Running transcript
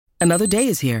Another day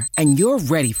is here, and you're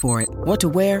ready for it. What to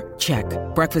wear? Check.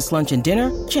 Breakfast, lunch, and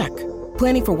dinner? Check.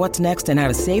 Planning for what's next and how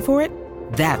to save for it?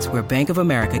 That's where Bank of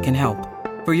America can help.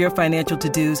 For your financial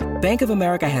to-dos, Bank of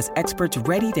America has experts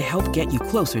ready to help get you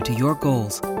closer to your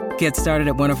goals. Get started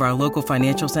at one of our local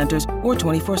financial centers or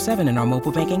 24/7 in our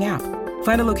mobile banking app.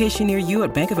 Find a location near you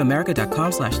at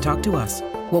bankofamerica.com/talktous.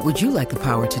 What would you like the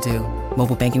power to do?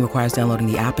 Mobile banking requires downloading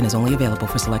the app and is only available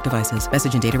for select devices.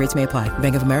 Message and data rates may apply.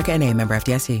 Bank of America N.A., member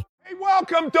FDIC. Hey,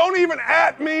 welcome. Don't even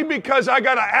at me because I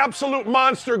got an absolute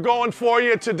monster going for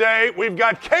you today. We've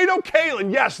got Kato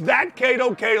Kaelin. Yes, that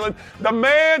Kato Kaelin, the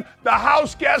man, the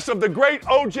house guest of the great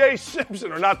O.J.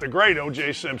 Simpson, or not the great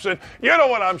O.J. Simpson. You know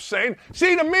what I'm saying.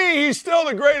 See, to me, he's still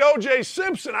the great O.J.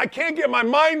 Simpson. I can't get my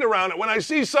mind around it. When I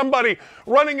see somebody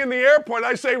running in the airport,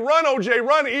 I say, run, O.J.,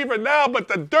 run, even now, but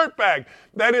the dirtbag.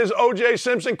 That is O.J.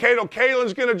 Simpson. Kato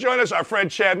Kaelin's going to join us, our friend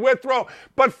Chad Withrow.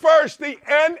 But first, the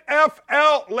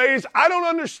NFL, ladies. I don't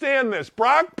understand this.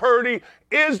 Brock Purdy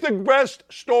is the best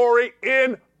story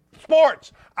in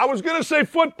sports. I was going to say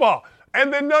football.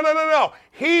 And then, no.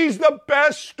 He's the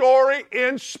best story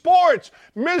in sports.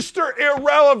 Mr.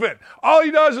 Irrelevant. All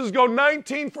he does is go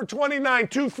 19 for 29,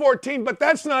 214, but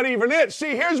that's not even it.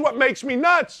 See, here's what makes me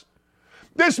nuts.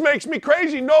 This makes me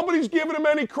crazy. Nobody's giving him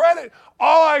any credit.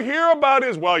 All I hear about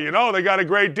is, well, you know, they got a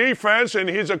great defense and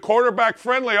he's a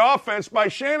quarterback-friendly offense by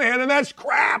Shanahan, and that's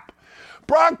crap.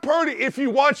 Brock Purdy, if you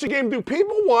watch the game, do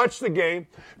people watch the game?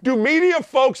 Do media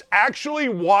folks actually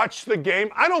watch the game?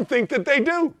 I don't think that they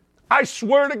do. I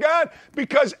swear to God,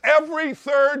 because every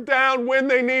third down when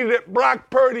they needed it, Brock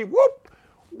Purdy, whoop,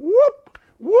 whoop,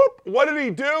 whoop. What did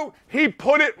he do? He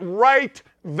put it right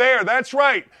there. That's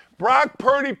right. Brock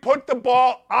Purdy put the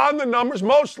ball on the numbers,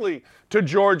 mostly to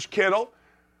George Kittle.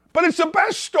 But it's the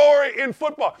best story in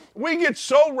football. We get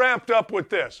so wrapped up with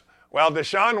this. Well,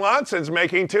 Deshaun Watson's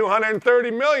making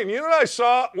 $230 million. You know what I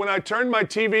saw when I turned my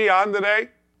TV on today?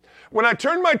 When I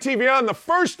turned my TV on, the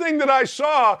first thing that I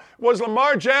saw was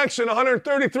Lamar Jackson,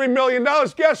 $133 million.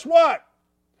 Guess what?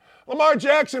 Lamar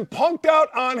Jackson punked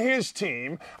out on his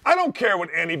team. I don't care what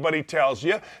anybody tells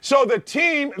you. So the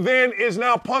team then is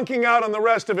now punking out on the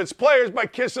rest of its players by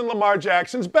kissing Lamar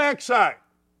Jackson's backside.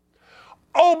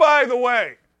 Oh, by the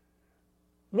way,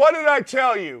 what did I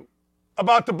tell you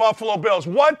about the Buffalo Bills?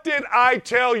 What did I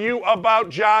tell you about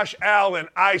Josh Allen?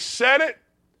 I said it.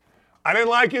 I didn't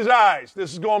like his eyes.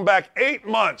 This is going back 8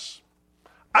 months.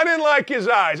 I didn't like his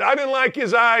eyes. I didn't like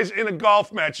his eyes in a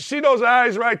golf match. You see those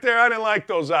eyes right there? I didn't like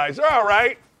those eyes. They're all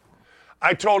right.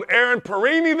 I told Aaron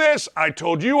Perini this. I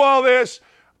told you all this.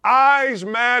 Eyes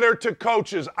matter to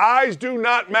coaches. Eyes do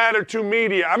not matter to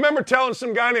media. I remember telling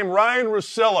some guy named Ryan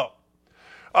Russillo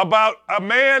about a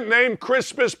man named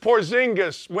Crispus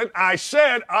Porzingis when I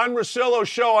said on Russillo's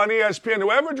show on ESPN,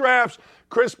 whoever drafts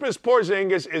Crispus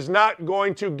Porzingis is not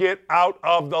going to get out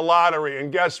of the lottery.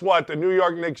 And guess what? The New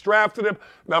York Knicks drafted him.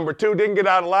 Number 2, didn't get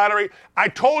out of the lottery. I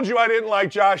told you I didn't like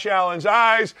Josh Allen's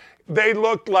eyes. They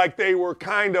looked like they were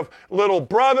kind of little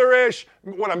brotherish.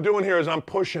 What I'm doing here is I'm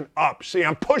pushing up. See,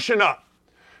 I'm pushing up.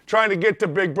 Trying to get to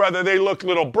Big Brother. They look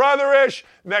little brotherish.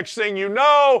 Next thing you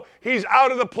know, he's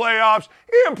out of the playoffs.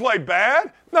 He didn't play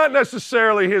bad. Not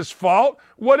necessarily his fault.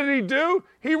 What did he do?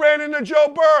 He ran into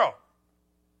Joe Burrow.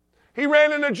 He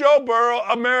ran into Joe Burrow,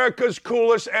 America's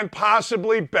coolest and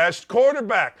possibly best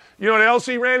quarterback. You know what else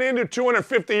he ran into?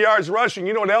 250 yards rushing.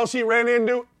 You know what else he ran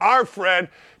into? Our friend,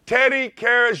 Teddy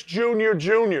Karras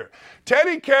Jr.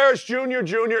 Teddy Karras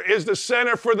Jr. is the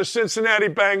center for the Cincinnati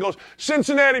Bengals.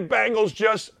 Cincinnati Bengals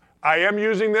just, I am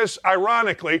using this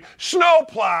ironically,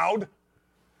 snowplowed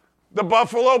the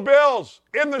Buffalo Bills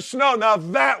in the snow. Now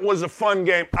that was a fun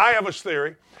game. I have a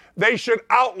theory. They should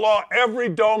outlaw every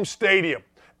dome stadium.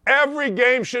 Every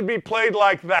game should be played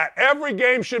like that. Every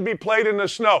game should be played in the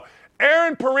snow.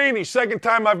 Aaron Perini, second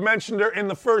time I've mentioned her in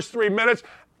the first 3 minutes,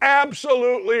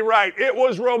 absolutely right. It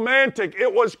was romantic.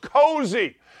 It was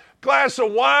cozy. Glass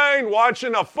of wine,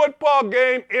 watching a football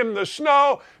game in the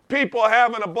snow, people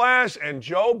having a blast, and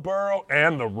Joe Burrow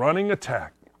and the running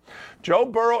attack. Joe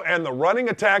Burrow and the running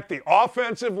attack, the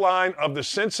offensive line of the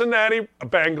Cincinnati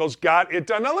Bengals got it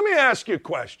done. Now let me ask you a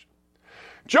question.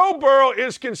 Joe Burrow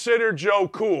is considered Joe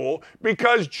Cool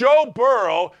because Joe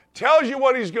Burrow tells you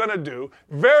what he's going to do.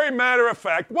 Very matter of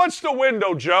fact. What's the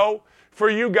window, Joe, for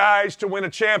you guys to win a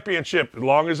championship as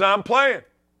long as I'm playing?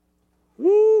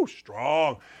 Woo,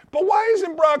 strong. But why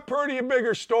isn't Brock Purdy a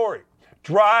bigger story?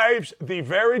 Drives the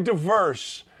very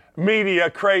diverse media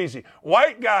crazy.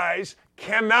 White guys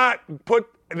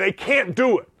they can't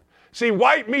do it. See,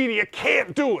 white media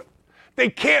can't do it. They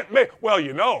can't make, well,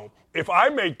 you know, if I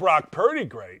make Brock Purdy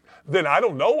great, then I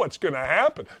don't know what's going to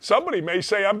happen. Somebody may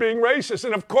say I'm being racist.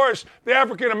 And, of course, the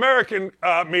African-American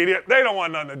media, they don't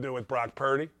want nothing to do with Brock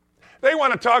Purdy. They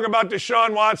want to talk about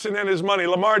Deshaun Watson and his money,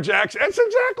 Lamar Jackson. That's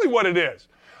exactly what it is.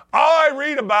 All I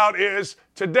read about is,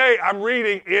 today I'm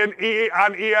reading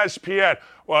on ESPN,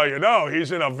 well, you know,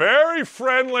 he's in a very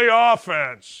friendly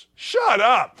offense. Shut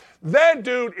up. That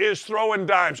dude is throwing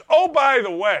dimes. Oh, by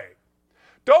the way,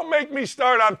 don't make me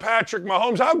start on Patrick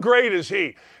Mahomes. How great is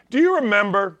he? Do you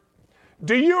remember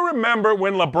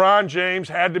when LeBron James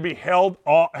had to be helped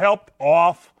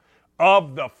off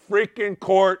of the freaking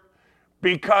court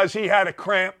because he had a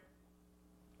cramp?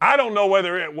 I don't know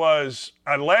whether it was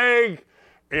a leg,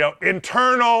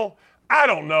 internal, I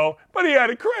don't know, but he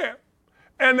had a cramp.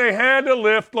 And they had to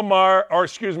lift LeBron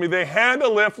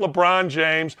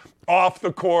James off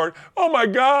the court. Oh my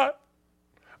God,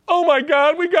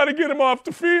 we got to get him off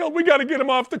the field. We got to get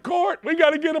him off the court. We got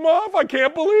to get him off. I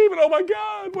can't believe it. Oh my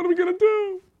God, what are we going to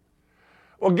do?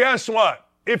 Well, guess what?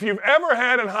 If you've ever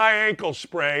had a high ankle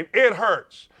sprain, it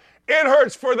hurts. It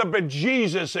hurts for the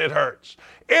bejesus, it hurts.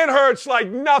 It hurts like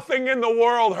nothing in the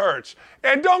world hurts.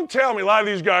 And don't tell me, a lot of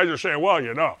these guys are saying, well,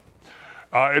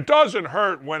 it doesn't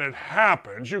hurt when it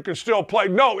happens. You can still play.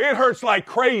 No, it hurts like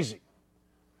crazy.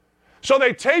 So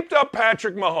they taped up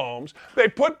Patrick Mahomes. They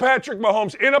put Patrick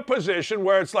Mahomes in a position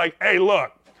where it's like, hey,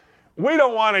 look, we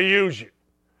don't want to use you.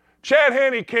 Chad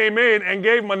Henne came in and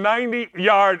gave him a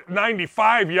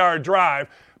 95-yard drive.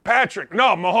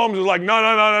 Mahomes is like,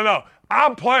 no.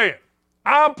 I'm playing.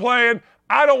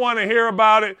 I don't want to hear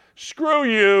about it. Screw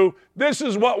you. This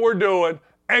is what we're doing.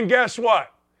 And guess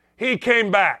what? He came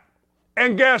back.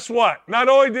 And guess what? Not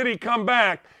only did he come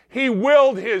back, he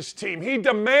willed his team. He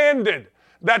demanded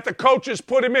that the coaches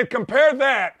put him in. Compare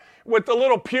that with the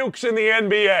little pukes in the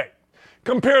NBA.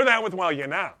 Compare that with,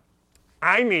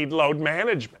 I need load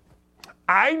management.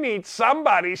 I need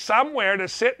somebody somewhere to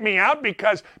sit me out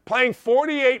because playing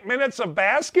 48 minutes of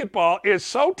basketball is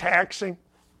so taxing.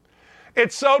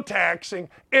 It's so taxing.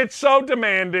 It's so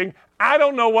demanding. I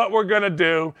don't know what we're going to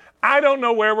do. I don't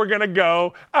know where we're going to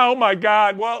go. Oh, my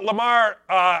God. Well, Patrick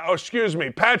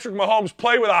Mahomes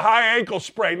played with a high ankle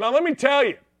sprain. Now, let me tell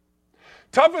you,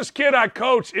 toughest kid I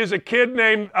coach is a kid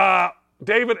named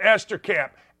David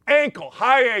Esterkamp.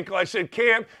 High ankle. I said,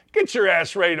 Cam, get your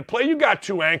ass ready to play. You got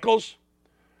 2 ankles.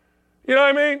 You know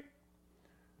what I mean?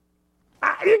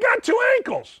 You got 2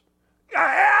 ankles.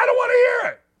 I don't want to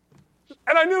hear it.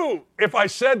 And I knew if I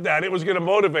said that, it was going to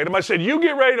motivate him. I said, you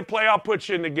get ready to play, I'll put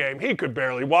you in the game. He could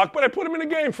barely walk, but I put him in the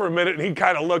game for a minute, and he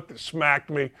kind of looked and smacked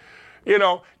me.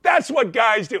 That's what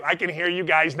guys do. I can hear you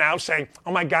guys now saying,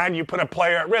 oh, my God, you put a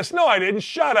player at risk. No, I didn't.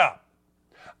 Shut up.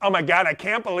 Oh, my God, I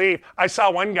can't believe. I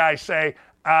saw one guy say,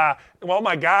 oh,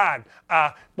 my God,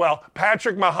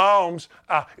 Patrick Mahomes,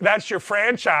 that's your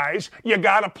franchise. You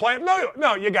got to play him.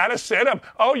 No, you got to sit him.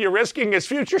 Oh, you're risking his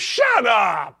future. Shut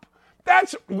up.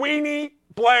 That's weenie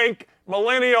blank,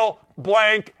 millennial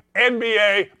blank,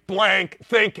 NBA blank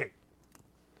thinking.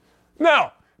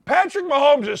 Now, Patrick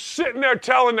Mahomes is sitting there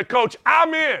telling the coach,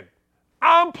 I'm in.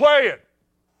 I'm playing.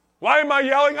 Why am I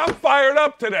yelling? I'm fired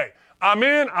up today. I'm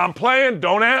in. I'm playing.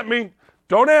 Don't at me.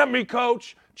 Don't at me,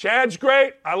 coach. Chad's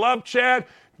great. I love Chad.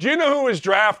 Do you know who was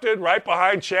drafted right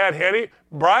behind Chad Henne?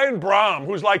 Brian Brom,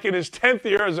 who's like in his 10th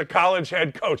year as a college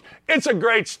head coach. It's a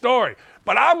great story.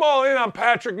 But I'm all in on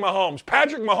Patrick Mahomes.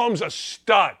 Patrick Mahomes a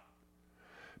stud.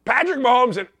 Patrick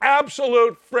Mahomes an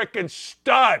absolute freaking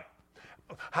stud.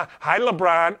 Hi,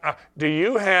 LeBron. Do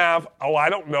you have,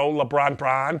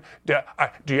 LeBron,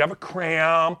 do you have a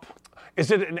cramp?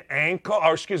 Is it an ankle,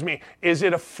 is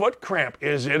it a foot cramp?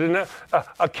 Is it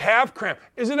a calf cramp?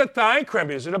 Is it a thigh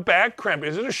cramp? Is it a back cramp?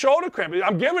 Is it a shoulder cramp?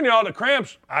 I'm giving you all the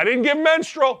cramps. I didn't give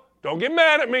menstrual. Don't get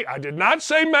mad at me. I did not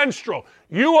say menstrual.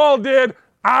 You all did.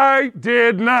 I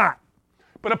did not.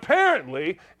 But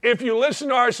apparently, if you listen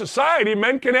to our society,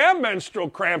 men can have menstrual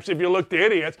cramps if you look the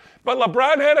idiots. But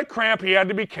LeBron had a cramp. He had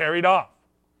to be carried off.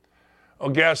 Well,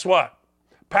 guess what?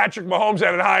 Patrick Mahomes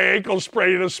had a high ankle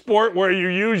sprain in a sport where you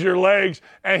use your legs,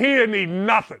 and he didn't need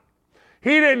nothing.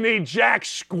 He didn't need jack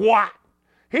squat.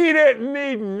 He didn't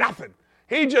need nothing.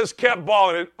 He just kept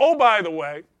balling it. Oh, by the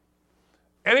way,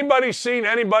 anybody seen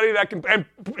anybody that can, and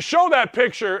show that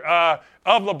picture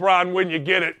of LeBron when you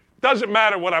get it. Doesn't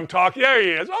matter what I'm talking. There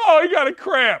he is. Oh, he got a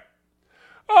cramp.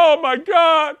 Oh, my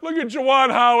God. Look at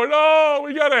Juwan Howard. Oh,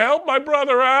 we got to help my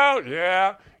brother out.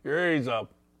 Yeah, here he's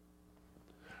up.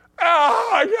 Oh,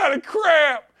 I got a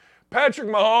cramp. Patrick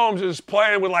Mahomes is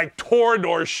playing with like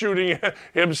Torador shooting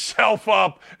himself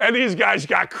up, and these guys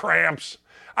got cramps.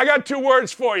 I got 2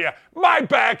 words for you. My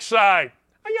backside.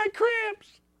 I got cramps.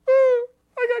 Ooh,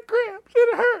 I got cramps.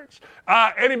 It hurts.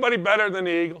 Anybody better than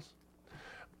the Eagles?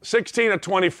 16 of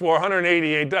 24,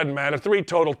 188, doesn't matter. 3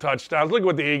 total touchdowns. Look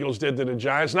what the Eagles did to the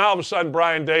Giants. Now all of a sudden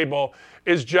Brian Daboll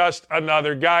is just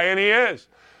another guy, and he is.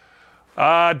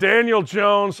 Daniel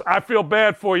Jones, I feel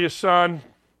bad for you, son.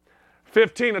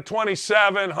 15 of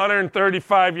 27,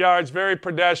 135 yards, very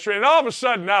pedestrian. And all of a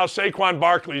sudden now Saquon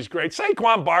Barkley's great.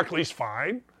 Saquon Barkley's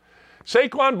fine.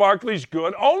 Saquon Barkley's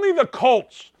good. Only the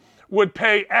Colts would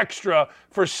pay extra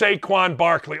for Saquon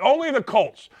Barkley. Only the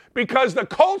Colts. Because the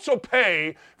Colts will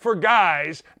pay for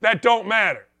guys that don't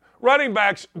matter. Running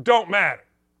backs don't matter.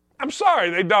 I'm sorry,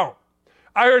 they don't.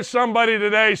 I heard somebody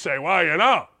today say, well, you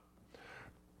know,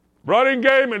 running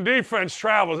game and defense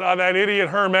travels. Oh, that idiot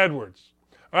Herm Edwards.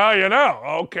 Well, you know.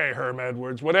 Okay, Herm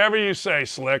Edwards. Whatever you say,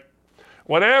 Slick.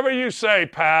 Whatever you say,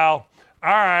 pal. All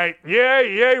right.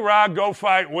 Yay, Rod. Go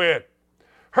fight, win.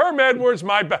 Herm Edwards,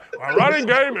 my bad. Running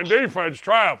game and defense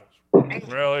travels.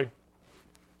 Really?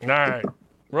 All right.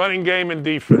 Running game and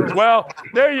defense. Well,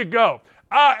 there you go.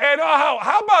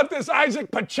 How about this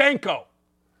Isaac Pachenko?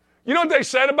 You know what they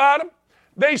said about him?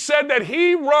 They said that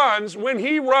when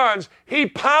he runs, he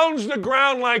pounds the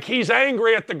ground like he's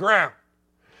angry at the ground.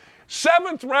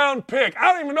 7th round pick.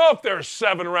 I don't even know if there's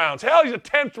 7 rounds. Hell, he's a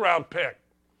 10th round pick.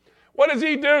 What does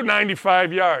he do?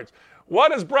 95 yards.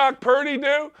 What does Brock Purdy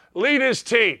do? Lead his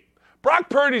team. Brock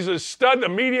Purdy's a stud the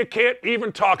media can't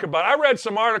even talk about. I read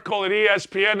some article at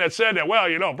ESPN that said that, well,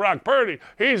 you know, Brock Purdy,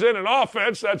 he's in an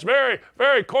offense that's very,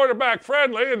 very quarterback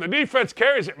friendly, and the defense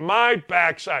carries it. My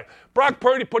backside. Brock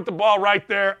Purdy put the ball right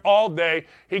there all day.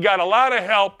 He got a lot of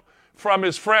help from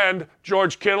his friend,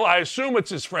 George Kittle. I assume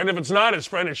it's his friend. If it's not his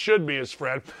friend, it should be his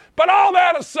friend. But all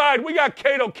that aside, we got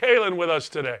Kato Kaelin with us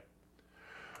today.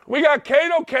 We got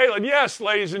Kato Kaelin. Yes,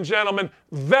 ladies and gentlemen,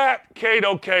 that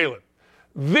Kato Kaelin.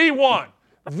 The one,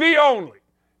 the only,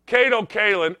 Kato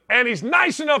Kaelin. And he's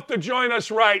nice enough to join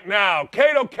us right now.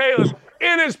 Kato Kaelin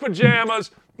in his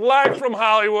pajamas, live from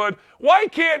Hollywood. Why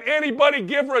can't anybody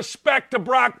give respect to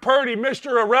Brock Purdy,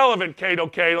 Mr. Irrelevant, Kato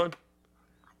Kaelin?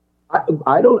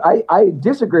 I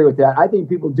disagree with that. I think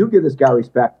people do give this guy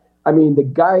respect. I mean, the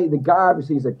guy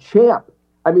obviously is a champ.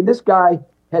 I mean, this guy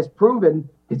has proven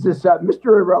he's this Mr.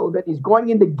 Irrelevant. He's going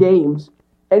into games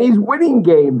and he's winning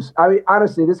games. I mean,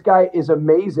 honestly, this guy is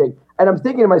amazing. And I'm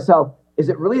thinking to myself, is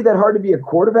it really that hard to be a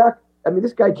quarterback? I mean,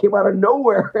 this guy came out of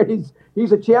nowhere and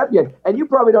he's a champion. And you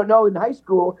probably don't know, in high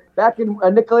school, back in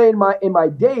Nicolay in my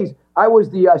days, I was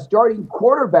the starting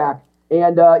quarterback.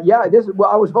 And I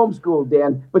was homeschooled,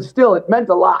 Dan, but still, it meant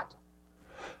a lot.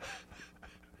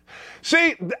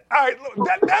 See, all right, look,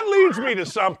 that leads me to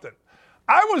something.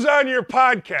 I was on your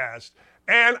podcast,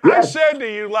 and yes. I said to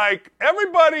you, like,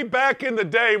 everybody back in the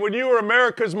day when you were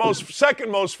America's second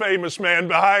most famous man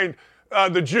behind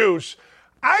the Juice,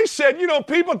 I said, you know,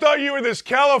 people thought you were this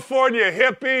California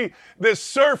hippie, this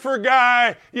surfer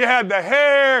guy, you had the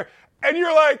hair, and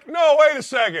you're like, no, wait a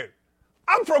second,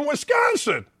 I'm from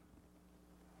Wisconsin.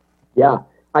 Yeah,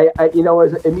 I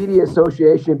as an immediate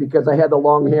association, because I had the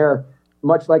long hair,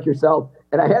 much like yourself,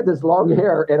 and I had this long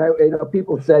hair, and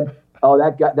people said, "Oh,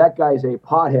 that guy's a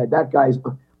pothead. That guy's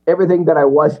everything that I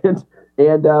wasn't."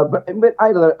 And but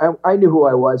I knew who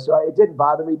I was, so it didn't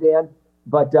bother me, Dan.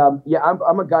 But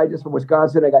I'm a guy just from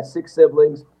Wisconsin. I got 6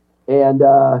 siblings, and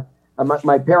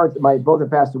my parents, both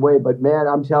have passed away. But man,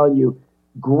 I'm telling you,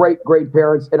 great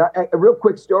parents. And a real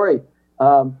quick story.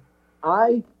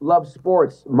 I love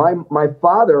sports. My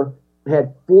father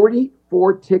had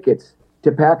 44 tickets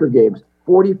to Packer games,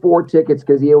 44 tickets,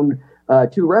 because he owned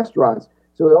 2 restaurants.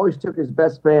 So he always took his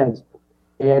best fans.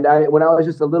 And when I was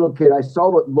just a little kid, I saw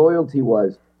what loyalty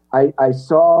was. I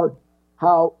saw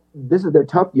how this is their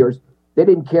tough years. They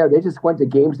didn't care. They just went to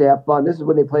games to have fun. This is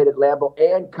when they played at Lambeau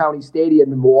and County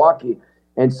Stadium in Milwaukee.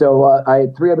 And so I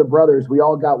had 3 other brothers. We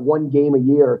all got 1 game a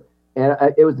year. And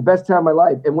it was the best time of my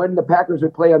life. And when the Packers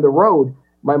would play on the road,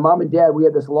 my mom and dad, we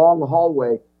had this long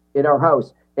hallway in our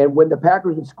house. And when the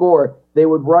Packers would score, they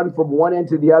would run from one end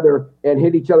to the other and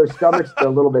hit each other's stomachs a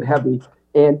little bit heavy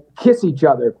and kiss each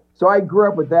other. So I grew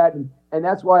up with that. And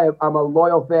that's why I'm a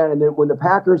loyal fan. And then when the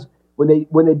Packers, when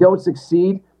they don't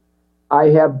succeed, I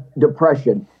have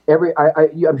depression.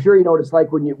 I'm sure you know what it's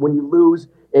like when you lose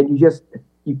and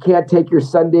you can't take your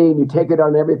Sunday and you take it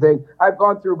on everything. I've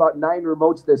gone through about 9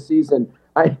 remotes this season.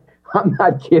 I'm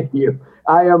not kidding you.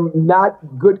 I am not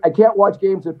good. I can't watch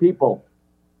games with people.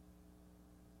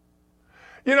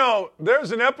 You know,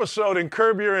 there's an episode in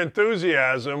Curb Your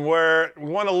Enthusiasm where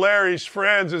one of Larry's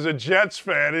friends is a Jets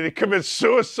fan and he commits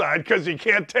suicide because he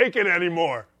can't take it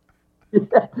anymore.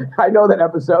 Yeah, I know that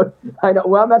episode. I know.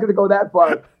 Well, I'm not going to go that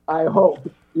far. I hope.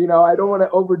 I don't want to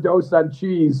overdose on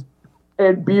cheese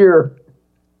and beer.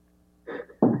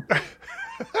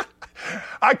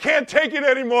 I can't take it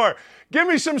anymore. Give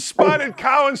me some spotted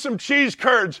cow and some cheese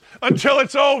curds until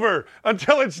it's over,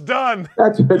 until it's done.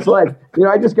 That's what it's like.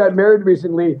 I just got married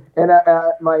recently, and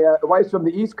my wife's from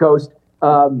the East Coast,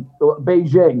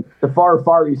 Beijing, the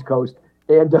far East Coast,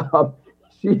 and I'm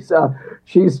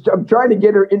trying to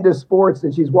get her into sports,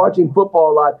 and she's watching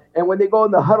football a lot. And when they go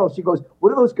in the huddle, she goes,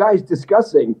 "What are those guys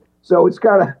discussing?" So it's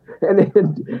kind of,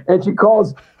 and she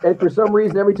calls, and for some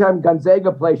reason, every time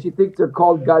Gonzaga plays, she thinks they're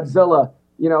called Godzilla.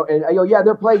 And I go, yeah,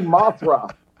 they're playing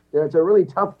Mothra. It's a really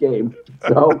tough game.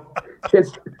 So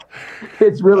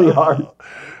it's really hard.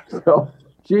 So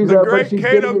she's the great she's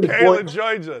Kato Kaelin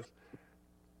joins us.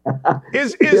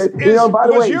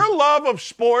 Was your love of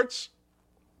sports?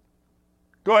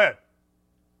 Go ahead.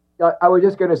 I was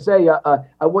just going to say,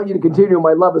 I want you to continue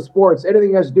my love of sports.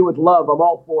 Anything that has to do with love, I'm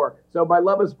all for. So my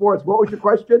love of sports. What was your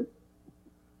question?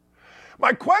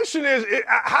 My question is,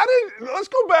 let's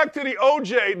go back to the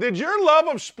OJ. Did your love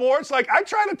of sports, like I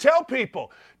try to tell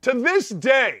people, to this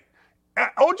day,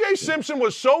 OJ Simpson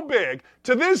was so big,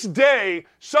 to this day,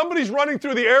 somebody's running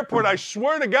through the airport, I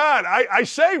swear to God, I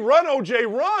say, run, OJ,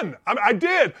 run. I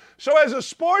did. So as a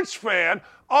sports fan,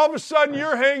 all of a sudden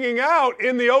you're hanging out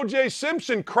in the OJ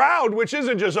Simpson crowd, which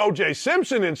isn't just OJ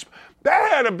Simpson. That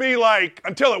had to be like,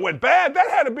 until it went bad, that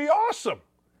had to be awesome.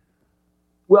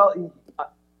 Well,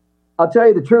 I'll tell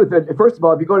you the truth. First of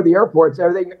all, if you go to the airports,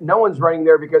 no one's running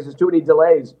there because there's too many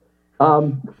delays.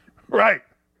 Right.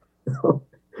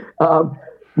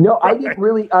 No, I didn't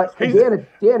really. Dan, to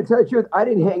tell you the truth, I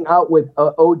didn't hang out with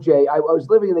OJ. I was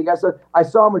living in the guest house. I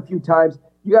saw him a few times.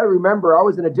 You got to remember, I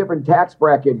was in a different tax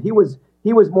bracket. He was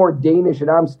more Danish, and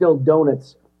I'm still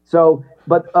donuts. So,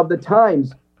 but of the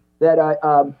times that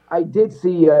I did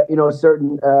see,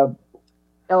 certain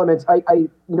elements. I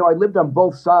lived on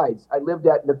both sides. I lived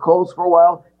at Nicole's for a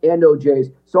while and OJ's.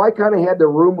 So I kind of had the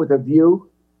room with a view,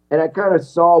 and I kind of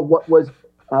saw what was,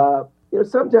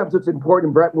 sometimes what's important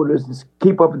in Brentwood is to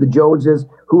keep up with the Joneses,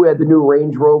 who had the new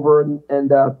Range Rover,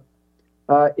 and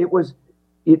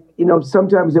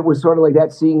sometimes it was sort of like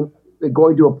that, seeing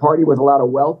going to a party with a lot of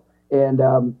wealth. And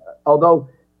although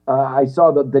I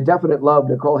saw the definite love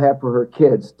Nicole had for her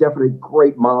kids, definitely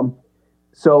great mom.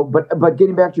 So, but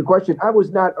getting back to your question, I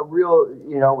was not a real,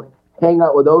 hang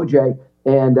out with OJ,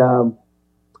 and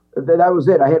that was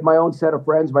it. I had my own set of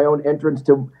friends, my own entrance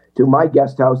to my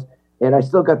guest house, and I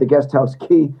still got the guest house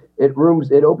key. It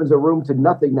opens a room to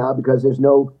nothing now because there's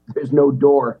no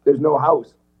door, there's no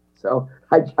house. So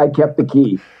I kept the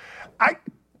key.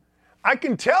 I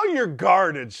can tell you're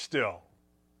guarded still.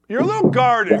 You're a little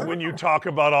guarded when you talk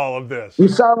about all of this. You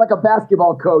sound like a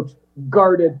basketball coach.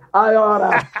 Guarded. I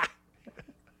oughta.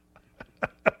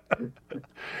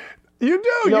 You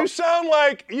do. You sound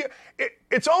like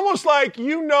it's almost like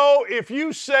if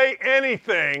you say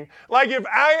anything, like if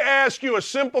I ask you a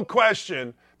simple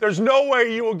question, there's no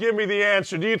way you will give me the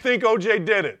answer. Do you think OJ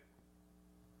did it?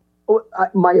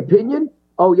 My opinion?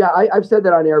 Oh, yeah, I've said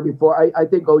that on air before. I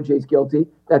think OJ's guilty.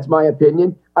 That's my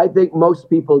opinion. I think most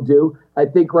people do. I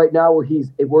think right now where he's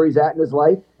at in his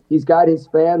life, he's got his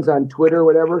fans on Twitter or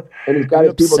whatever, and he's got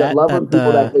his people that love him,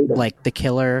 people that hate him. Like the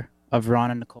killer of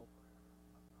Ron and Nicole.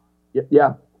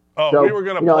 Yeah. Oh, so, we were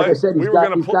going to play. Like I said, he's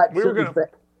got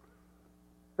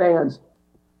fans.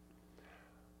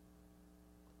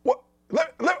 What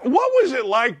was it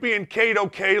like being Kato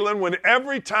Kaelin when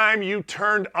every time you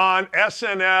turned on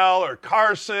SNL or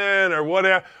Carson or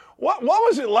whatever, what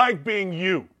was it like being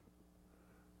you?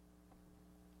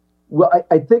 Well,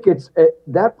 I think it's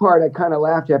that part I kind of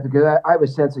laughed at because I have a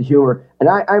sense of humor, and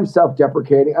I'm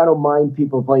self-deprecating. I don't mind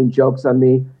people playing jokes on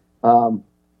me.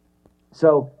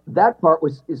 So that part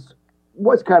was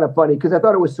kind of funny because I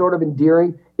thought it was sort of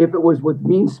endearing. If it was with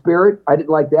mean spirit, I didn't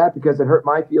like that because it hurt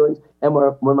my feelings. And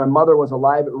when my mother was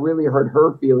alive, it really hurt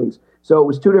her feelings. So it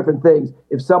was two different things.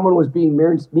 If someone was being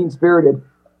mean-spirited,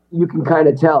 you can kind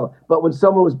of tell. But when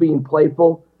someone was being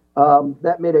playful,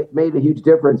 that made a huge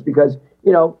difference because,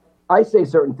 I say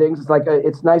certain things. It's like,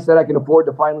 it's nice that I can afford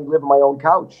to finally live on my own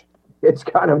couch. It's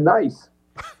kind of nice.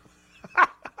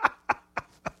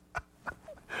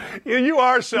 You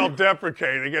are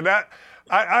self-deprecating, and that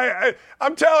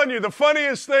I'm telling you, the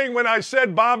funniest thing when I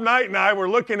said Bob Knight and I were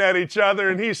looking at each other,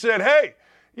 and he said, "Hey,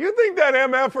 you think that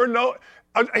MFer no?"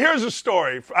 Here's a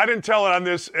story. I didn't tell it on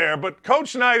this air, but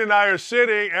Coach Knight and I are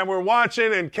sitting and we're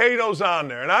watching, and Kato's on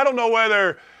there, and I don't know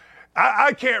whether.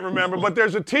 I can't remember, but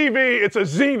there's a TV. It's a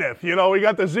Zenith. We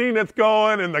got the Zenith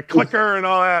going and the clicker and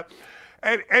all that.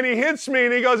 And he hits me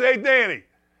and he goes, "Hey, Danny,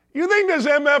 you think this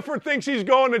MFer thinks he's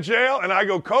going to jail?" And I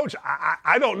go, "Coach,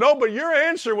 I don't know, but your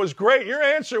answer was great. Your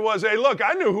answer was, hey, look,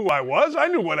 I knew who I was. I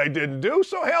knew what I didn't do,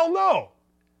 so hell no."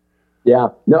 Yeah,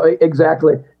 no,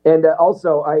 exactly. And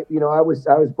also, I was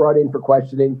brought in for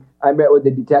questioning. I met with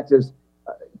the detectives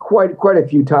quite a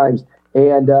few times,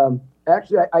 and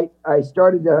actually, I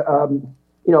started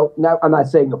now I'm not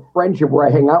saying a friendship where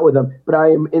I hang out with them, but I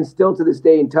am still to this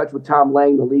day in touch with Tom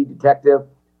Lang, the lead detective.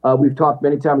 We've talked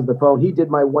many times on the phone. He did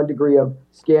my 1 Degree of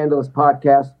Scandalous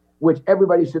podcast, which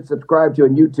everybody should subscribe to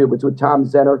on YouTube. It's with Tom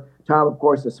Zenner. Tom, of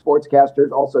course, a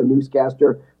sportscaster, also a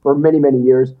newscaster for many, many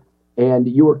years. And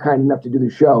you were kind enough to do the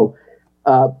show.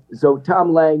 So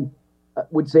Tom Lang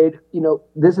would say,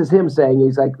 this is him saying,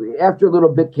 he's like, after a little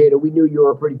bit, Kato, we knew you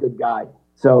were a pretty good guy.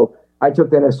 So I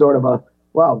took that as sort of a,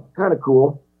 wow, kind of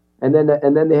cool. And then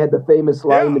they had the famous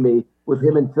line to me with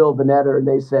him and Phil Vanetta, and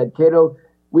they said, Kato,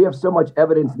 we have so much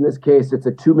evidence in this case, it's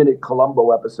a 2-minute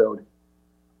Columbo episode.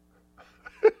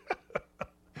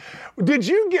 Did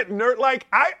you get like,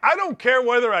 I don't care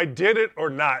whether I did it or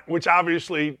not, which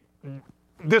obviously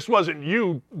this wasn't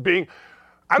you being,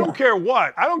 I don't care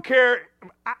what. I don't care.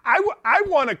 I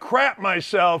want to crap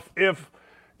myself if,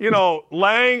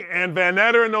 Lang and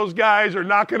Vanetta and those guys are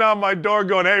knocking on my door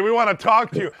going, hey, we want to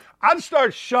talk to you. I'd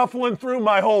start shuffling through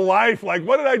my whole life. Like,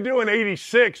 what did I do in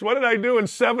 86? What did I do in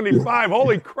 75?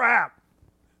 Holy crap.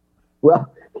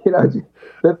 Well,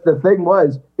 the thing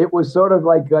was, it was sort of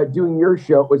like doing your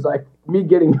show. It was like me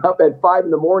getting up at 5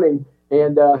 a.m.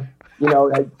 and,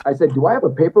 I said, do I have a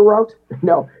paper route?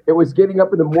 No, it was getting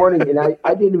up in the morning, and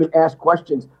I didn't even ask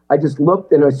questions. I just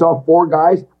looked, and I saw 4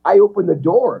 guys. I opened the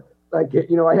door. Like,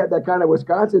 I had that kind of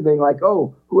Wisconsin thing, like,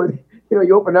 oh, who are they?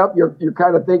 You open up, you're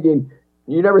kind of thinking,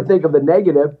 you never think of the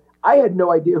negative. I had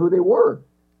no idea who they were.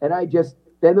 And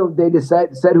then they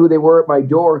said who they were at my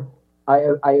door.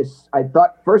 I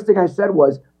thought, first thing I said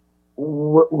was,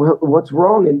 what's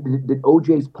wrong? And did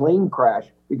OJ's plane crash?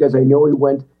 Because I know he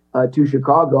went to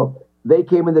Chicago. They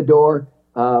came in the door.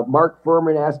 Mark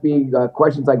Furman asked me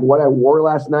questions like what I wore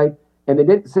last night. And they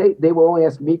didn't say, they were only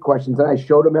asking me questions. And I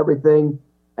showed them everything.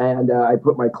 And I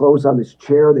put my clothes on this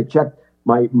chair. They checked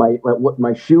what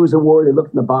my shoes I wore. They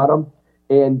looked in the bottom.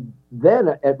 And then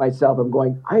at myself, I'm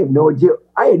going, I have no idea.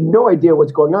 I had no idea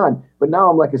what's going on. But now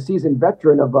I'm like a seasoned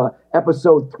veteran of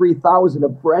episode 3000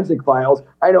 of Forensic Files.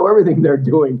 I know everything they're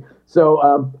doing.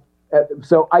 So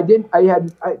I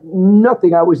had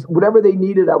nothing. I was, whatever they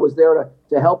needed, I was there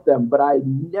to help them. But I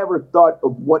never thought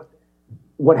of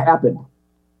what happened.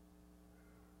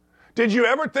 Did you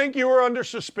ever think you were under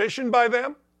suspicion by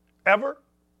them? Ever?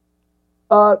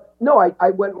 No, I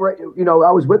went right.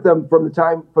 I was with them from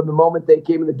the moment they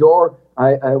came in the door.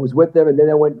 I was with them, and then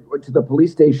I went to the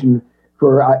police station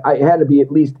for. I had to be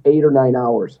at least 8 or 9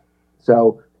 hours.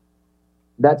 So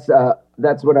that's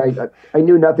what I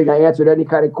knew nothing. I answered any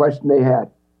kind of question they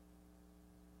had.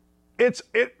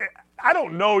 I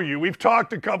don't know you. We've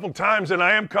talked a couple times, and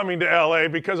I am coming to LA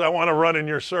because I want to run in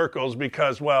your circles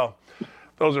because, well,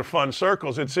 those are fun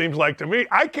circles, it seems like to me.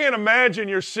 I can't imagine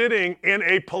you're sitting in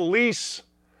a police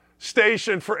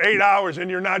station for 8 hours and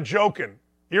you're not joking.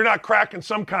 You're not cracking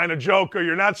some kind of joke, or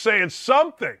you're not saying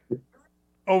something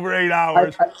over 8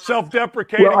 hours,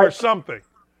 self-deprecating or something.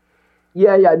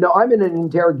 Yeah. No, I'm in an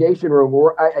interrogation room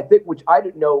where I think, which I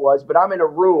didn't know it was, but I'm in a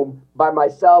room by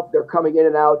myself. They're coming in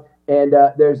and out, and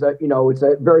there's it's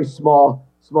a very small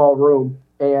room.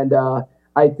 And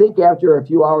I think after a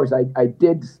few hours, I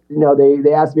did,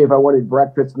 they asked me if I wanted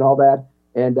breakfast and all that.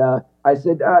 And I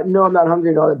said, no, I'm not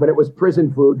hungry and all that, but it was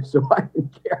prison food, so I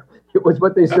didn't care. It was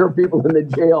what they serve people in the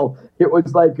jail. It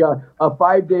was like a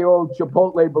 5-day-old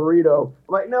Chipotle burrito.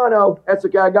 I'm like, no, that's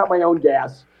okay. I got my own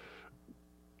gas.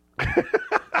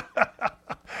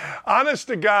 Honest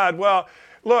to God. Well,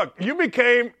 look, you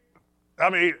became,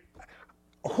 all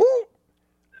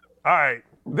right,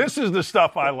 this is the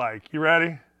stuff I like. You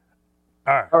ready?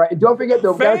 All right. Don't forget,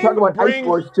 though, we got to talk about Ice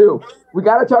Wars, too. We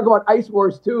got to talk about Ice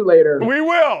Wars, too, later. We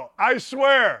will, I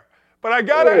swear. But I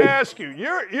got to ask you,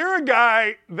 you're a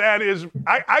guy that is,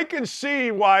 I can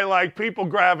see why, like, people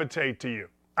gravitate to you.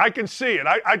 I can see it.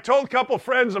 I told a couple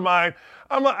friends of mine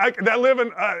that live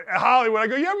in Hollywood, I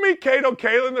go, you ever meet Kato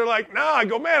Kaelin? They're like, no. I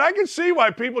go, man, I can see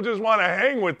why people just want to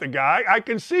hang with the guy. I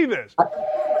can see this.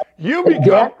 You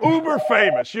become uber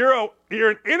famous. You're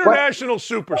an international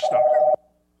superstar.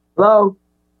 Hello?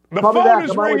 The phone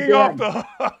is ringing off the...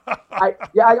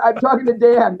 I'm talking to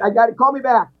Dan. I got it. Call me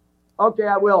back. Okay,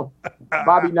 I will.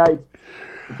 Bobby Knight.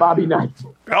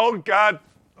 Oh, God.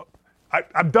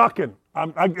 I'm ducking.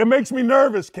 It makes me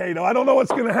nervous, Kato. I don't know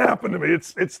what's going to happen to me.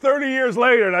 It's 30 years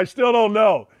later, and I still don't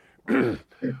know.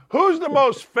 Who's the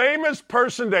most famous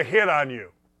person to hit on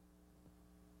you?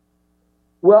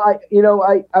 Well,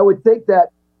 I would think that...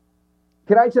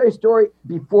 Can I tell you a story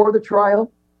before the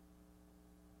trial?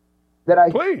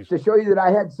 Please. to show you that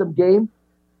I had some game.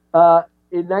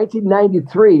 In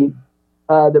 1993,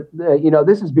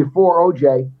 this is before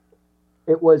OJ.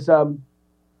 It was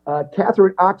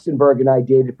Catherine Oxenberg and I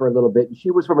dated for a little bit, and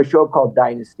she was from a show called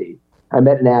Dynasty. I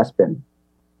met in Aspen.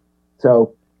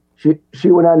 So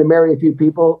she went on to marry a few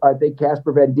people. I think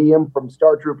Casper Van Diem from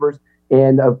Star Troopers,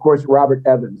 and of course Robert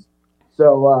Evans.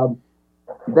 So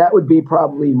that would be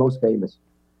probably most famous.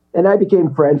 And I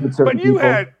became friends with certain people.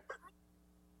 But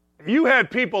you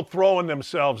had people throwing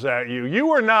themselves at you. You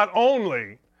were not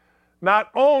only, Kato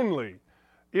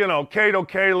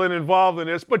Kaelin involved in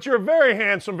this, but you're a very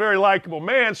handsome, very likable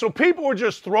man. So people were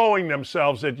just throwing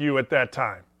themselves at you at that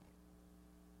time.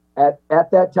 At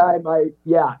that time,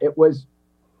 it was,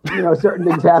 certain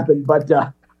things happened, but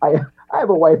I have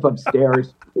a wife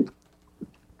upstairs.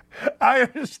 I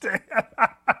understand.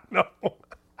 No.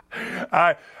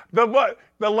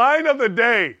 The line of the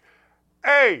day.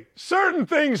 Hey, certain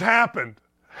things happened.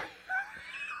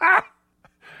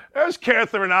 There's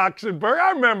Catherine Oxenberg.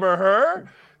 I remember her.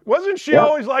 Wasn't she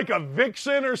always like a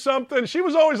vixen or something? She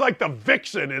was always like the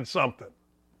vixen in something.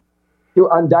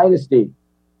 On Dynasty.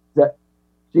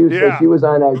 She was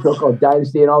on a show called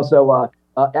Dynasty, and also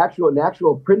an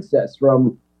actual princess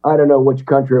from, I don't know which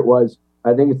country it was.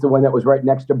 I think it's the one that was right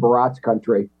next to Bharat's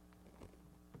country.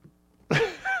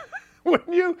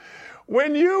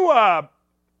 When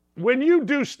you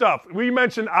do stuff, we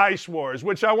mentioned Ice Wars,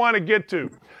 which I want to get to.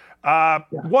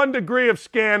 1 Degree of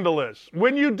Scandalous.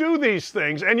 When you do these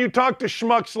things and you talk to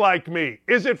schmucks like me,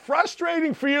 is it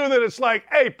frustrating for you that it's like,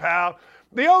 hey, pal,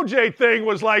 the OJ thing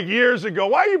was like years ago.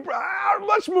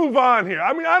 Let's move on here.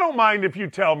 I mean, I don't mind if you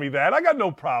tell me that. I got no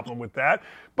problem with that.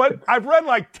 But I've read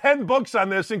like 10 books on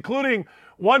this, including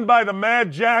one by the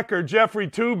Mad Jacker, Jeffrey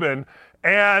Toobin.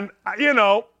 And,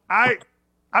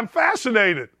 I'm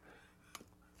fascinated.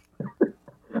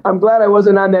 I'm glad I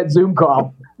wasn't on that Zoom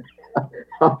call.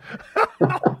 I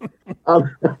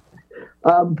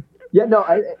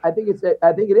think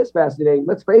it is fascinating.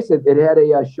 Let's face it. It had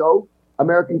a show,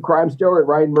 American Crime Story.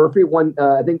 Ryan Murphy won,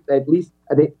 I think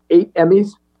 8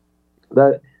 Emmys.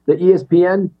 The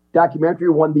ESPN documentary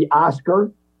won the Oscar.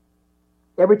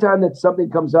 Every time that something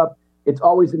comes up, it's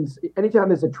always anytime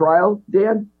there's a trial,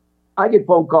 Dan, I get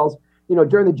phone calls.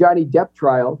 During the Johnny Depp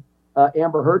trial,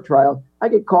 Amber Heard trial, I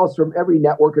get calls from every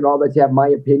network and all that to have my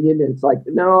opinion. And it's like,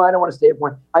 no, I don't want to stay at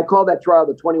one. I call that trial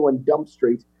the 21 Dump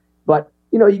Street. But,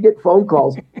 you get phone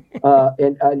calls.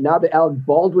 And now that Alec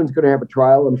Baldwin's going to have a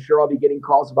trial, I'm sure I'll be getting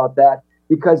calls about that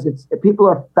because people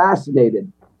are fascinated.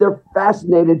 They're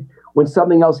fascinated when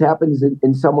something else happens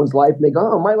in someone's life. And they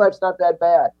go, oh, my life's not that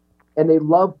bad. And they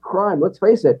love crime. Let's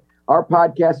face it. Our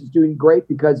podcast is doing great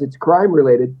because it's crime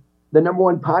related. The number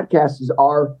one podcasts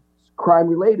are crime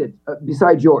related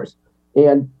besides yours.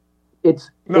 And it's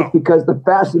because the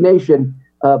fascination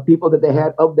people that they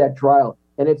had of that trial.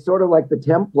 And it's sort of like the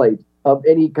template of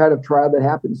any kind of trial that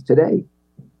happens today.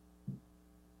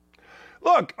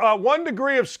 Look, 1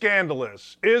 Degree of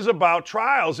Scandalous is about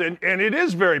trials, and it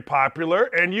is very popular,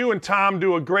 and you and Tom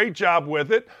do a great job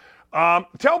with it.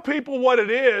 Tell people what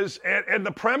it is and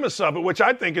the premise of it, which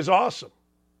I think is awesome.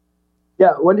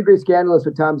 Yeah, 1 Degree Scandalous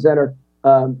with Tom Zenner.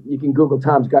 You can Google.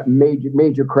 Tom's got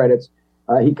major credits.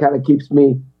 He kind of keeps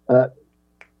me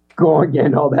going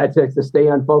and all that to stay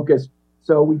on focus.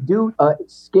 So we do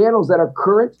scandals that are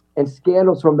current and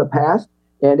scandals from the past.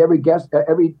 And every guest,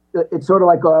 it's sort of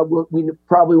like we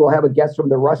probably will have a guest from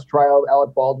the Rush trial,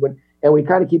 Alec Baldwin, and we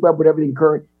kind of keep up with everything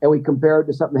current and we compare it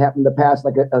to something that happened in the past,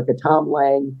 like a Tom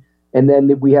Lang. And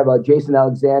then we have Jason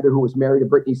Alexander, who was married to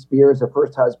Britney Spears, her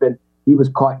first husband. He was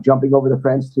caught jumping over the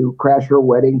fence to crash her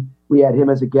wedding. We had him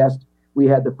as a guest. We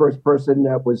had the first person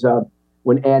that was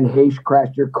when Anne Heche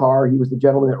crashed her car. He was the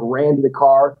gentleman that ran to the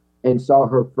car and saw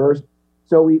her first.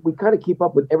 So we kind of keep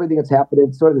up with everything that's happening.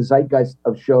 It's sort of the zeitgeist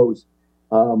of shows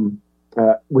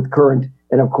with current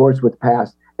and, of course, with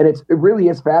past. And it really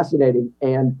is fascinating.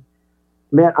 And,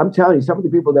 man, I'm telling you, some of the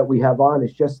people that we have on,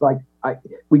 it's just like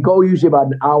we go usually about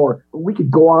an hour. But we could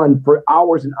go on for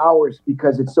hours and hours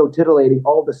because it's so titillating,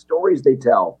 all the stories they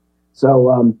tell.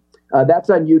 So that's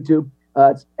on YouTube.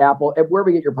 It's Apple, wherever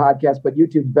you get your podcast, but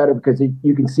YouTube's better because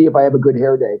you can see if I have a good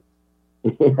hair day.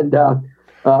 And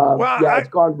it's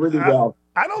gone really well.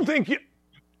 I don't think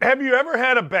have you ever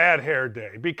had a bad hair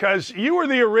day? Because you were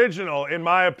the original, in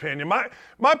my opinion.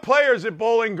 My players at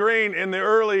Bowling Green in the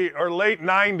early or late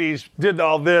 90s did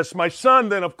all this. My son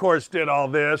then, of course, did all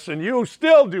this. And you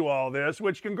still do all this,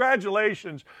 which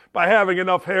congratulations by having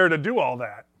enough hair to do all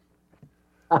that.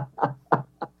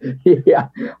 Yeah.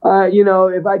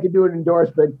 If I could do an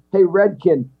endorsement, hey,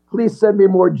 Redkin, please send me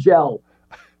more gel.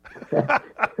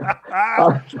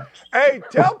 Hey,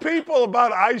 tell people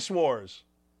about Ice Wars.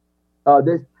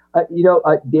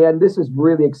 Dan, this is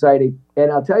really exciting.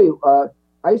 And I'll tell you,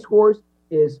 Ice Wars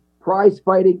is prize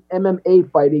fighting,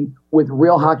 MMA fighting with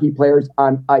real hockey players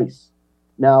on ice.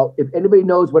 Now, if anybody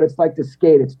knows what it's like to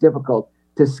skate, it's difficult.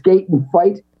 To skate and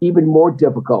fight, even more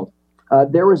difficult.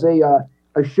 There was a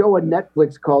show on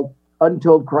Netflix called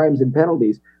Untold Crimes and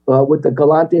Penalties with the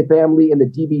Galante family and the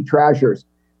DB Trashers.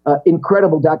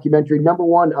 Incredible documentary,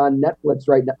 #1 on Netflix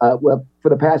right now, for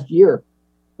the past year.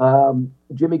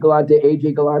 Jimmy Galante,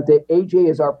 AJ Galante. AJ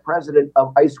is our president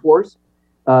of Ice Wars.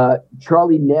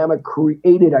 Charlie Nama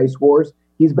created Ice Wars.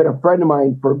 He's been a friend of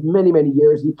mine for many, many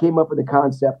years. He came up with the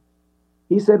concept.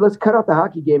 He said, let's cut out the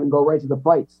hockey game and go right to the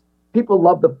fights. People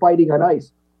love the fighting on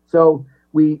ice. So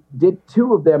we did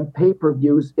 2 of them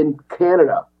pay-per-views in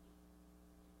Canada.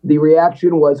 The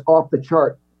reaction was off the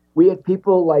chart. We had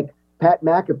people like Pat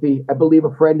McAfee, I believe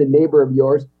a friend and neighbor of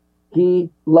yours. He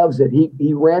loves it.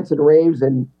 He rants and raves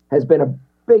and has been a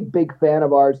big, big fan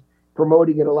of ours,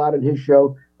 promoting it a lot on his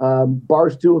show.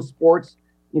 Barstool Sports,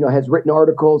 has written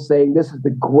articles saying this is the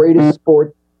greatest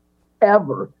sport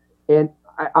ever. And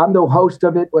I'm the host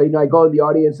of it. I go in the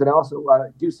audience and I also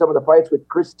do some of the fights with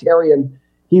Chris Terry, and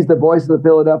he's the voice of the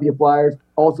Philadelphia Flyers,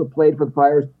 also played for the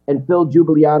Flyers, and Phil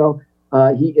Giuliano.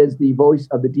 He is the voice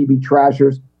of the DB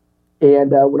Trashers.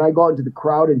 And when I go into the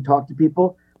crowd and talk to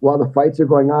people while the fights are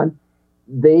going on,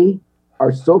 they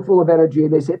are so full of energy,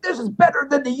 and they say, this is better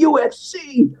than the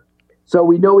UFC. So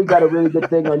we know we got a really good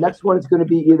thing. Our next one is going to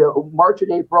be either March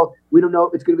and April. We don't know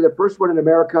if it's going to be the first one in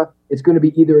America. It's going to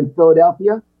be either in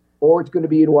Philadelphia or it's going to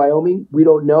be in Wyoming. We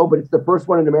don't know, but it's the first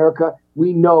one in America.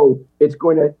 We know it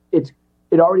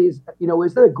already is,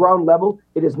 instead of ground level,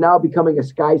 it is now becoming a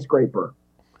skyscraper.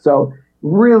 So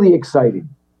really exciting.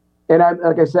 And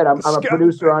like I said, I'm a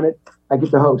producer on it. I get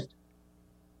to host.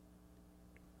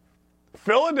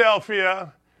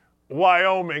 Philadelphia,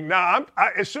 Wyoming. Now,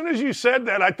 as soon as you said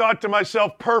that, I thought to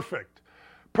myself, perfect.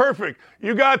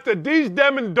 You got these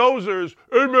Demon Dozers.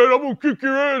 Hey, man, I'm going to kick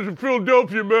your ass in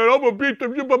Philadelphia, man. I'm going to beat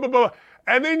them. Blah, blah, blah.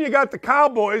 And then you got the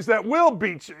Cowboys that will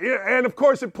beat you. And, of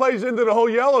course, it plays into the whole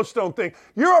Yellowstone thing.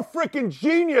 You're a freaking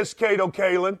genius, Kato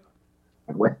Kaelin.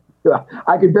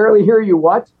 I could barely hear you.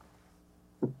 What?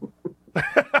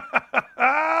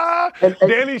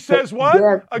 Danny says what?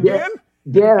 Dan, again?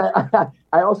 Dan,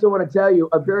 I also want to tell you,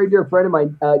 a very dear friend of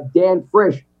mine, Dan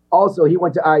Frisch, also, he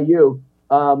went to IU.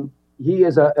 He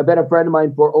has been a friend of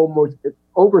mine for almost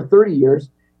over 30 years.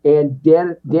 And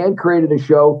Dan created a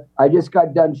show. I just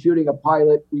got done shooting a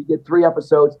pilot. We did 3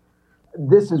 episodes.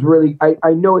 This is really,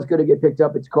 I know it's going to get picked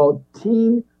up. It's called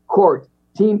Teen Court.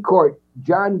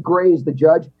 John Gray is the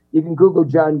judge. You can Google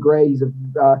John Gray. He's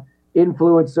a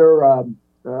influencer,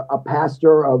 a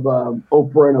pastor of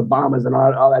Oprah and Obama's and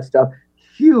all that stuff.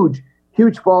 Huge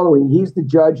following. He's the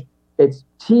judge. It's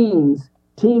teens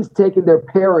taking their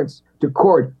parents to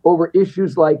court over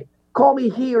issues like, call me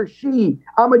he or she,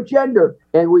 I'm a gender.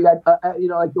 And we got,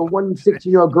 like the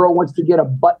 16-year-old girl wants to get a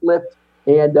butt lift.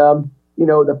 And,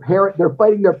 the parent, they're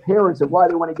fighting their parents of why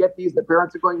they want to get these. The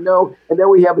parents are going, no. And then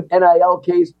we have an NIL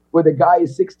case where the guy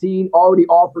is 16, already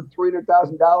offered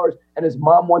 $300,000, and his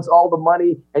mom wants all the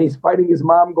money. And he's fighting his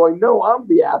mom going, no, I'm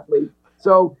the athlete.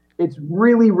 So it's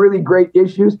really, really great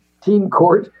issues. Teen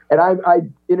court. And I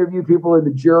interview people in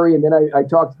the jury, and then I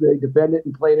talk to the defendant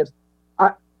and plaintiffs.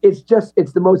 It's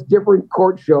the most different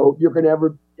court show you're going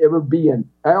to ever be in.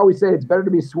 I always say it's better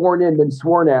to be sworn in than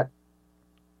sworn at.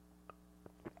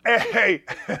 Hey,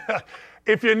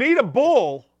 if you need a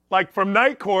bull, like from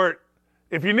Night Court,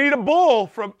 if you need a bull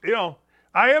from,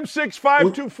 I am 6'5",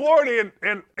 240,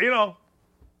 and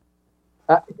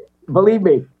believe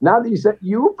me, now that you said,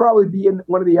 you will probably be in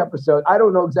one of the episodes. I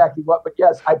don't know exactly what, but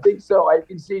yes, I think so. I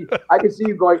can see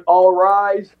you going, all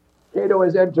rise, Kato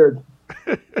has entered.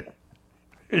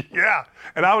 Yeah,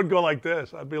 and I would go like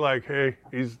this. I'd be like, hey,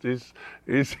 he's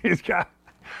got.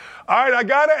 All right, I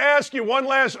got to ask you one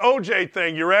last OJ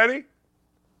thing. You ready?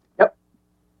 Yep.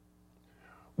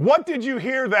 What did you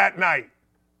hear that night?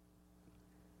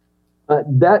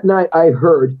 That night I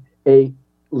heard a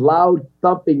loud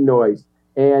thumping noise,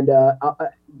 and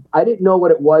I didn't know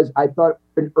what it was. I thought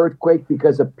an earthquake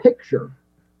because a picture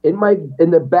in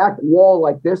the back wall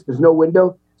like this, there's no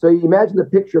window. So you imagine the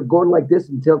picture going like this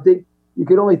and tilting. You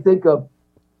can only think of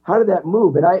how did that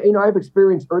move? And I've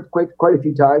experienced earthquakes quite a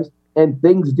few times, and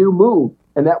things do move.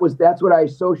 And that's what I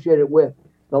associated with.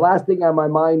 The last thing on my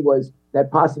mind was that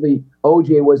possibly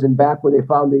OJ was in back where they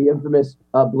found the infamous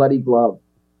bloody glove.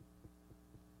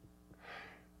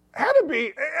 Had to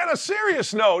be, on a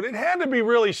serious note, it had to be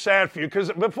really sad for you, because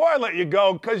before I let you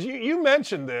go, because you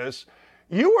mentioned this,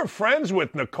 you were friends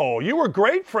with Nicole. You were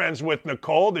great friends with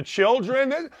Nicole, the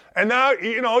children, and now,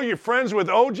 you're friends with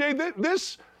OJ.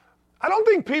 This, I don't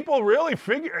think people really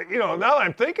figure, now that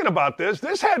I'm thinking about this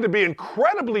had to be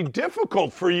incredibly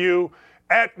difficult for you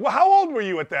how old were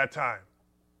you at that time?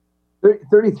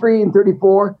 33 and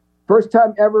 34. First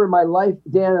time ever in my life,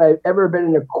 Dan, I've ever been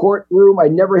in a courtroom. I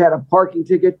never had a parking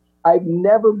ticket. I've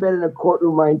never been in a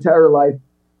courtroom my entire life.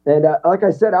 And like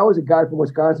I said, I was a guy from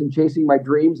Wisconsin chasing my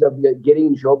dreams of getting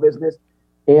in show business.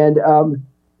 And,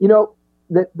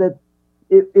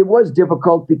 it was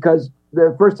difficult because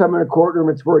the first time in a courtroom,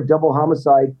 it's for a double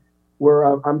homicide where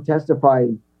I'm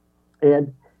testifying.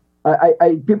 And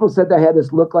people said that I had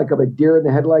this look like of a deer in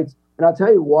the headlights. And I'll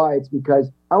tell you why. It's because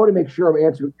I want to make sure I'm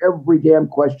answering every damn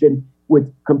question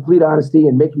with complete honesty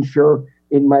and making sure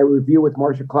in my review with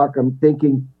Marcia Clark, I'm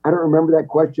thinking, I don't remember that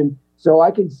question. So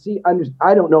I can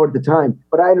I don't know at the time,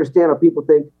 but I understand how people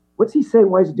think, what's he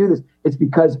saying? Why does he do this? It's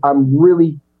because I'm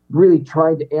really, really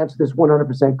trying to answer this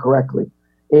 100% correctly.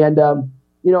 And,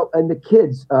 and the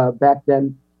kids back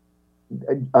then,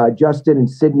 Justin and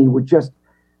Sydney were just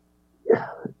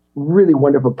really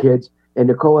wonderful kids. And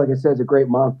Nicole, like I said, is a great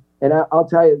mom. And I'll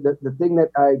tell you, the thing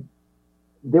that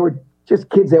they were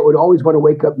just kids that would always want to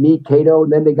wake up me, Kato,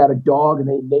 and then they got a dog and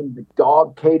they named the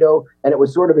dog Kato, and it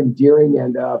was sort of endearing.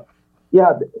 And that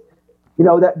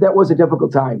was a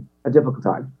difficult time.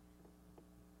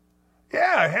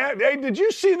 Yeah. Hey, did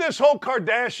you see this whole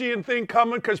Kardashian thing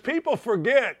coming? Because people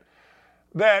forget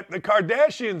that the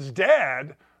Kardashians'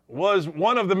 dad was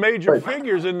one of the major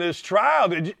figures in this trial.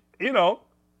 Did you know?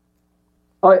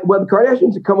 Well, the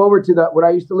Kardashians had come over to when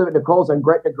I used to live at Nicole's on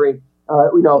Gretna Green.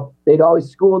 They'd always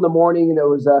school in the morning, and it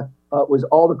was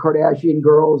all the Kardashian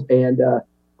girls, and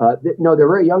they're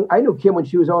very young. I knew Kim when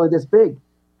she was only this big,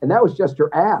 and that was just her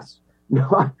ass.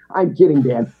 No, I'm kidding,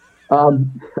 Dan. So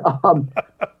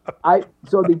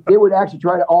they would actually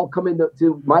try to all come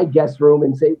into my guest room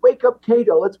and say, "Wake up,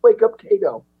 Kato! Let's wake up,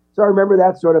 Kato." So I remember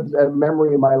that sort of a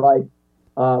memory in my life.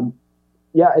 And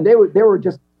they were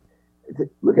just.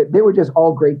 They were just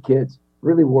all great kids,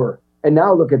 really were. And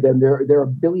now look at them; they're a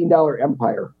 $1 billion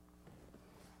empire.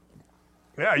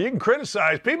 Yeah, you can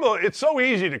criticize people. It's so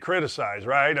easy to criticize,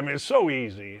 right? I mean, it's so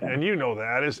easy, and you know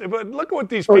that. But look at what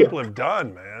these people have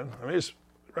done, man. I mean, it's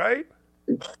right.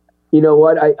 You know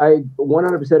what? I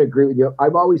 100% agree with you.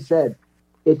 I've always said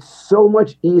it's so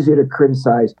much easier to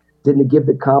criticize than to give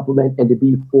the compliment and to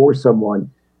be for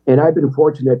someone. And I've been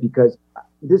fortunate because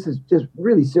this is just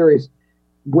really serious.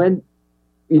 When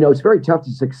it's very tough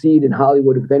to succeed in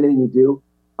Hollywood with anything you do.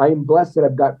 I am blessed that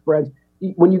I've got friends.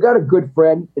 When you got a good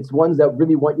friend, it's ones that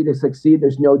really want you to succeed.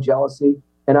 There's no jealousy.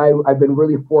 And I've been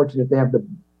really fortunate to have the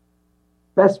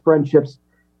best friendships.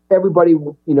 Everybody,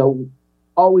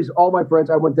 always, all my friends,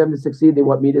 I want them to succeed. They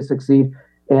want me to succeed.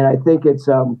 And I think it's,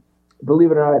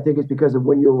 believe it or not, I think it's because of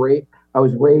when you're raised. I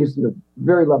was raised in a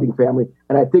very loving family.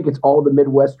 And I think it's all the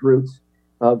Midwest roots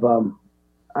of,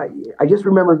 I just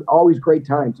remember always great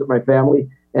times with my family.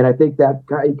 And I think that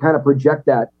you kind of project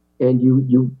that, and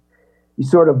you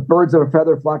sort of birds of a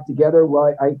feather flock together.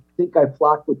 Well, I think I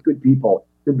flocked with good people,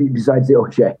 besides the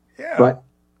OJ. Yeah. But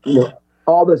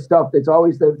all the stuff. It's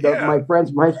always my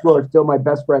friends from high school are still my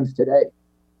best friends today.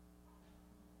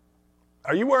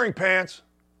 Are you wearing pants?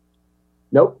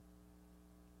 Nope.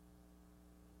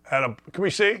 Can we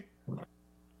see?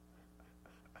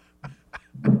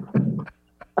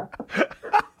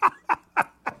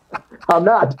 I'm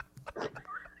not.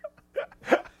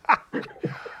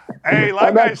 Hey,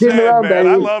 like I said, man, baby.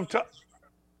 I love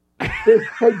Hey,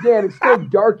 Dan, it's still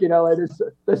dark in LA.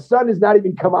 The sun has not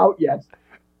even come out yet.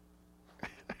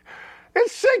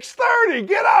 It's 6:30.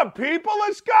 Get up, people.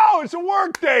 Let's go. It's a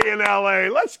work day in LA.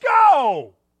 Let's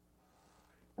go.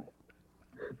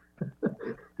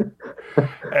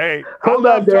 Hey, I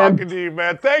love talking to you,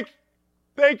 man. Thank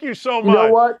you so much. You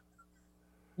know what?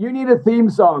 You need a theme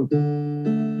song.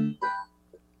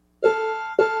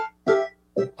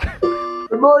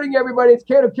 Good morning, everybody. It's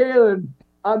Kato Kaelin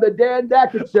on the Dan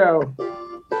Dackett Show.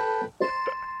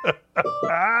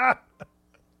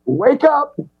 Wake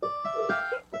up.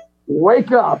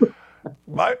 Wake up.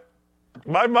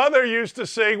 My mother used to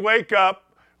sing, "Wake up,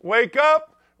 wake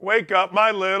up, wake up,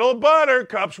 my little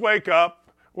buttercups, wake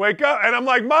up, wake up." And I'm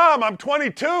like, "Mom, I'm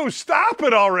 22. Stop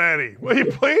it already. Will you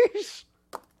please?"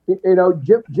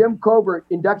 Jim Covert,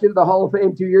 inducted to the Hall of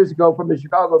Fame 2 years ago from the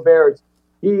Chicago Bears.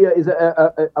 He is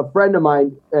a friend of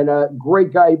mine and a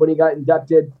great guy. When he got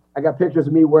inducted, I got pictures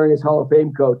of me wearing his Hall of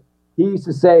Fame coat. He used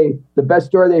to say the best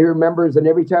story that he remembers, and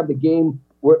every time the game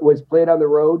was played on the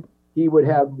road, he would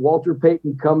have Walter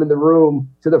Payton come in the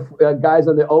room to the guys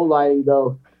on the O-line and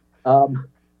go,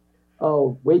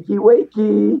 Oh, wakey,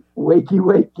 wakey,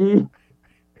 wakey,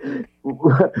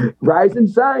 wakey. Rising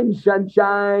sun,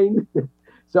 sunshine.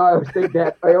 So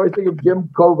I always think of Jim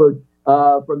Covert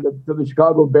from the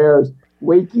Chicago Bears.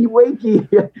 Wakey, wakey.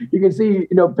 You can see,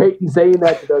 Peyton saying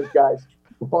that to those guys.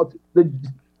 The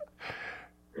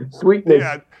sweetness.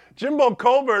 Yeah, Jimbo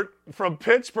Colbert from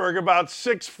Pittsburgh, about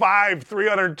 6'5",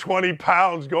 320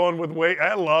 pounds, going with weight.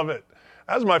 I love it.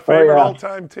 That's my favorite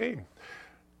all-time team.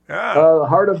 Yeah.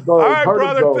 Heart of gold. All right,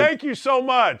 brother, thank you so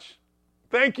much.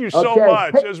 Thank you so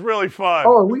much. It was really fun.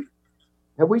 Oh,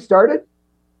 have we started?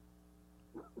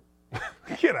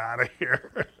 Get out of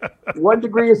here. 1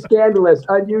 Degree of Scandalous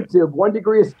on YouTube. 1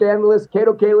 Degree of Scandalous.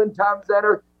 Kato, Kaelin, Tom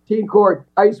Zenner, Teen Court,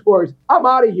 Ice Wars. I'm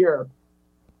out of here.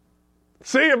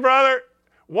 See you, brother.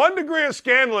 1 Degree of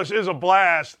Scandalous is a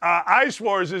blast. Ice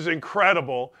Wars is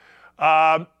incredible.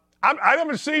 I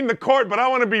haven't seen the court, but I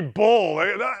want to be bull.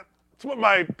 That's what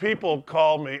my people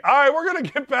call me. All right, we're going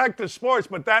to get back to sports,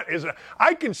 but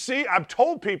I can see, I've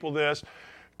told people this,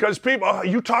 because people,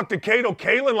 you talk to Kato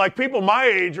Kaelin, like people my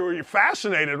age are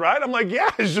fascinated, right? I'm like,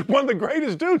 yeah, he's one of the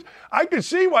greatest dudes. I can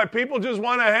see why people just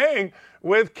want to hang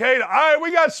with Kato. All right,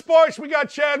 we got sports. We got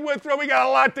Chad Withrow. We got a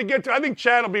lot to get to. I think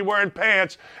Chad will be wearing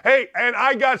pants. Hey, and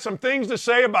I got some things to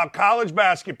say about college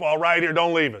basketball right here.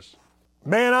 Don't leave us.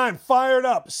 Man, I'm fired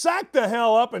up. Sack the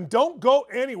hell up and don't go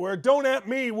anywhere. Don't at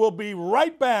me. We'll be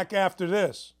right back after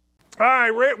this. All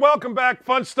right, welcome back.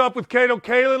 Fun stuff with Kato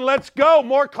Kaelin. Let's go.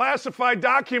 More classified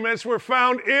documents were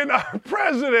found in our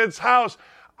president's house.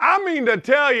 I mean to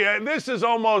tell you, this is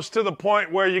almost to the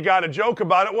point where you got to joke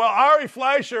about it. Well, Ari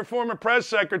Fleischer, former press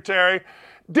secretary,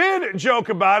 did joke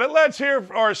about it. Let's hear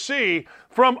or see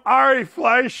from Ari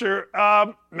Fleischer.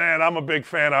 Man, I'm a big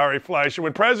fan of Ari Fleischer.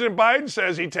 When President Biden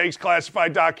says he takes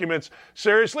classified documents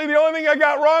seriously, the only thing I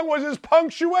got wrong was his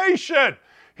punctuation.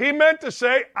 He meant to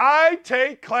say, I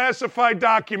take classified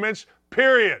documents,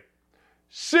 period.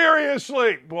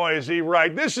 Seriously. Boy, is he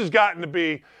right. This has gotten to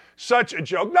be such a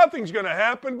joke. Nothing's going to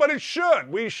happen, but it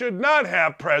should. We should not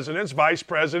have presidents, vice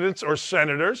presidents, or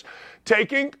senators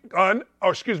taking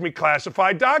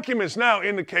classified documents. Now,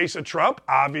 in the case of Trump,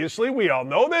 obviously, we all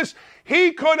know this,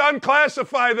 he could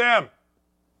unclassify them.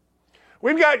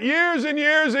 We've got years and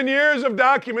years and years of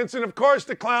documents, and of course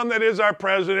the clown that is our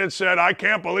president said, I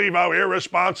can't believe how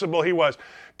irresponsible he was.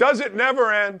 Does it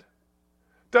never end?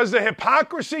 Does the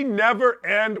hypocrisy never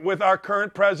end with our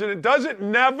current president? Does it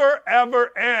never,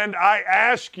 ever end, I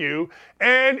ask you?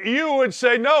 And you would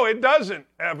say, no, it doesn't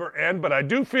ever end, but I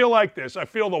do feel like this. I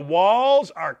feel the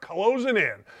walls are closing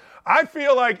in. I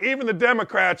feel like even the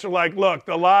Democrats are like, look,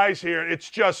 the lies here,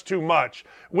 it's just too much.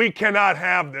 We cannot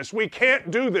have this. We can't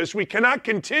do this. We cannot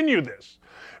continue this.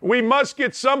 We must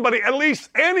get somebody, at least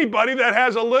anybody that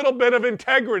has a little bit of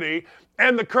integrity,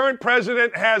 and the current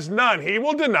president has none. He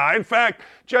will deny. In fact,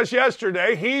 just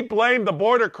yesterday, he blamed the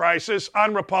border crisis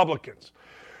on Republicans.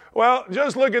 Well,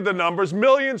 just look at the numbers.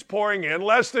 Millions pouring in,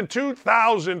 less than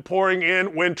 2,000 pouring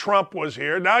in when Trump was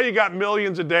here. Now you got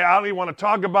millions a day. I don't even want to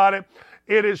talk about it.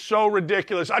 It is so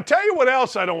ridiculous. I tell you what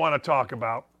else I don't want to talk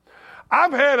about.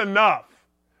 I've had enough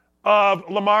of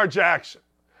Lamar Jackson.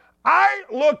 I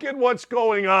look at what's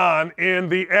going on in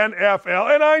the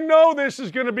NFL, and I know this is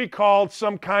going to be called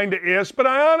some kind of is, but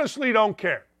I honestly don't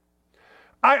care.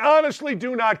 I honestly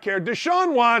do not care.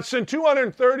 Deshaun Watson,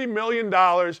 $230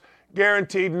 million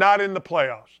guaranteed, not in the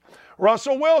playoffs.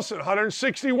 Russell Wilson,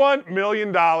 $161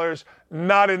 million,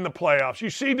 not in the playoffs.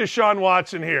 You see Deshaun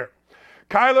Watson here.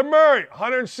 Kyler Murray,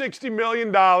 $160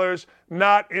 million,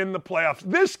 not in the playoffs.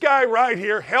 This guy right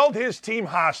here held his team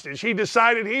hostage. He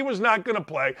decided he was not going to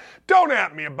play. Don't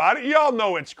at me about it. Y'all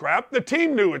know it's crap. The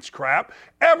team knew it's crap.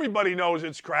 Everybody knows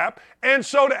it's crap. And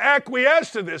so to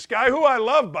acquiesce to this guy, who I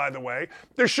love, by the way,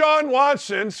 Deshaun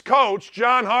Watson's coach,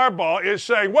 John Harbaugh, is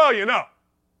saying, well,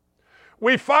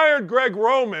 we fired Greg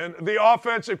Roman, the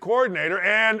offensive coordinator,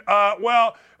 and,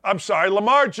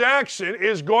 Lamar Jackson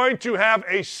is going to have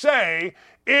a say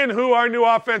in who our new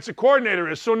offensive coordinator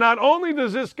is. So not only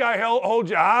does this guy hold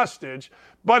you hostage,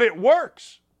 but it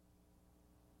works.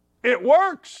 It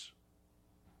works.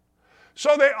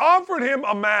 So they offered him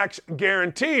a max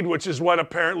guaranteed, which is what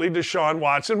apparently Deshaun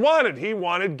Watson wanted. He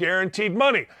wanted guaranteed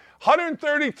money.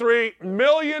 $133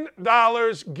 million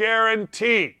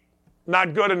guaranteed.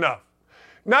 Not good enough.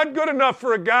 Not good enough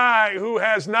for a guy who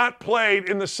has not played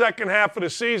in the second half of the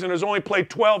season, has only played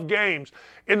 12 games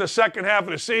in the second half of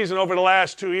the season over the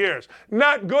last 2 years.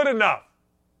 Not good enough.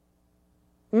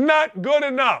 Not good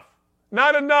enough.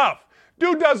 Not enough.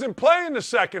 Dude doesn't play in the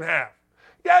second half.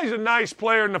 Yeah, he's a nice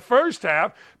player in the first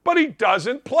half, but he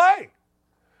doesn't play.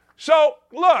 So,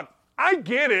 look, I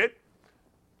get it.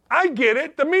 I get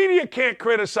it. The media can't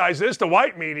criticize this. The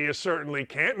white media certainly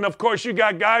can't. And, of course, you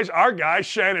got guys, our guy,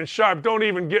 Shannon Sharpe. Don't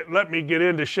even let me get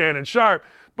into Shannon Sharpe.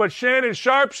 But Shannon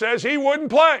Sharpe says he wouldn't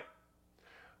play.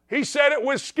 He said it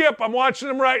with Skip. I'm watching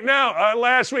him right now.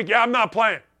 Last week, I'm not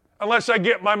playing unless I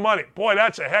get my money. Boy,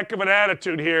 that's a heck of an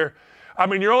attitude here. I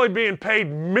mean, you're only being paid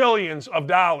millions of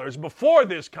dollars before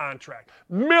this contract.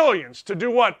 Millions to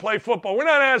do what? Play football. We're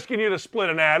not asking you to split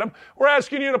an atom. We're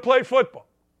asking you to play football.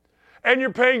 And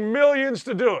you're paying millions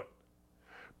to do it.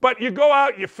 But you go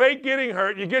out, you fake getting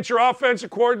hurt, you get your offensive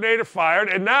coordinator fired,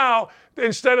 and now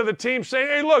instead of the team saying,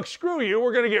 hey, look, screw you,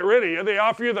 we're going to get rid of you, they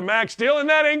offer you the max deal, and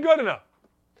that ain't good enough.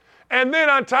 And then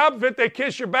on top of it, they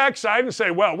kiss your backside and say,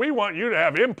 well, we want you to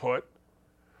have input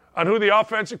on who the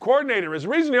offensive coordinator is. The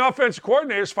reason the offensive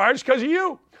coordinator is fired is because of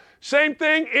you. Same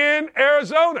thing in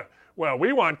Arizona. Well,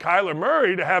 we want Kyler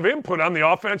Murray to have input on the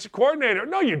offensive coordinator.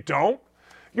 No, you don't.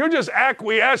 You're just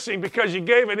acquiescing because you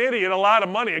gave an idiot a lot of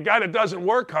money, a guy that doesn't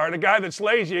work hard, a guy that's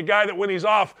lazy, a guy that when he's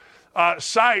off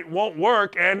site won't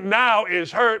work and now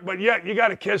is hurt, but yet you got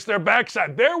to kiss their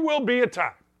backside. There will be a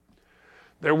time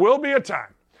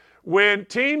when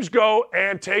teams go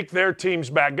and take their teams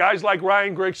back. Guys like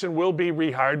Ryan Grigson will be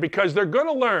rehired because they're going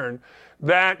to learn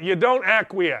that you don't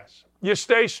acquiesce. You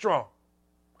stay strong.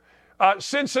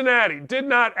 Cincinnati did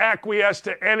not acquiesce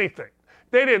to anything.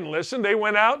 They didn't listen. They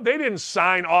went out. They didn't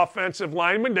sign offensive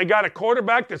linemen. They got a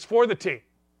quarterback that's for the team.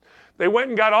 They went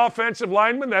and got offensive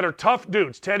linemen that are tough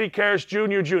dudes. Teddy Karras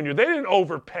Jr. They didn't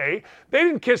overpay. They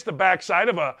didn't kiss the backside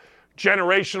of a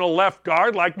generational left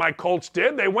guard like my Colts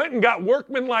did. They went and got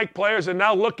workman-like players, and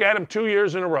now look at them 2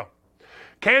 years in a row.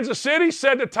 Kansas City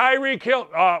said to Tyreek Hill,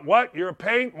 what? You're a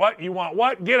pain? What? You want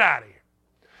what? Get out of here.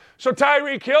 So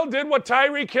Tyreek Hill did what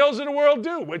Tyreek Hills of the world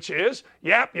do, which is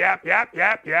yap, yap, yap,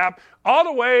 yap, yap, all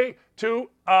the way to,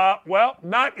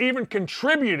 not even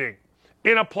contributing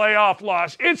in a playoff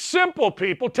loss. It's simple,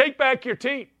 people. Take back your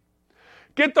team.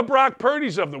 Get the Brock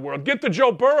Purdy's of the world. Get the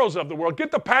Joe Burrows of the world. Get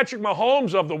the Patrick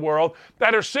Mahomes of the world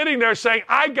that are sitting there saying,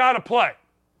 I got to play.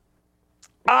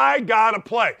 I got to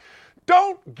play.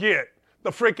 Don't get the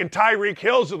freaking Tyreek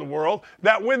Hills of the world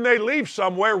that when they leave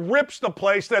somewhere rips the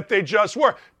place that they just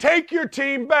were. Take your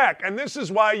team back. And this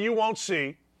is why you won't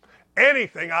see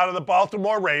anything out of the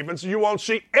Baltimore Ravens. You won't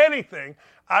see anything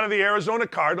out of the Arizona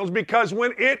Cardinals because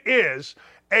when it is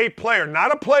a player,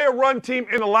 not a player-run team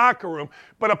in the locker room,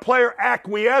 but a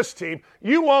player-acquiesce team,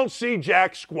 you won't see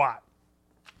jack squat.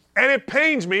 And it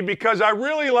pains me because I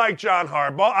really like John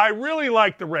Harbaugh, I really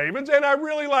like the Ravens, and I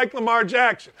really like Lamar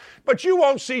Jackson. But you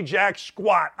won't see jack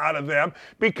squat out of them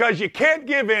because you can't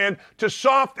give in to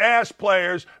soft-ass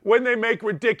players when they make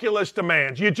ridiculous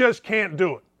demands. You just can't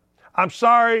do it. I'm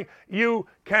sorry, you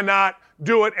cannot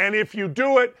do it. And if you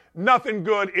do it, nothing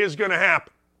good is going to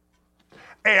happen.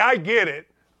 Hey, I get it.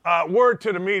 Word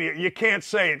to the media. You can't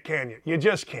say it, can you? You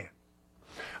just can't.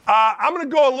 I'm going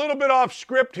to go a little bit off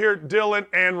script here, Dylan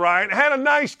and Ryan. I had a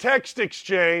nice text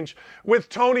exchange with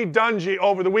Tony Dungy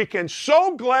over the weekend.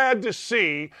 So glad to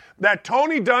see that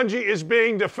Tony Dungy is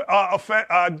being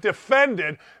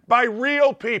defended by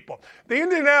real people. The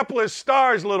Indianapolis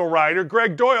Star's little writer,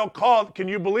 Greg Doyle, called, can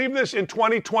you believe this, in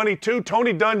 2022,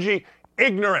 Tony Dungy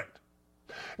ignorant.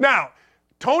 Now,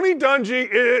 Tony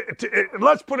Dungy,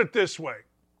 let's put it this way.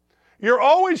 You're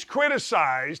always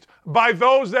criticized by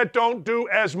those that don't do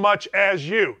as much as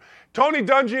you. Tony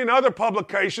Dungy in other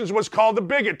publications was called a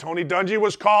bigot. Tony Dungy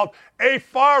was called a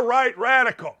far-right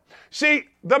radical. See,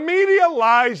 the media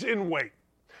lies in wait.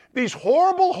 These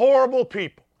horrible, horrible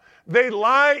people, they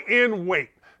lie in wait.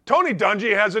 Tony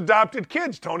Dungy has adopted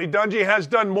kids. Tony Dungy has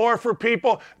done more for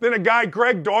people than a guy,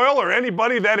 Greg Doyle, or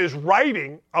anybody that is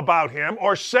writing about him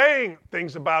or saying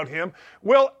things about him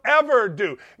will ever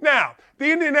do. Now,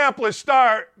 the Indianapolis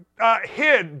Star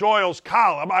hid Doyle's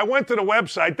column. I went to the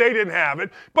website. They didn't have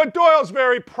it. But Doyle's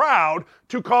very proud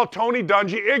to call Tony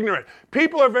Dungy ignorant.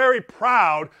 People are very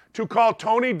proud to call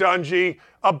Tony Dungy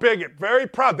a bigot. Very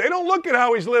proud. They don't look at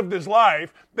how he's lived his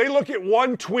life. They look at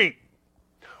one tweet.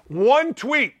 One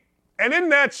tweet. And isn't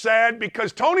that sad?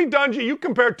 Because Tony Dungy, you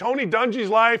compare Tony Dungy's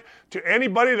life to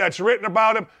anybody that's written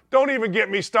about him, don't even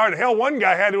get me started. Hell, one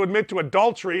guy had to admit to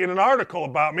adultery in an article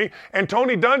about me, and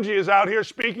Tony Dungy is out here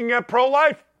speaking at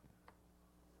pro-life.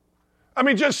 I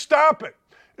mean, just stop it.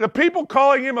 The people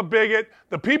calling him a bigot,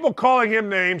 the people calling him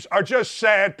names are just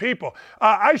sad people.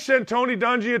 I sent Tony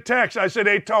Dungy a text. I said,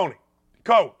 hey, Tony,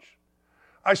 coach.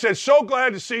 I said, so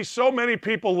glad to see so many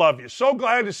people love you. So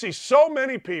glad to see so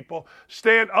many people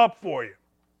stand up for you.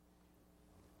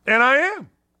 And I am.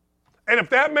 And if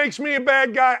that makes me a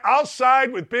bad guy, I'll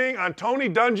side with being on Tony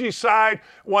Dungy's side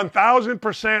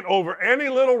 1,000% over any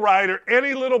little writer,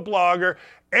 any little blogger,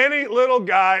 any little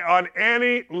guy on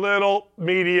any little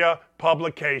media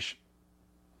publication.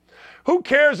 Who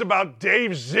cares about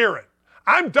Dave Zirin?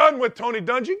 I'm done with Tony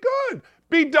Dungy. Good.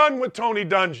 Be done with Tony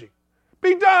Dungy.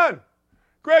 Be done.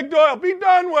 Greg Doyle, be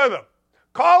done with him.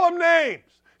 Call him names.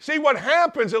 See, what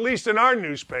happens, at least in our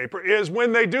newspaper, is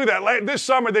when they do that. This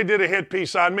summer, they did a hit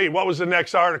piece on me. What was the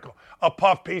next article? A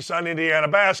puff piece on Indiana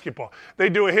basketball. They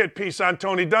do a hit piece on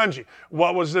Tony Dungy.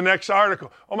 What was the next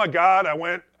article? Oh, my God, I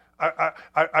went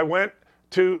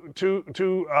to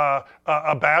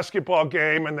a basketball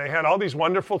game, and they had all these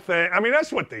wonderful things. I mean,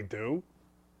 that's what they do.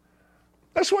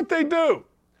 That's what they do.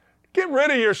 Get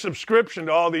rid of your subscription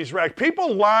to all these racks.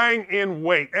 People lying in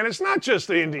wait. And it's not just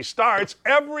the Indy Star, it's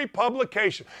every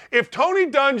publication. If Tony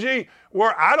Dungy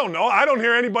were, I don't know, I don't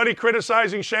hear anybody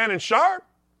criticizing Shannon Sharp.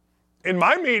 In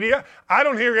my media, I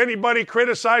don't hear anybody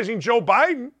criticizing Joe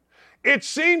Biden. It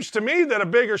seems to me that a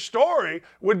bigger story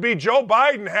would be Joe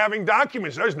Biden having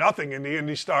documents. There's nothing in the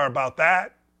Indy Star about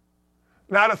that.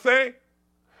 Not a thing.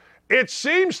 It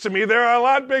seems to me there are a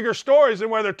lot bigger stories than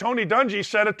whether Tony Dungy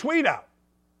sent a tweet out.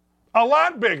 A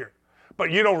lot bigger.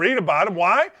 But you don't read about him.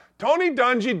 Why? Tony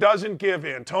Dungy doesn't give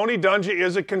in. Tony Dungy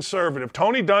is a conservative.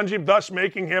 Tony Dungy, thus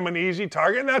making him an easy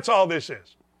target, and that's all this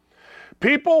is.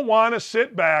 People want to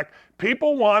sit back.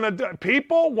 People want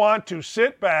to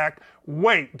sit back,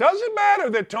 wait. Doesn't matter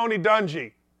that Tony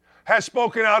Dungy has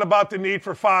spoken out about the need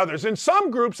for fathers. In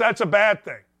some groups, that's a bad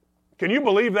thing. Can you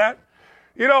believe that?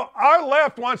 You know, our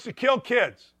left wants to kill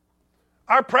kids.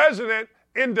 Our president,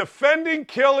 in defending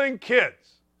killing kids,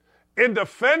 in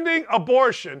defending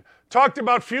abortion, talked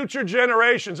about future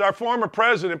generations. Our former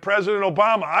president, President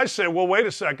Obama. I say, well, wait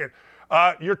a second.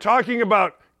 You're talking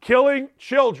about killing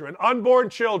children, unborn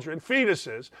children,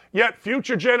 fetuses, yet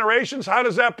future generations, how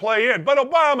does that play in? But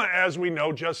Obama, as we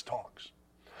know, just talks.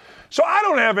 So I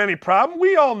don't have any problem.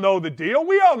 We all know the deal.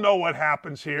 We all know what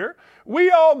happens here.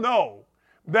 We all know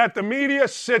that the media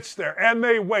sits there and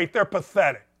they wait. They're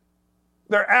pathetic.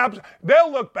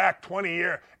 They'll look back 20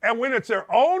 years, and when it's their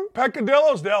own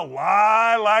peccadillos, they'll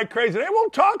lie like crazy. They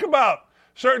won't talk about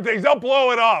certain things. They'll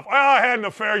blow it off. Well, I had an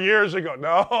affair years ago.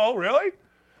 No, really?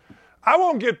 I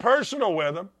won't get personal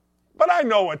with them, but I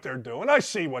know what they're doing. I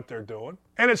see what they're doing,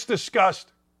 and it's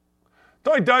disgusting.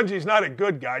 Tony Dungy's not a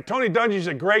good guy. Tony Dungy's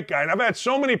a great guy, and I've had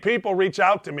so many people reach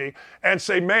out to me and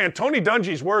say, man, Tony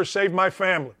Dungy's words saved my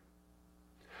family.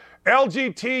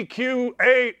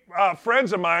 LGBTQA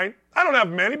friends of mine, I don't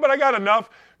have many, but I got enough.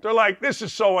 They're like, this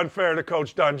is so unfair to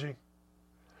Coach Dungy.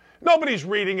 Nobody's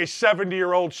reading a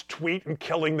 70-year-old's tweet and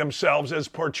killing themselves as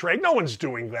portrayed. No one's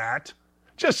doing that.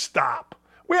 Just stop.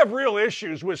 We have real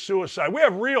issues with suicide. We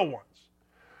have real ones.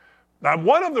 Now,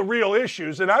 one of the real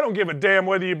issues, and I don't give a damn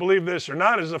whether you believe this or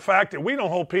not, is the fact that we don't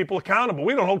hold people accountable.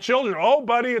 We don't hold children. Oh,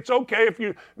 buddy, it's okay if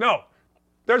you... No.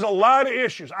 There's a lot of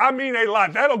issues. I mean a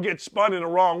lot. That'll get spun in the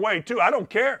wrong way, too. I don't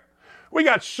care. We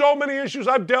got so many issues.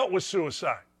 I've dealt with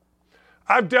suicide.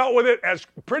 I've dealt with it as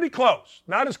pretty close.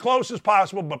 Not as close as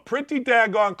possible, but pretty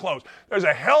daggone close. There's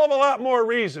a hell of a lot more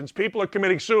reasons people are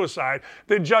committing suicide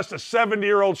than just a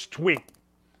 70-year-old's tweet.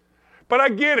 But I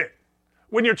get it.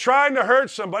 When you're trying to hurt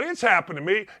somebody, it's happened to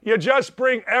me, you just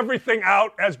bring everything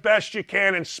out as best you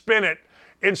can and spin it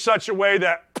in such a way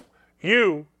that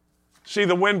you see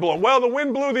the wind blow. Well, the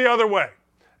wind blew the other way.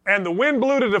 And the wind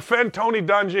blew to defend Tony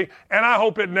Dungy, and I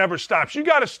hope it never stops. You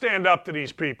got to stand up to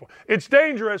these people. It's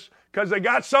dangerous because they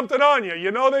got something on you. You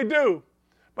know they do.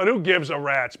 But who gives a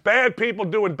rat's? Bad people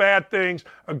doing bad things,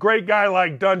 a great guy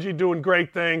like Dungy doing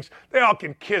great things. They all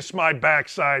can kiss my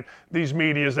backside, these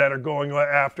medias that are going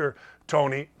after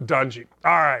Tony Dungy.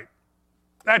 All right.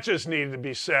 That just needed to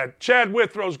be said. Chad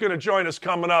Withrow's going to join us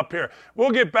coming up here.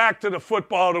 We'll get back to the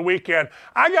football of the weekend.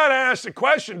 I got to ask the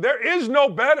question. There is no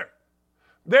better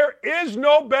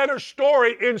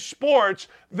story in sports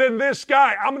than this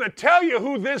guy. I'm going to tell you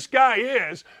who this guy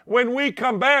is when we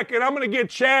come back, and I'm going to get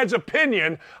Chad's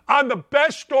opinion on the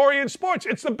best story in sports.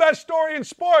 It's the best story in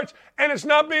sports, and it's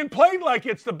not being played like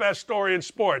it's the best story in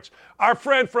sports. Our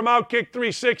friend from Outkick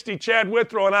 360, Chad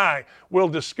Withrow, and I will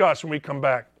discuss when we come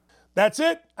back. That's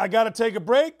it. I got to take a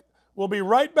break. We'll be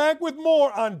right back with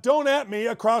more on Don't At Me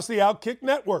across the Outkick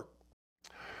Network.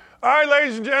 All right,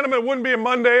 ladies and gentlemen, it wouldn't be a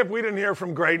Monday if we didn't hear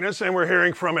from greatness, and we're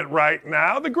hearing from it right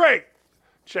now. The great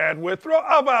Chad Withrow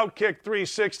of Outkick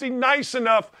 360, nice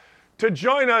enough to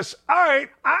join us. All right,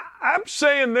 I'm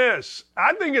saying this.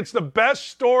 I think it's the best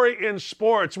story in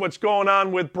sports, what's going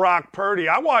on with Brock Purdy.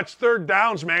 I watched third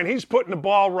downs, man. He's putting the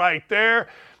ball right there.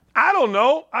 I don't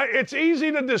know. It's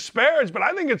easy to disparage, but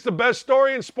I think it's the best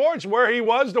story in sports, where he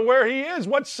was to where he is.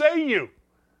 What say you?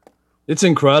 It's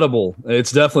incredible.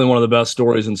 It's definitely one of the best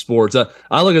stories in sports.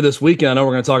 I look at this weekend. I know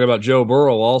we're going to talk about Joe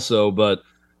Burrow also, but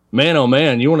man, oh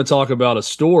man, you want to talk about a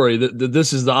story that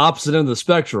this is the opposite end of the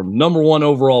spectrum. Number 1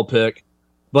 overall pick,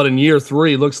 but in year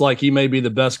 3, looks like he may be the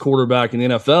best quarterback in the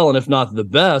NFL, and if not the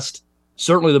best,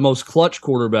 certainly the most clutch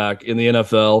quarterback in the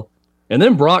NFL. And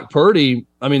then Brock Purdy,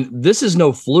 I mean, this is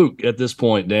no fluke at this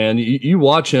point, Dan. You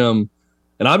watch him,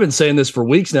 and I've been saying this for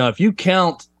weeks now. If you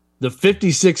count the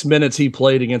 56 minutes he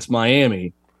played against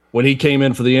Miami when he came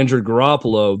in for the injured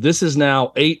Garoppolo, this is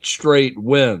now 8 straight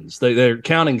wins. They're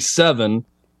counting 7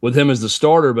 with him as the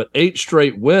starter, but 8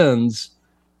 straight wins.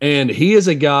 And he is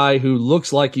a guy who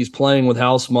looks like he's playing with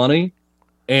house money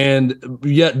and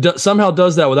yet somehow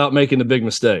does that without making a big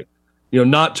mistake,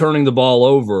 not turning the ball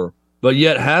over, but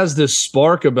yet has this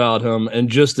spark about him and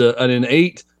just an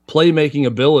innate playmaking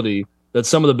ability that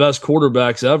some of the best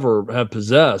quarterbacks ever have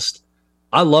possessed.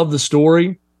 I love the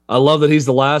story. I love that he's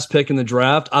the last pick in the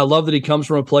draft. I love that he comes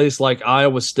from a place like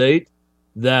Iowa State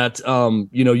that,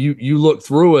 you look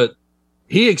through it.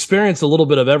 He experienced a little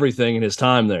bit of everything in his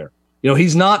time there.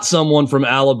 He's not someone from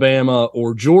Alabama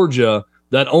or Georgia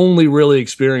that only really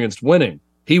experienced winning.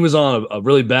 He was on a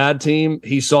really bad team.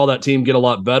 He saw that team get a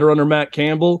lot better under Matt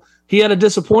Campbell. He had a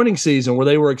disappointing season where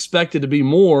they were expected to be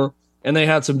more, and they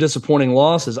had some disappointing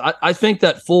losses. I think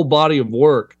that full body of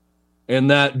work and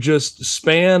that just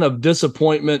span of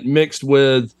disappointment mixed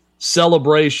with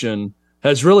celebration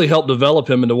has really helped develop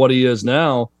him into what he is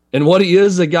now. And what he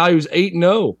is a guy who's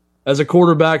 8-0 as a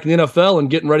quarterback in the NFL and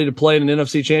getting ready to play in an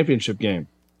NFC championship game.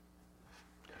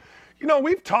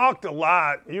 We've talked a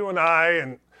lot, you and I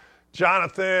and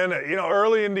Jonathan,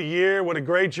 early in the year, what a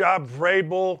great job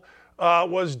Vrabel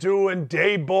was doing,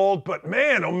 Daybold. But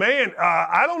man, oh man,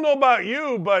 I don't know about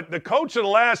you, but the coach of the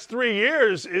last 3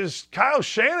 years is Kyle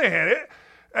Shanahan.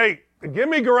 Hey, give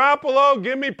me Garoppolo,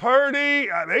 give me Purdy.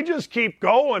 They just keep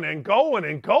going and going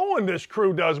and going, this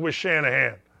crew does with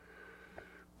Shanahan.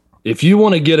 If you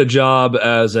want to get a job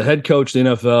as a head coach in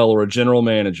the NFL or a general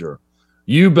manager,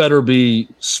 you better be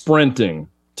sprinting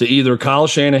to either Kyle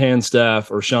Shanahan's staff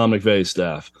or Sean McVay's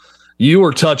staff. You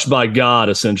are touched by God,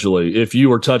 essentially, if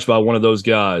you are touched by one of those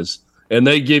guys, and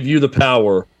they give you the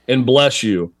power and bless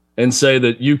you and say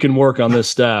that you can work on this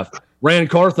staff.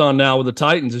 Rand Carthon now with the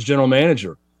Titans as general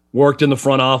manager, worked in the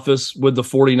front office with the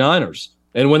 49ers.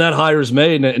 And when that hire is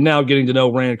made, and now getting to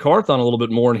know Rand Carthon a little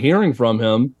bit more and hearing from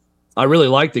him, I really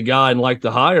like the guy and like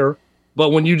the hire. But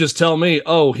when you just tell me,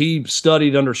 oh, he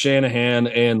studied under Shanahan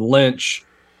and Lynch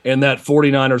and that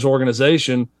 49ers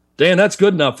organization, Dan, that's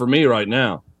good enough for me right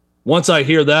now. Once I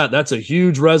hear that, that's a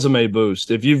huge resume boost.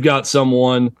 If you've got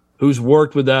someone who's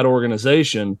worked with that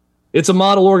organization, it's a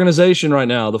model organization right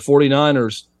now, the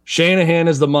 49ers. Shanahan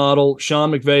is the model.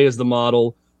 Sean McVay is the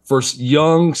model for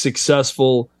young,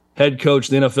 successful head coach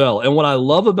in the NFL. And what I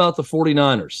love about the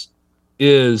 49ers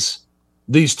is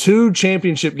these 2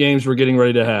 championship games we're getting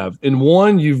ready to have. In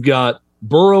one, you've got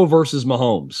Burrow versus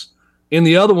Mahomes. In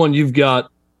the other one, you've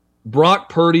got Brock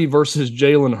Purdy versus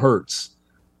Jalen Hurts.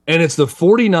 And it's the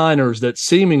 49ers that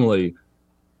seemingly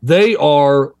they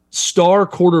are star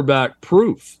quarterback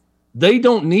proof. They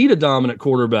don't need a dominant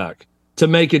quarterback to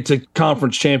make it to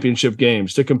conference championship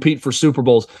games, to compete for Super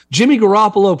Bowls. Jimmy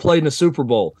Garoppolo played in a Super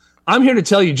Bowl. I'm here to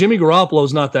tell you Jimmy Garoppolo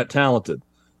is not that talented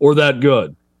or that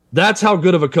good. That's how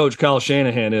good of a coach Kyle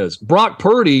Shanahan is. Brock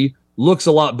Purdy looks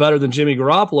a lot better than Jimmy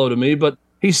Garoppolo to me, but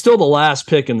he's still the last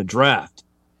pick in the draft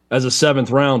as a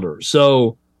 7th rounder.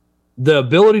 So the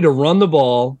ability to run the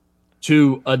ball,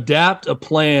 to adapt a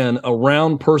plan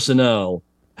around personnel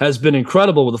has been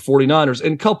incredible with the 49ers,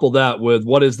 and couple that with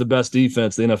what is the best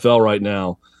defense in the NFL right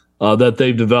now that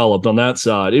they've developed on that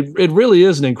side. It really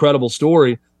is an incredible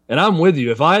story, and I'm with you.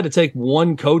 If I had to take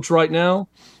one coach right now,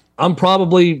 I'm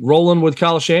probably rolling with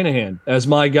Kyle Shanahan as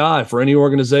my guy for any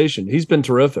organization. He's been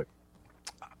terrific.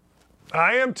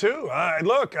 I am too.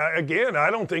 Look, again,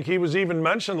 I don't think he was even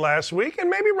mentioned last week, and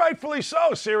maybe rightfully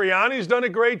so. Sirianni's done a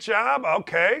great job.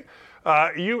 Okay.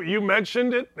 You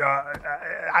mentioned it.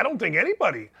 I don't think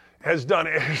anybody has done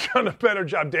a better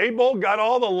job. Daybold got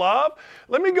all the love.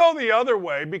 Let me go the other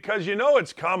way because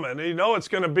it's coming. It's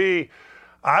going to be,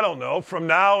 I don't know, from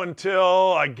now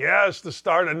until, I guess, the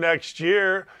start of next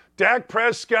year. Dak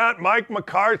Prescott, Mike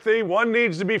McCarthy, one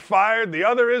needs to be fired. The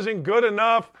other isn't good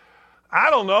enough. I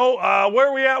don't know. Where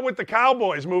are we at with the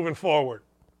Cowboys moving forward?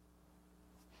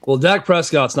 Well, Dak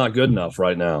Prescott's not good enough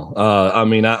right now.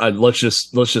 Let's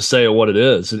just say what it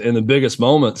is. In the biggest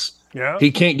moments,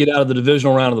 he can't get out of the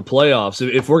divisional round of the playoffs.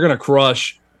 If we're going to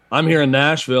crush, I'm here in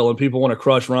Nashville, and people want to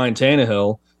crush Ryan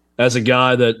Tannehill as a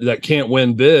guy that can't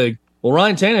win big. Well,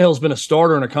 Ryan Tannehill's been a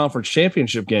starter in a conference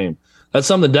championship game. That's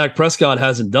something Dak Prescott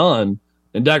hasn't done,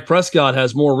 and Dak Prescott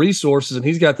has more resources, and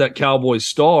he's got that Cowboys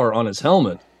star on his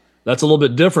helmet. That's a little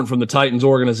bit different from the Titans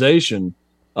organization.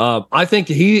 I think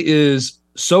he is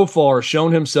so far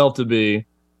shown himself to be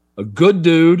a good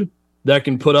dude that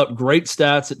can put up great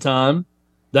stats at time,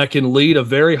 that can lead a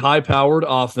very high-powered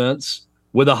offense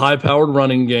with a high-powered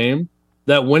running game,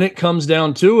 that when it comes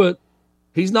down to it,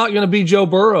 he's not going to be Joe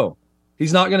Burrow.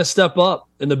 He's not going to step up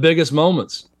in the biggest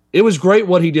moments. It was great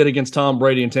what he did against Tom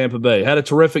Brady in Tampa Bay. Had a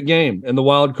terrific game in the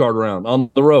wild card round on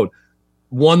the road.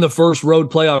 Won the first road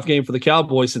playoff game for the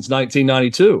Cowboys since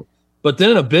 1992. But then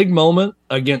in a big moment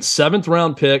against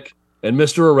seventh-round pick and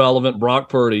Mr. Irrelevant Brock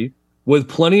Purdy, with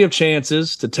plenty of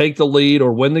chances to take the lead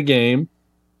or win the game,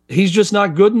 he's just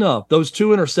not good enough. Those 2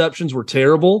 interceptions were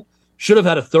terrible. Should have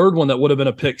had a third one that would have been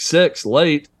a pick 6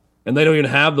 late, and they don't even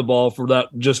have the ball for that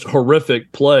just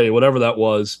horrific play, whatever that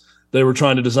was, they were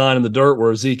trying to design in the dirt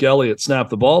where Zeke Elliott snapped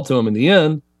the ball to him in the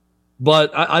end.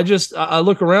 But I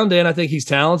look around, Dan, I think he's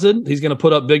talented. He's going to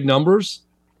put up big numbers.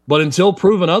 But until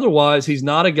proven otherwise, he's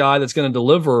not a guy that's going to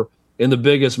deliver in the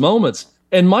biggest moments.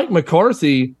 And Mike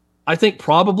McCarthy, I think,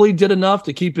 probably did enough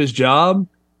to keep his job.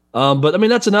 But, I mean,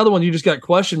 that's another one you just got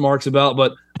question marks about.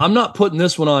 But I'm not putting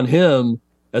this one on him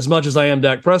as much as I am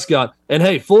Dak Prescott. And,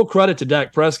 hey, full credit to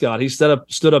Dak Prescott. He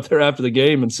stood up there after the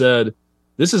game and said,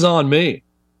 this is on me.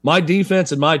 My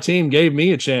defense and my team gave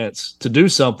me a chance to do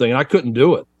something, and I couldn't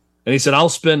do it. And he said, I'll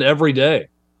spend every day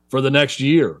for the next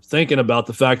year thinking about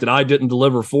the fact that I didn't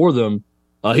deliver for them.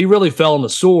 He really fell on the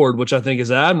sword, which I think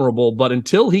is admirable. But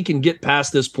until he can get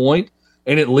past this point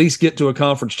and at least get to a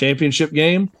conference championship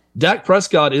game, Dak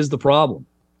Prescott is the problem.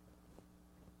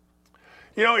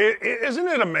 You know, isn't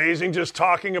it amazing just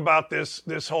talking about this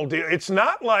whole deal? It's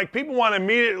not like people want to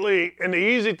immediately, and the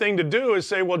easy thing to do is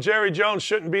say, well, Jerry Jones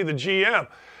shouldn't be the GM.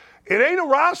 It ain't a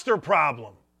roster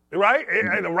problem, right?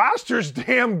 The roster's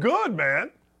damn good, man.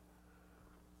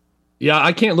 Yeah,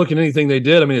 I can't look at anything they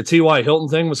did. I mean, the T.Y. Hilton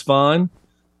thing was fine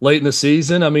late in the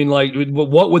season. I mean, like,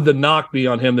 what would the knock be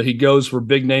on him that he goes for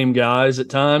big-name guys at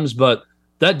times? But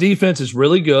that defense is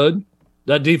really good.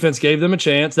 That defense gave them a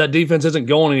chance. That defense isn't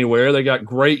going anywhere. They got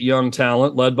great young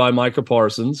talent led by Micah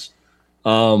Parsons.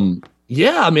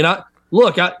 Yeah, I mean,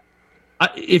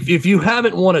 if you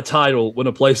haven't won a title in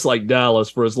a place like Dallas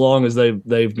for as long as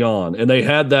they've gone, and they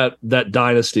had that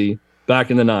dynasty back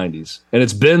in the 90s, and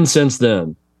it's been since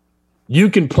then, you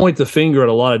can point the finger at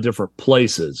a lot of different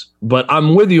places. But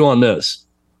I'm with you on this.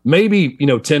 Maybe,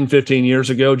 10, 15 years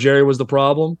ago, Jerry was the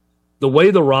problem. The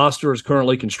way the roster is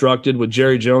currently constructed with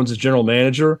Jerry Jones as general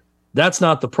manager, that's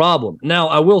not the problem. Now,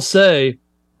 I will say,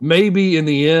 maybe in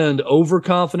the end,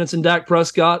 overconfidence in Dak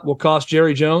Prescott will cost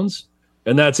Jerry Jones,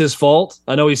 and that's his fault.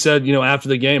 I know he said, after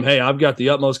the game, hey, I've got the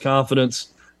utmost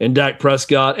confidence in Dak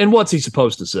Prescott. And what's he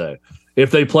supposed to say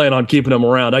if they plan on keeping him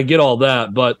around? I get all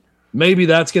that, but maybe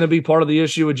that's going to be part of the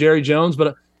issue with Jerry Jones.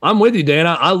 But I'm with you, Dan.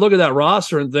 I look at that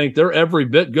roster and think they're every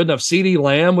bit good enough. CeeDee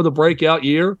Lamb with a breakout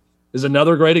year is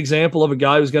another great example of a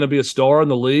guy who's going to be a star in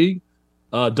the league.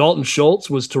 Dalton Schultz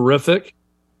was terrific.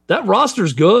 That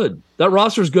roster's good. That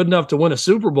roster's good enough to win a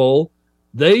Super Bowl.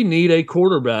 They need a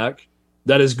quarterback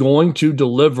that is going to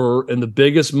deliver in the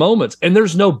biggest moments. And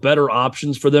there's no better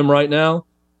options for them right now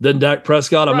than Dak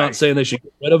Prescott. I'm not saying they should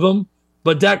get rid of him,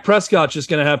 but Dak Prescott's just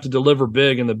going to have to deliver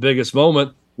big in the biggest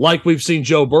moment, like we've seen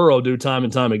Joe Burrow do time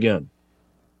and time again.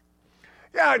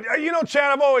 Yeah,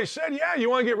 Chad, I've always said, you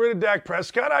want to get rid of Dak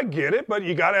Prescott. I get it, but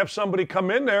you got to have somebody come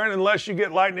in there, and unless you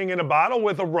get lightning in a bottle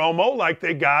with a Romo like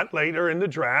they got later in the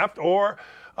draft, or,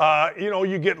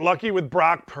 you get lucky with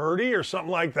Brock Purdy or something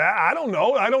like that. I don't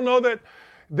know. I don't know that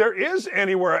there is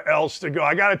anywhere else to go.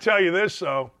 I got to tell you this,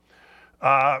 though.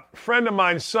 Friend of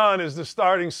mine's son is the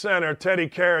starting center, Teddy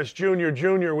Karras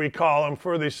Jr., we call him,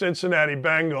 for the Cincinnati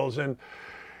Bengals, and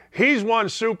he's won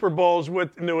Super Bowls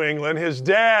with New England. His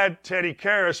dad, Teddy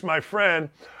Karras, my friend,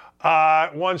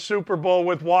 won Super Bowl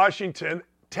with Washington.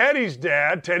 Teddy's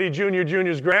dad, Teddy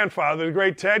Jr.'s grandfather,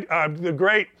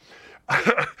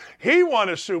 he won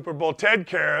a Super Bowl, Ted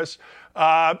Karras.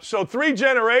 So 3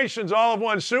 generations all have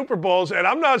won Super Bowls, and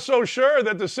I'm not so sure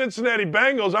that the Cincinnati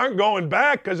Bengals aren't going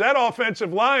back, because that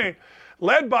offensive line,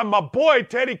 led by my boy,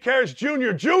 Teddy Karras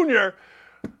Jr.,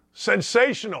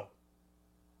 sensational.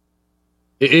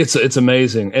 It's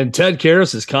amazing. And Ted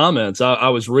Karras' comments, I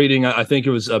was reading, I think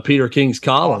it was Peter King's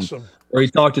column, where he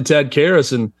talked to Ted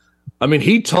Karras. And, I mean,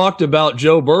 he talked about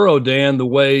Joe Burrow, Dan, the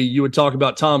way you would talk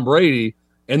about Tom Brady.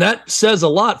 And that says a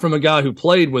lot from a guy who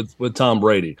played with Tom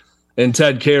Brady and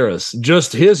Ted Karras.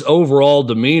 Just his overall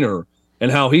demeanor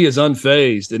and how he is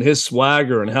unfazed, and his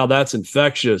swagger and how that's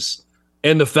infectious.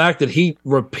 And the fact that he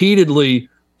repeatedly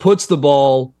puts the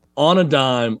ball on a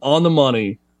dime, on the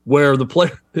money, where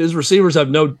his receivers have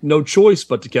no choice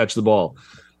but to catch the ball.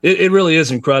 It really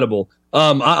is incredible.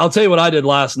 I'll tell you what I did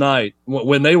last night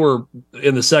when they were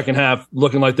in the second half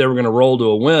looking like they were going to roll to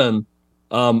a win.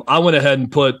 I went ahead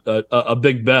and put a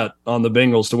big bet on the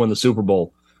Bengals to win the Super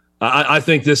Bowl. I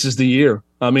think this is the year.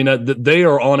 I mean, they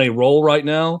are on a roll right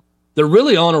now. They're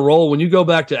really on a roll. When you go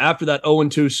back to after that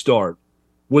 0-2 start,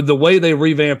 with the way they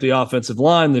revamped the offensive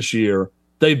line this year,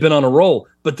 they've been on a roll.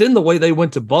 But then the way they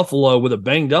went to Buffalo with a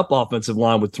banged-up offensive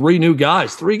line with three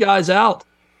guys out,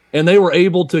 and they were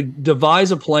able to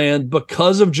devise a plan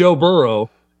because of Joe Burrow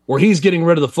where he's getting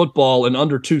rid of the football in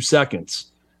under 2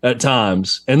 seconds at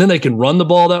times. And then they can run the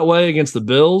ball that way against the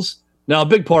Bills. Now, a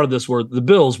big part of this were the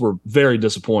Bills were very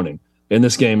disappointing in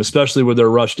this game, especially with their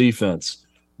rush defense.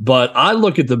 But I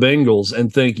look at the Bengals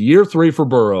and think year 3 for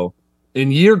Burrow,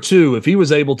 in year 2, if he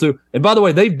was able to, and by the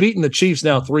way, they've beaten the Chiefs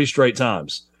now 3 straight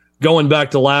times, going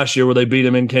back to last year where they beat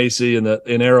him in KC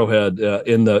in Arrowhead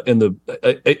in the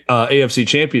AFC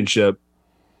Championship.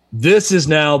 This is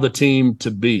now the team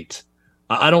to beat.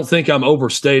 I don't think I'm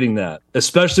overstating that,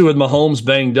 especially with Mahomes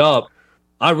banged up.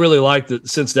 I really like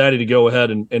Cincinnati to go ahead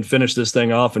and finish this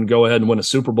thing off and go ahead and win a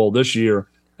Super Bowl this year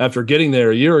after getting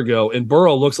there a year ago. And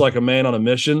Burrow looks like a man on a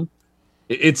mission.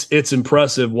 It's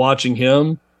impressive watching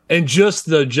him. And just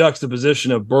the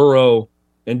juxtaposition of Burrow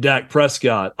and Dak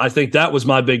Prescott, I think that was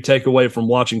my big takeaway from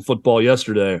watching football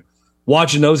yesterday.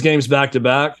 Watching those games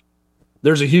back-to-back,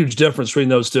 there's a huge difference between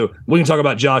those two. We can talk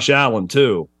about Josh Allen,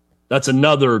 too. That's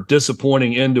another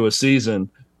disappointing end to a season.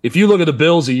 If you look at the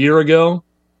Bills a year ago,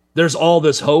 there's all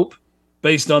this hope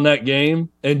based on that game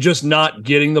and just not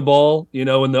getting the ball, in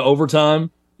the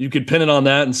overtime. You could pin it on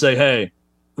that and say, hey,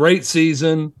 great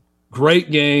season,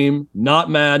 great game, not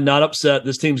mad, not upset.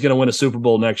 This team's going to win a Super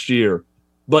Bowl next year.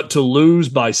 But to lose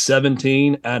by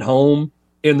 17 at home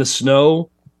in the snow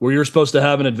where you're supposed to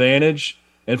have an advantage,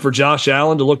 and for Josh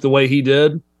Allen to look the way he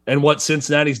did and what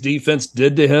Cincinnati's defense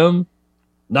did to him,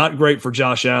 not great for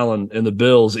Josh Allen and the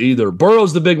Bills either.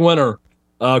 Burrow's the big winner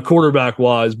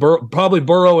quarterback-wise. Probably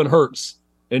Burrow and Hurts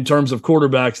in terms of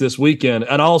quarterbacks this weekend.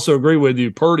 And I also agree with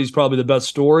you, Purdy's probably the best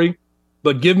story.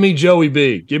 But give me Joey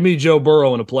B. Give me Joe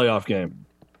Burrow in a playoff game.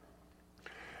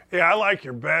 Yeah, I like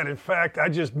your bet. In fact, I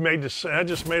just made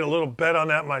a little bet on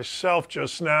that myself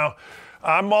just now.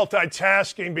 I'm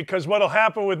multitasking because what'll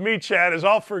happen with me, Chad, is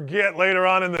I'll forget later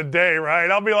on in the day,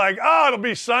 right? I'll be like, it'll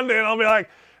be Sunday, and I'll be like,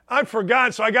 I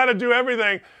forgot, so I got to do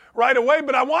everything right away.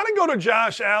 But I want to go to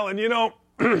Josh Allen.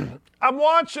 I'm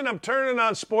turning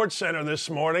on SportsCenter this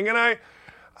morning, and I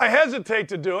hesitate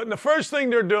to do it. And the first thing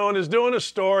they're doing is doing a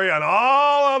story on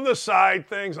all of the side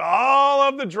things, all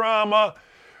of the drama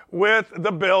with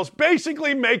the Bills,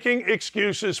 basically making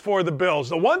excuses for the Bills.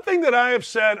 The one thing that I have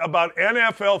said about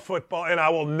NFL football, and I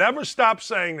will never stop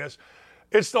saying this,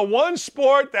 it's the one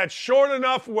sport that's short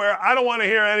enough where I don't want to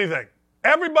hear anything.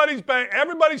 Everybody's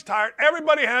tired.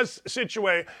 Everybody has a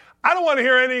situation. I don't want to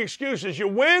hear any excuses. You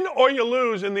win or you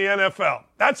lose in the NFL.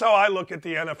 That's how I look at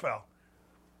the NFL.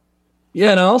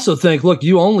 Yeah, and I also think, look, the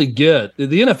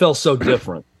NFL is so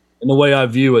different in the way I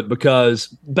view it because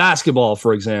basketball,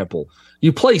 for example,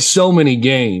 you play so many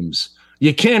games.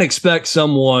 You can't expect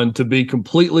someone to be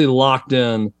completely locked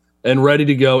in and ready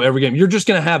to go every game. You're just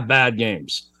going to have bad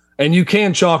games. And you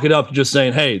can chalk it up to just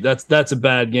saying, hey, that's a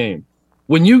bad game.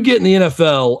 When you get in the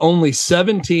NFL, only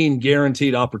 17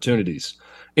 guaranteed opportunities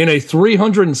in a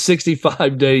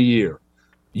 365-day year,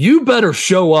 you better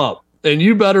show up and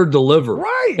you better deliver.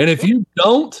 Right. And if you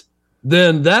don't,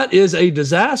 then that is a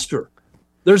disaster.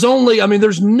 There's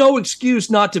no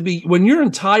excuse not to be, when your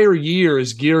entire year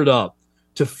is geared up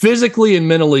to physically and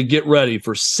mentally get ready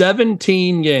for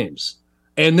 17 games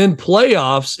and then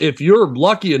playoffs, if you're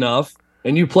lucky enough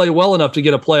and you play well enough to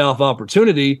get a playoff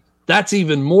opportunity, that's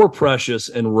even more precious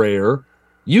and rare.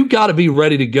 You got to be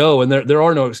ready to go, and there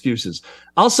are no excuses.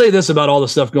 I'll say this about all the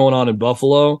stuff going on in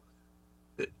Buffalo.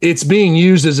 It's being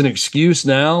used as an excuse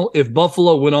now. If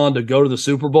Buffalo went on to go to the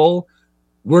Super Bowl,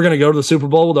 we're going to go to the Super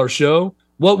Bowl with our show.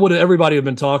 What would everybody have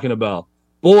been talking about?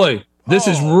 Boy, this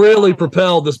has really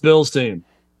propelled this Bills team.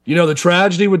 The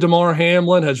tragedy with Damar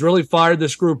Hamlin has really fired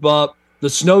this group up. The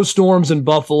snowstorms in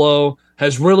Buffalo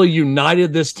has really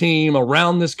united this team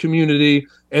around this community.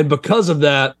 And because of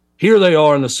that, here they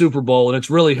are in the Super Bowl, and it's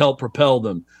really helped propel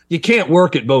them. You can't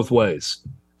work it both ways.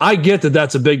 I get that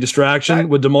that's a big distraction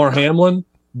with Damar Hamlin,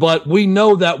 but we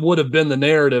know that would have been the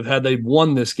narrative had they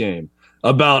won this game,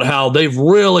 about how they've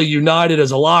really united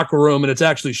as a locker room, and it's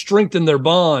actually strengthened their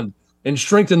bond and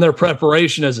strengthened their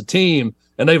preparation as a team,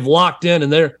 and they've locked in,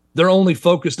 and they're only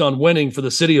focused on winning for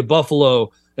the city of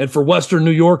Buffalo and for Western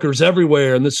New Yorkers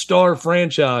everywhere and the star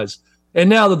franchise. And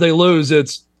now that they lose,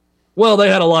 it's, well, they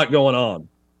had a lot going on.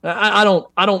 I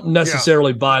don't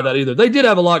necessarily buy that either. They did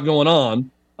have a lot going on.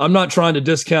 I'm not trying to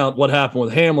discount what happened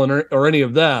with Hamlin or any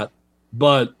of that,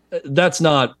 but that's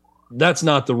not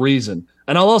the reason.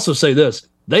 And I'll also say this.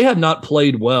 They have not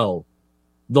played well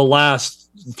the last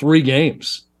 3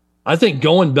 games. I think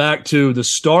going back to the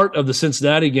start of the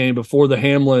Cincinnati game before the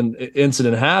Hamlin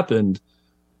incident happened,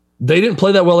 they didn't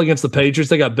play that well against the Patriots.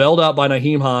 They got bailed out by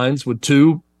Nyheim Hines with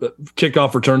 2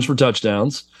 kickoff returns for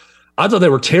touchdowns. I thought they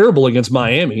were terrible against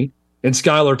Miami and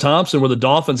Skylar Thompson, where the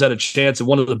Dolphins had a chance at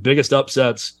one of the biggest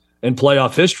upsets in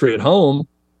playoff history at home.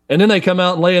 And then they come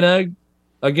out and lay an egg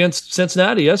against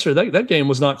Cincinnati yesterday. That game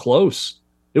was not close.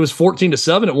 It was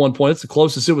 14-7 at one point. It's the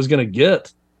closest it was going to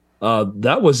get.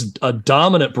 That was a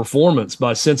dominant performance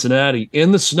by Cincinnati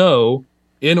in the snow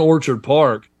in Orchard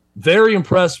Park. Very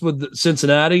impressed with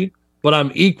Cincinnati, but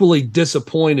I'm equally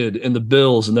disappointed in the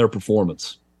Bills and their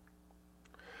performance.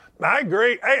 I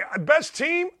agree. Hey, best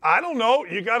team? I don't know.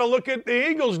 You got to look at the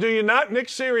Eagles, do you not? Nick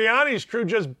Sirianni's crew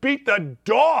just beat the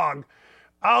dog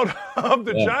out of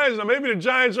the Giants. Now, maybe the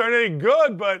Giants aren't any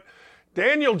good, but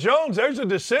Daniel Jones, there's a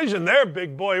decision there,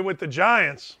 big boy, with the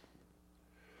Giants.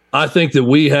 I think that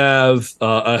we have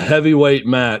a heavyweight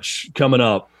match coming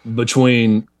up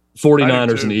between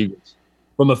 49ers and Eagles.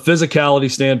 From a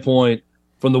physicality standpoint,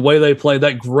 from the way they play,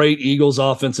 that great Eagles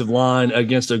offensive line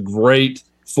against a great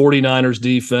 49ers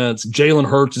defense. Jalen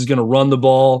Hurts is going to run the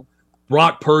ball.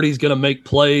 Brock Purdy's going to make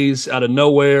plays out of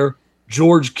nowhere.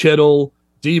 George Kittle,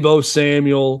 Deebo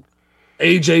Samuel,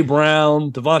 A.J.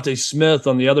 Brown, Devontae Smith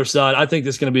on the other side. I think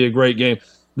this is going to be a great game.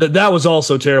 That was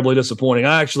also terribly disappointing.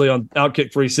 I actually, on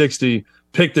Outkick 360,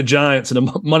 picked the Giants in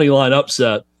a money line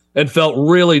upset and felt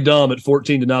really dumb at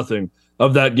 14-0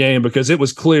 of that game because it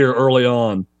was clear early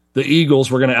on the Eagles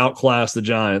were going to outclass the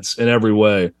Giants in every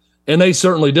way. And they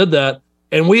certainly did that.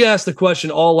 And we asked the question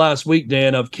all last week,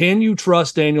 Dan, of can you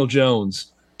trust Daniel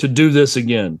Jones to do this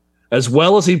again? As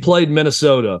well as he played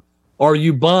Minnesota, are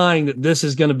you buying that this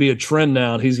is going to be a trend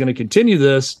now and he's going to continue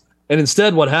this? And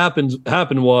instead what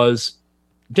happened was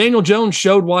Daniel Jones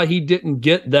showed why he didn't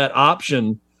get that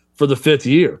option for the 5th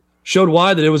year, showed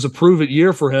why that it was a prove-it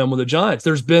year for him with the Giants.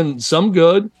 There's been some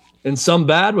good and some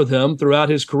bad with him throughout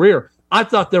his career. I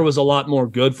thought there was a lot more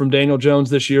good from Daniel Jones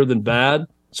this year than bad.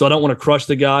 So I don't want to crush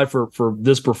the guy for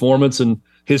this performance and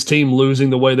his team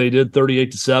losing the way they did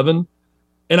 38-7.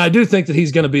 And I do think that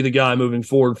he's going to be the guy moving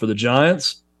forward for the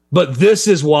Giants. But this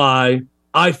is why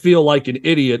I feel like an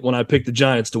idiot when I picked the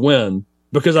Giants to win,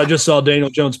 because I just saw Daniel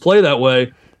Jones play that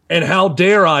way. And how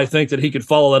dare I think that he could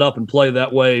follow that up and play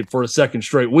that way for a second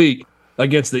straight week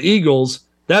against the Eagles.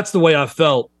 That's the way I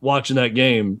felt watching that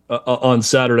game on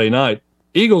Saturday night.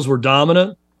 Eagles were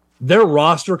dominant. Their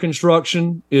roster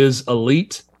construction is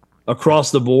elite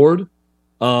across the board.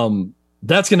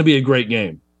 That's going to be a great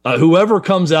game. Whoever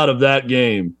comes out of that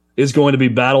game is going to be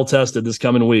battle-tested this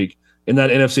coming week in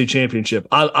that NFC Championship.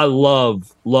 I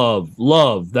love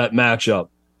that matchup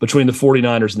between the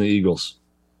 49ers and the Eagles.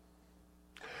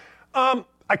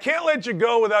 I can't let you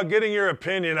go without getting your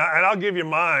opinion, and I'll give you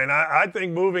mine. I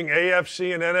think moving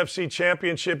AFC and NFC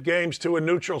championship games to a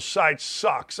neutral site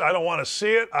sucks. I don't want to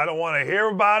see it. I don't want to hear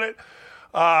about it.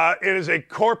 It is a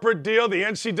corporate deal. The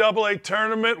NCAA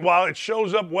tournament, while it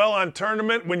shows up well on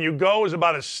tournament, when you go is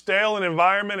about as stale an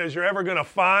environment as you're ever going to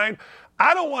find.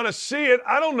 I don't want to see it.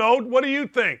 I don't know. What do you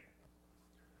think?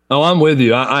 Oh, I'm with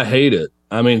you. I hate it.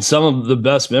 I mean, some of the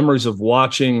best memories of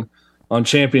watching on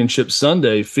Championship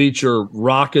Sunday feature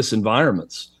raucous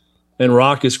environments and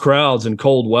raucous crowds and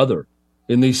cold weather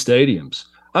in these stadiums.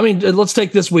 I mean, let's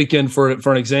take this weekend for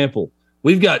an example.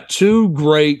 We've got 2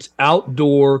 great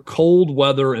outdoor cold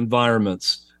weather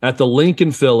environments at the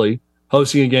Lincoln Philly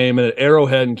hosting a game and at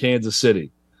Arrowhead in Kansas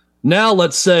City. Now,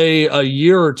 let's say a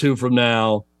year or 2 from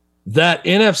now, that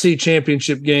NFC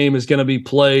Championship game is going to be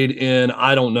played in,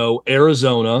 I don't know,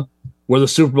 Arizona, where the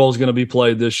Super Bowl is going to be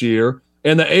played this year.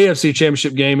 And the AFC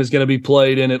Championship game is going to be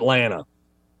played in Atlanta.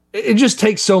 It just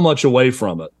takes so much away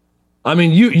from it. I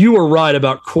mean, you were right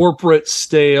about corporate,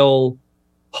 stale,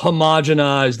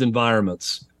 homogenized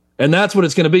environments. And that's what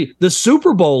it's going to be. The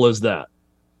Super Bowl is that.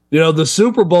 You know, the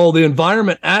Super Bowl, the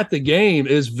environment at the game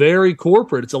is very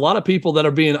corporate. It's a lot of people that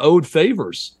are being owed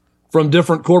favors from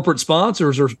different corporate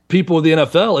sponsors or people with the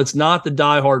NFL. It's not the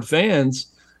diehard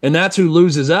fans, and that's who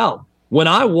loses out. When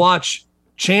I watch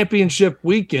championship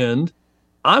weekend,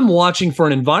 I'm watching for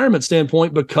an environment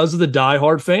standpoint because of the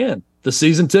diehard fan, the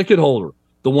season ticket holder,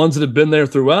 the ones that have been there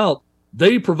throughout.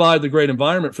 They provide the great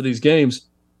environment for these games.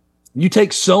 You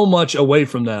take so much away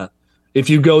from that if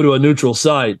you go to a neutral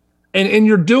site, and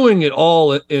you're doing it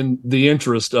all in the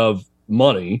interest of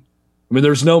money. I mean,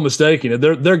 there's no mistaking it.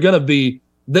 They're going to be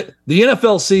the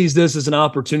NFL sees this as an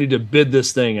opportunity to bid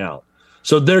this thing out.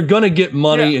 So they're going to get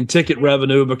money and ticket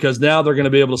revenue because now they're going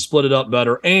to be able to split it up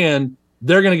better, and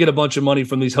they're going to get a bunch of money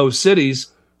from these host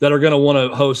cities that are going to want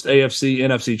to host AFC,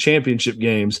 NFC championship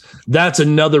games. That's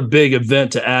another big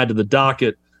event to add to the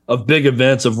docket of big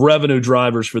events, of revenue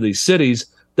drivers for these cities.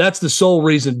 That's the sole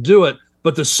reason to do it.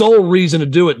 But the sole reason to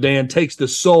do it, Dan, takes the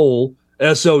soul,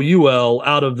 S-O-U-L,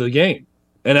 out of the game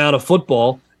and out of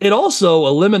football. It also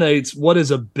eliminates what is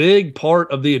a big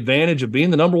part of the advantage of being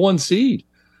the number one seed.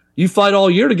 You fight all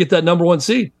year to get that number one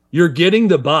seed. You're getting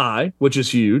the bye, which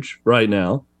is huge right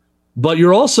now, but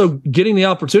you're also getting the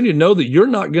opportunity to know that you're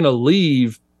not going to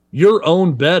leave your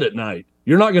own bed at night.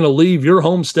 You're not going to leave your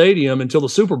home stadium until the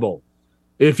Super Bowl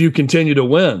if you continue to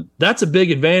win. That's a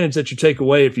big advantage that you take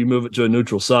away if you move it to a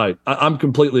neutral site. I'm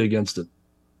completely against it.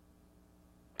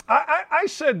 I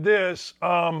said this,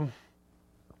 and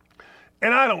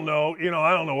I don't know,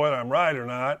 I don't know whether I'm right or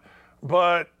not,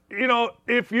 but,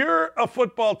 if you're a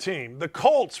football team, the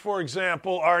Colts, for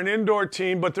example, are an indoor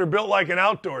team, but they're built like an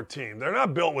outdoor team. They're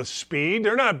not built with speed.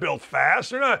 They're not built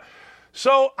fast. They're not.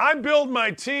 So I build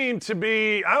my team to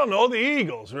be, I don't know, the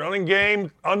Eagles, running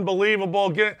game, unbelievable.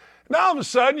 Now all of a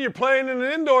sudden you're playing in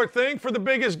an indoor thing for the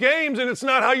biggest games, and it's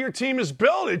not how your team is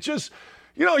built. It's just,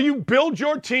 you build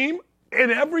your team in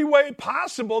every way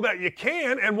possible that you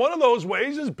can, and one of those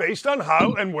ways is based on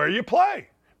how and where you play.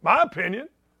 My opinion.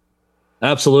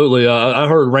 Absolutely. I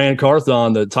heard Rand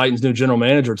Carthon, the Titans' new general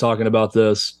manager, talking about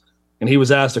this, and he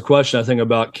was asked a question, I think,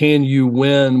 about can you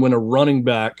win when a running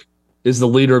back is the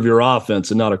leader of your offense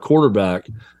and not a quarterback?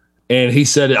 And he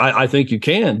said, I think you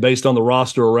can, based on the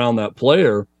roster around that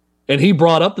player. And he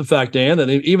brought up the fact, Dan, that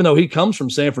even though he comes from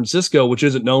San Francisco, which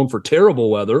isn't known for terrible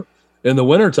weather in the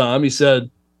wintertime, he said,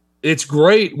 it's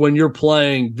great when you're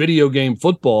playing video game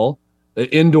football.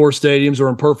 Indoor stadiums are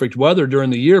in perfect weather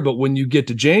during the year, but when you get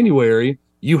to January,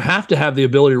 you have to have the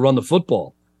ability to run the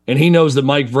football. And he knows that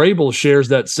Mike Vrabel shares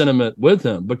that sentiment with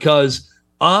him, because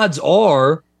odds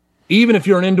are, even if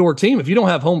you're an indoor team, if you don't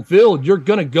have home field, you're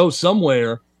going to go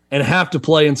somewhere and have to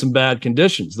play in some bad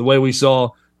conditions, the way we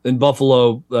saw in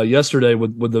Buffalo yesterday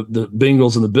with the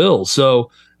Bengals and the Bills. So,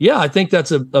 yeah, I think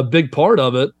that's a big part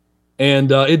of it.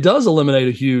 And it does eliminate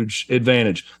a huge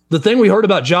advantage. The thing we heard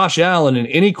about Josh Allen and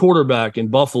any quarterback in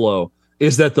Buffalo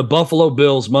is that the Buffalo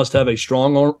Bills must have a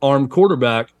strong-armed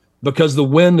quarterback because the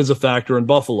wind is a factor in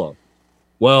Buffalo.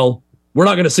 Well, we're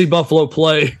not going to see Buffalo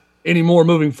play anymore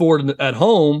moving forward at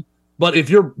home, but if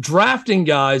you're drafting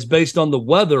guys based on the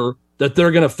weather that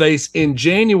they're going to face in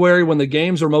January when the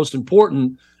games are most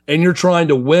important, and you're trying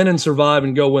to win and survive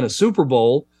and go win a Super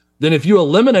Bowl, then if you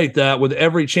eliminate that with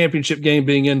every championship game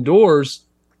being indoors,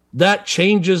 that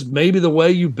changes maybe the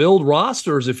way you build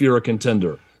rosters if you're a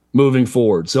contender moving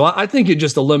forward. So I think it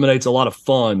just eliminates a lot of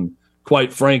fun,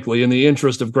 quite frankly, in the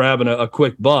interest of grabbing a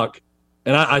quick buck.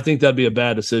 And I think that'd be a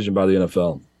bad decision by the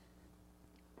NFL.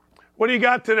 What do you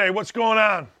got today? What's going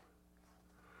on?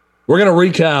 We're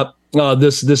going to recap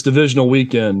this divisional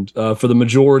weekend for the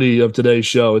majority of today's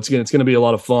show. It's going to be a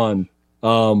lot of fun.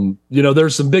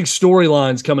 There's some big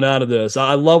storylines coming out of this.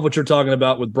 I love what you're talking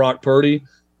about with Brock Purdy.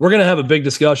 We're going to have a big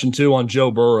discussion, too, on Joe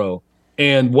Burrow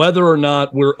and whether or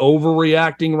not we're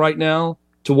overreacting right now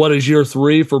to what is year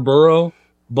 3 for Burrow.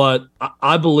 But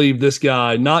I believe this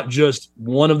guy, not just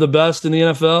one of the best in the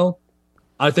NFL,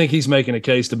 I think he's making a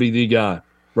case to be the guy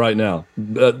right now.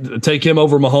 Take him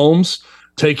over Mahomes,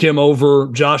 take him over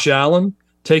Josh Allen,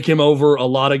 take him over a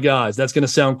lot of guys. That's going to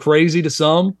sound crazy to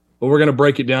some, but we're going to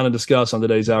break it down and discuss on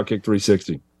today's Outkick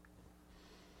 360.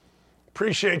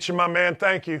 Appreciate you, my man.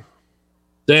 Thank you.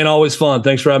 Dan, always fun.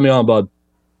 Thanks for having me on, bud.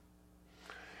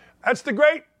 That's the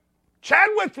great Chad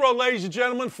Withrow, ladies and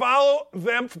gentlemen. Follow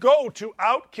them. Go to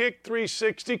Outkick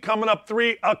 360 coming up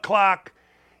 3 o'clock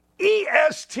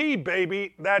EST,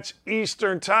 baby. That's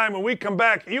Eastern time. When we come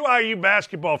back, you IU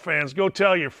basketball fans, go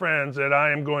tell your friends that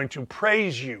I am going to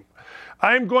praise you.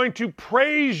 I'm going to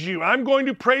praise you. I'm going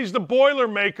to praise the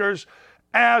Boilermakers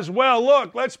as well.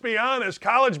 Look, let's be honest.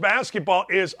 College basketball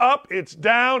is up, it's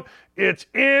down, it's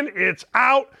in, it's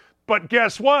out. But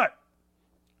guess what?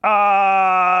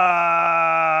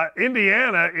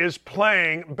 Indiana is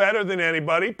playing better than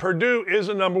anybody. Purdue is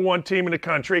the number 1 team in the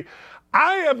country.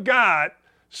 I have got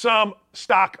some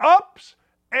stock ups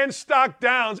and stock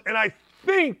downs, and I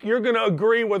think you're going to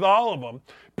agree with all of them,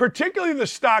 particularly the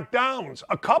stock downs.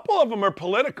 A couple of them are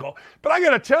political, but I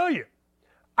got to tell you,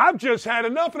 I've just had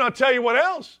enough, and I'll tell you what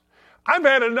else. I've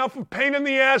had enough of pain in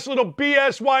the ass little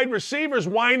BS wide receivers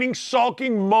whining,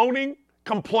 sulking, moaning,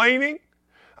 complaining.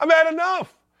 I've had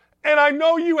enough, and I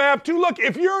know you have too. Look,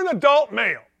 if you're an adult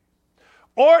male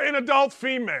or an adult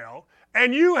female,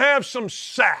 and you have some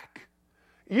sack,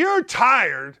 you're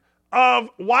tired of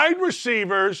wide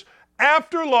receivers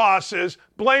after losses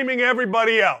blaming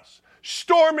everybody else,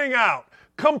 storming out,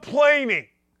 complaining,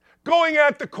 going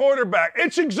at the quarterback.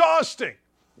 It's exhausting.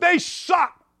 They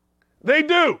suck. They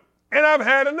do. And I've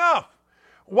had enough.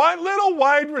 Little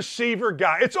wide receiver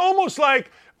guy. It's almost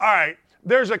like, all right,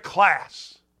 there's a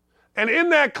class. And in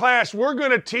that class, we're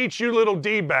going to teach you little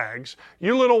D-bags,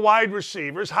 you little wide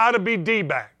receivers, how to be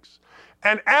D-bags.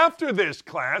 And after this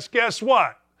class, guess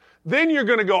what? Then you're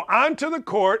going to go onto the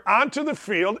court, onto the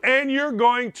field, and you're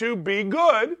going to be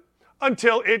good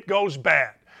until it goes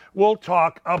bad. We'll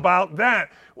talk about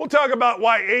that. We'll talk about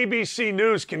why ABC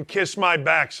News can kiss my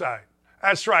backside.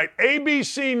 That's right,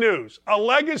 ABC News, a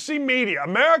legacy media,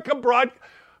 America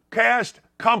broadcast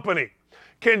company,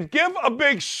 can give a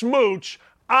big smooch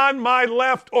on my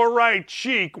left or right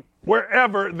cheek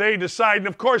wherever they decide. And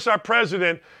of course, our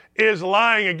president is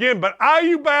lying again. But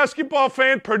IU basketball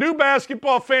fan, Purdue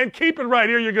basketball fan, keep it right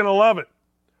here. You're going to love it.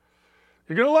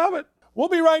 You're going to love it. We'll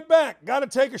be right back. Got to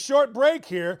take a short break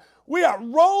here. We are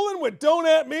rolling with Don't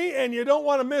At Me, and you don't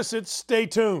want to miss it. Stay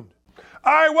tuned.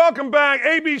 All right, welcome back.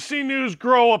 ABC News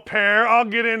grow a pair. I'll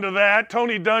get into that.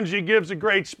 Tony Dungy gives a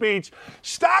great speech.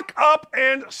 Stock up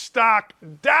and stock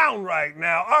down right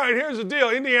now. All right, here's the deal.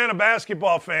 Indiana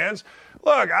basketball fans,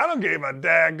 look, I don't give a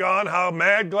daggone how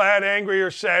mad, glad, angry,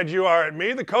 or sad you are at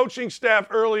me. The coaching staff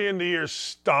early in the year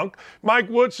stunk. Mike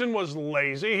Woodson was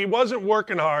lazy. He wasn't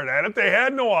working hard at it. They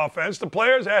had no offense. The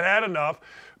players had had enough.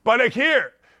 But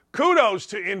here, kudos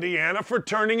to Indiana for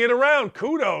turning it around.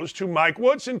 Kudos to Mike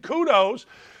Woodson. Kudos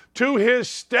to his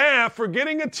staff for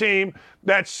getting a team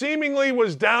that seemingly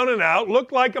was down and out,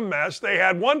 looked like a mess. They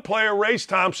had one player, Race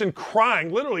Thompson,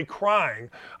 crying, literally crying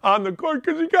on the court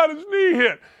because he got his knee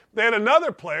hit. They had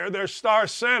another player, their star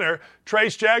center,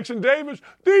 Trace Jackson Davis.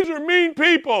 These are mean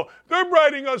people. They're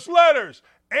writing us letters.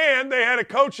 And they had a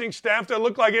coaching staff that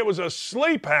looked like it was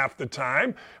asleep half the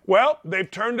time. Well,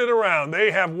 they've turned it around. They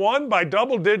have won by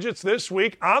double digits this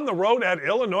week on the road at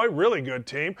Illinois, really good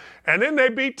team. And then they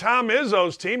beat Tom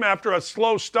Izzo's team after a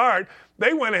slow start.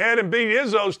 They went ahead and beat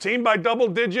Izzo's team by double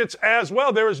digits as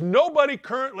well. There is nobody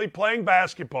currently playing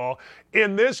basketball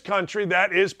in this country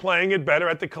that is playing it better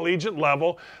at the collegiate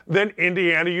level than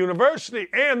Indiana University.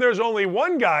 And there's only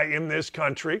one guy in this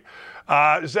country,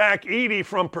 Zach Edey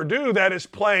from Purdue, that is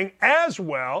playing as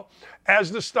well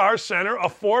as the star center,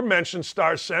 aforementioned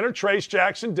star center, Trace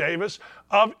Jackson Davis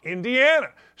of Indiana.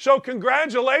 So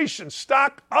congratulations,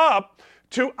 stock up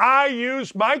to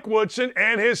IU's Mike Woodson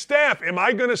and his staff. Am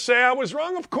I going to say I was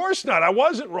wrong? Of course not. I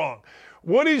wasn't wrong.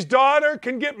 Woody's daughter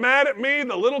can get mad at me.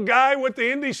 The little guy with the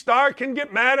Indy Star can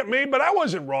get mad at me, but I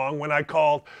wasn't wrong when I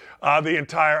called the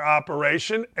entire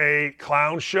operation a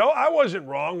clown show. I wasn't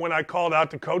wrong when I called out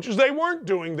the coaches. They weren't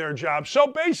doing their job. So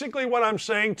basically what I'm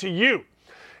saying to you,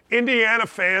 Indiana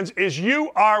fans, is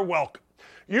you are welcome.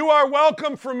 You are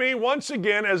welcome for me once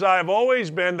again, as I have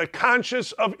always been, the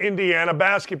conscience of Indiana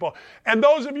basketball. And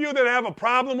those of you that have a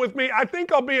problem with me, I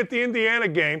think I'll be at the Indiana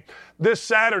game this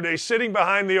Saturday, sitting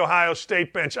behind the Ohio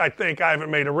State bench. I think I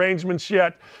haven't made arrangements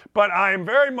yet, but I am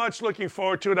very much looking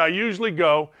forward to it. I usually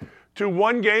go to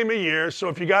one game a year, so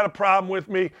if you got a problem with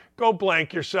me, go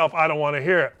blank yourself. I don't want to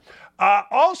hear it.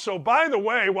 Also, by the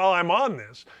way, while I'm on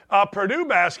this, Purdue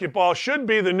basketball should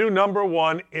be the new number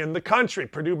one in the country.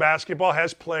 Purdue basketball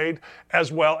has played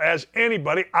as well as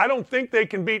anybody. I don't think they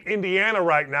can beat Indiana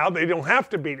right now. They don't have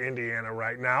to beat Indiana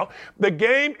right now. The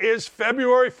game is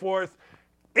February 4th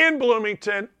in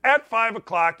Bloomington at 5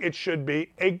 o'clock. It should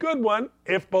be a good one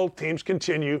if both teams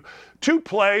continue to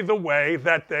play the way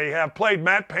that they have played.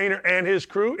 Matt Painter and his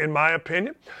crew, in my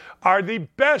opinion, are the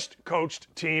best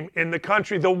coached team in the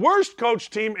country. The worst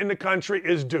coached team in the country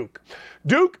is Duke.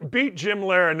 Duke beat Jim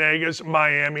Laranaga's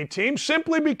Miami team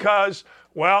simply because,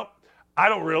 well, I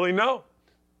don't really know.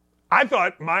 I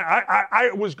thought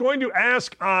I was going to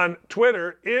ask on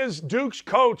Twitter, is Duke's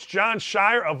coach John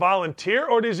Shire a volunteer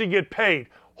or does he get paid?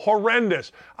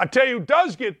 Horrendous. I tell you who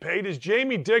does get paid is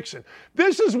Jamie Dixon.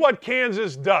 This is what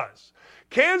Kansas does.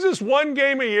 Kansas, one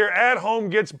game a year at home,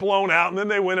 gets blown out, and then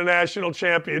they win a national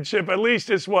championship. At least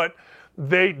it's what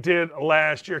they did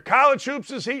last year. College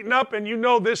hoops is heating up, and you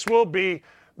know this will be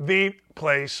the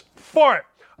place for it.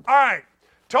 All right,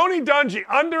 Tony Dungy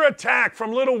under attack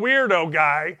from little weirdo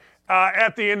guy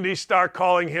at the Indy Star,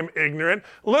 calling him ignorant.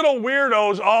 Little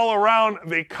weirdos all around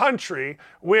the country,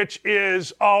 which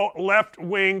is all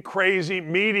left-wing crazy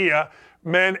media,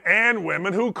 men and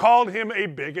women, who called him a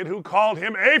bigot, who called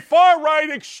him a far-right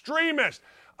extremist.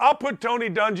 I'll put Tony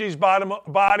Dungy's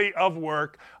body of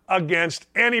work against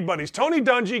anybody's. Tony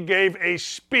Dungy gave a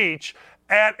speech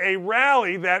at a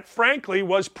rally that, frankly,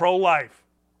 was pro-life.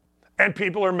 And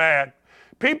people are mad.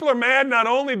 People are mad. Not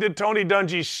only did Tony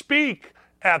Dungy speak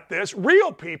at this,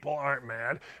 real people aren't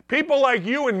mad. People like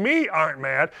you and me aren't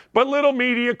mad, but little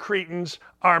media cretins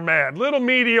are mad. Little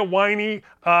media whiny,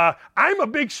 I'm a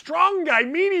big strong guy,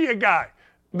 media guy.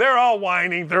 They're all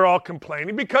whining, they're all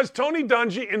complaining because Tony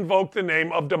Dungy invoked the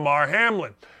name of Damar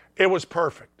Hamlin. It was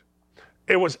perfect.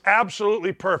 It was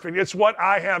absolutely perfect. It's what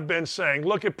I have been saying.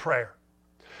 Look at prayer.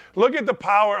 Look at the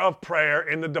power of prayer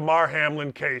in the Damar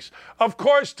Hamlin case. Of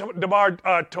course, Tony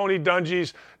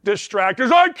Dungy's distractors,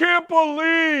 I can't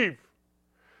believe.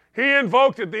 He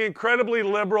invoked it, the incredibly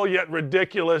liberal yet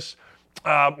ridiculous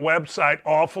website,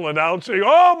 Awful Announcing.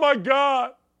 Oh my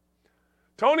God.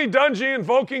 Tony Dungy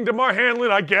invoking Damar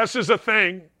Hamlin, I guess, is a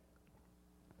thing.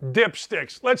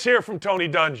 Dipsticks. Let's hear from Tony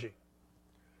Dungy.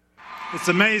 It's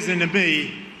amazing to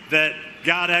me that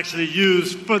God actually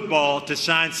used football to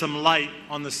shine some light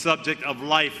on the subject of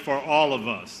life for all of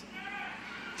us.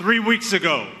 3 weeks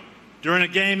ago, during a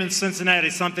game in Cincinnati,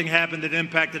 something happened that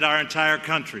impacted our entire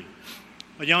country.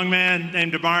 A young man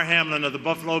named Damar Hamlin of the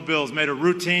Buffalo Bills made a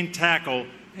routine tackle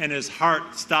and his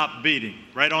heart stopped beating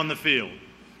right on the field.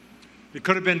 It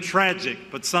could have been tragic,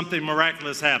 but something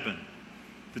miraculous happened.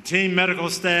 The team medical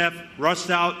staff rushed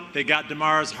out. They got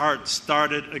Damar's heart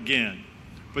started again.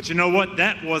 But you know what?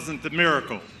 That wasn't the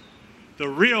miracle. The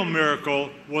real miracle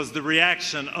was the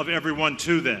reaction of everyone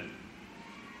to that.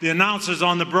 The announcers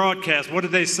on the broadcast, what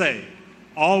did they say?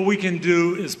 All we can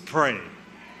do is pray.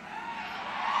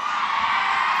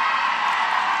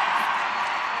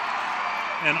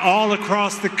 And all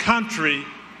across the country,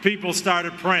 people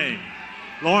started praying.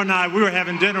 Laura and I, we were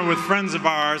having dinner with friends of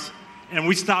ours, and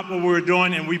we stopped what we were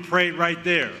doing and we prayed right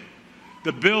there.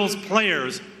 The Bills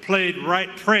players prayed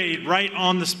right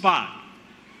on the spot.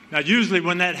 Now, usually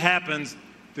when that happens,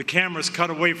 the cameras cut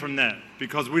away from that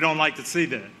because we don't like to see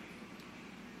that.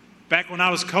 Back when I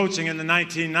was coaching in the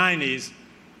 1990s,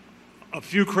 a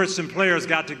few Christian players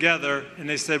got together and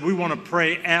they said, we want to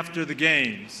pray after the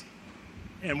games.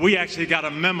 And we actually got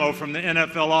a memo from the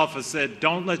NFL office that said,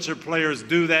 don't let your players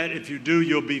do that. If you do,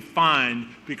 you'll be fined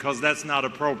because that's not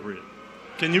appropriate.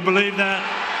 Can you believe that?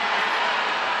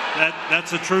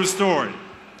 That's a true story.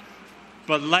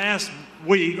 But last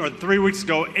week, or 3 weeks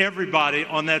ago, everybody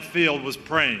on that field was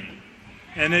praying.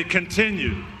 And it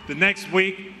continued. The next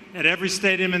week, at every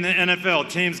stadium in the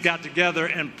NFL, teams got together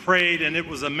and prayed, and it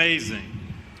was amazing.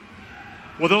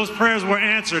 Well, those prayers were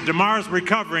answered. Damar's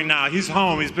recovering now. He's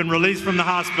home. He's been released from the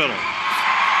hospital.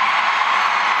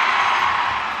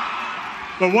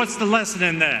 But what's the lesson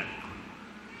in that?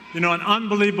 You know, an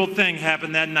unbelievable thing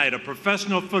happened that night. A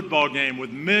professional football game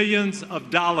with millions of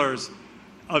dollars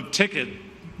of ticket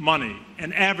money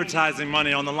and advertising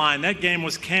money on the line. That game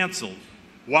was canceled.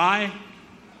 Why?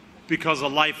 Because a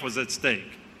life was at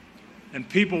stake. And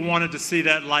people wanted to see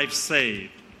that life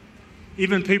saved.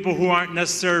 Even people who aren't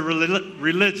necessarily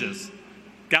religious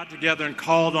got together and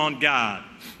called on God.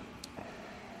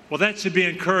 Well, that should be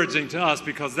encouraging to us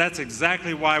because that's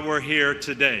exactly why we're here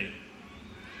today.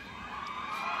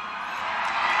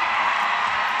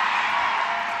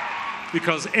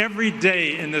 Because every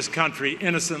day in this country,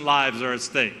 innocent lives are at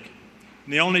stake.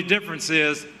 And the only difference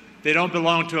is they don't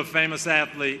belong to a famous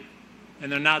athlete and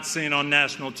they're not seen on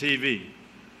national TV.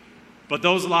 But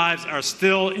those lives are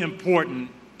still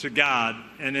important to God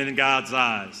and in God's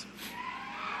eyes.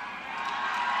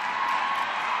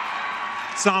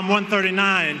 Psalm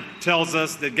 139 tells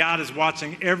us that God is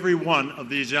watching every one of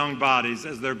these young bodies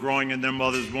as they're growing in their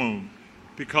mother's womb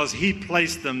because He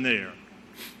placed them there.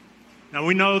 Now,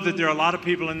 we know that there are a lot of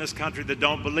people in this country that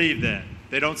don't believe that.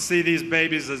 They don't see these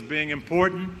babies as being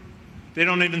important. They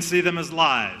don't even see them as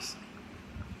lives.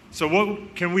 So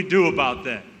what can we do about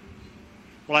that?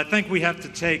 Well, I think we have to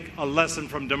take a lesson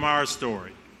from Damar's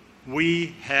story.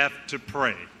 We have to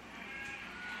pray.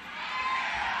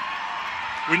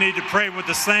 We need to pray with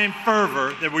the same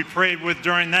fervor that we prayed with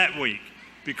during that week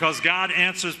because God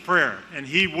answers prayer, and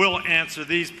He will answer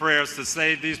these prayers to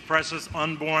save these precious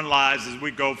unborn lives as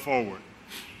we go forward.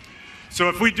 So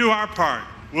if we do our part,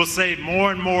 we'll save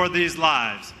more and more of these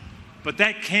lives. But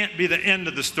that can't be the end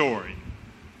of the story.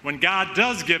 When God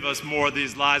does give us more of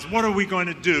these lives, what are we going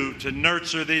to do to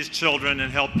nurture these children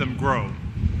and help them grow?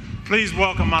 Please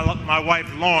welcome my wife,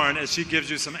 Lauren, as she gives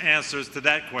you some answers to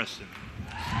that question.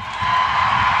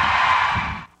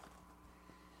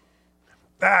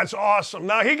 That's awesome.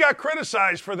 Now, he got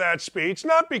criticized for that speech,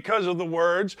 not because of the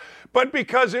words, but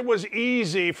because it was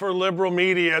easy for liberal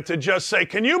media to just say,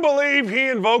 can you believe he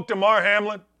invoked Damar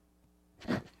Hamlin?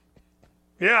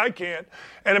 Yeah, I can.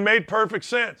 And it made perfect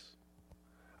sense.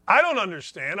 I don't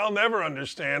understand. I'll never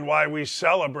understand why we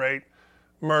celebrate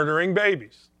murdering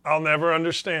babies. I'll never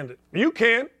understand it. You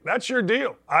can. That's your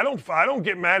deal. I don't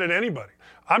get mad at anybody.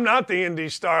 I'm not the Indy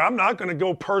star. I'm not going to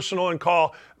go personal and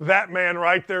call that man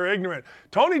right there ignorant.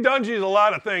 Tony Dungy is a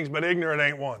lot of things, but ignorant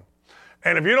ain't one.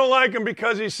 And if you don't like him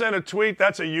because he sent a tweet,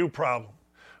 that's a you problem.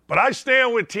 But I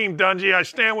stand with Team Dungy. I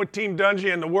stand with Team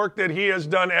Dungy and the work that he has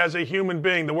done as a human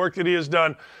being, the work that he has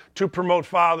done to promote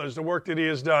fathers, the work that he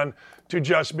has done to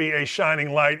just be a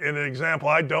shining light and an example.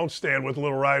 I don't stand with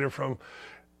Little Ryder from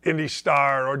Indy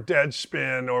Star or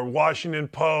Deadspin or Washington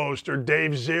Post or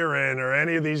Dave Zirin or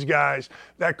any of these guys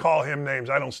that call him names.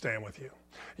 I don't stand with you.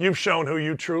 You've shown who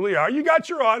you truly are. You got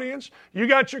your audience. You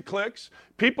got your clicks.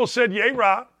 People said, yay,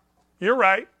 rah. You're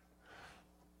right.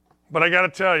 But I got to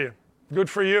tell you, good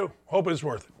for you. Hope it's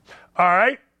worth it. All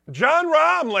right. John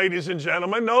Rahm, ladies and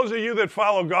gentlemen. Those of you that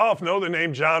follow golf know the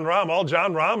name John Rahm. All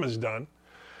John Rahm has done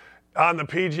on the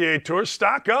PGA Tour.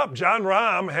 Stock up. John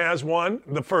Rahm has won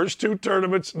the first two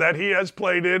tournaments that he has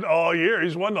played in all year.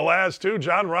 He's won the last two.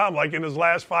 John Rahm, like in his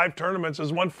last 5 tournaments,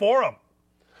 has won 4 of them.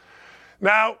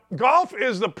 Now, golf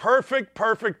is the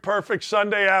perfect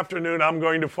Sunday afternoon I'm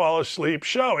going to fall asleep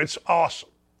show. It's awesome.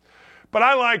 But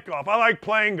I like golf. I like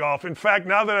playing golf. In fact,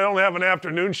 now that I don't have an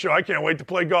afternoon show, I can't wait to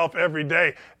play golf every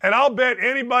day. And I'll bet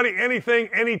anybody, anything,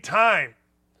 anytime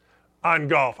on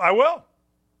golf. I will.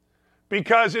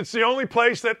 Because it's the only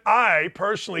place that I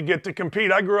personally get to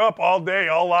compete. I grew up all day,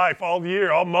 all life, all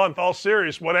year, all month, all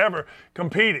series, whatever,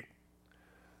 competing.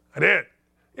 I did.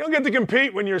 You don't get to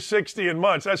compete when you're 60 and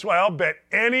months. That's why I'll bet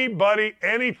anybody,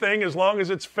 anything, as long as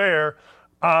it's fair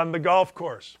on the golf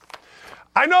course.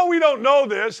 I know we don't know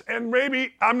this, and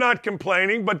maybe I'm not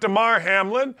complaining, but Damar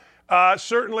Hamlin,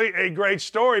 certainly a great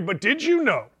story. But did you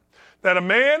know that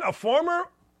a former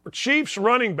Chiefs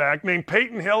running back named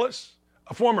Peyton Hillis,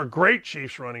 a former great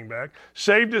Chiefs running back,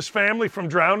 saved his family from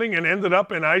drowning and ended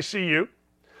up in ICU?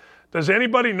 Does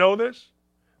anybody know this?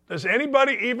 Does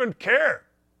anybody even care?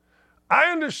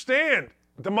 I understand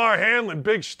Damar Hamlin,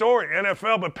 big story,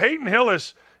 NFL, but Peyton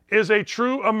Hillis is a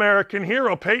true American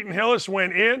hero. Peyton Hillis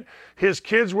went in. His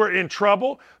kids were in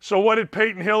trouble. So what did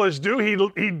Peyton Hillis do?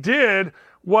 He did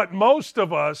what most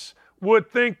of us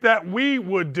would think that we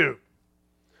would do.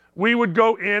 We would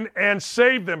go in and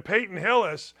save them. Peyton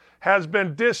Hillis has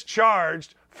been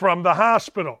discharged from the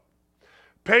hospital.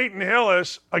 Peyton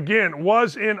Hillis, again,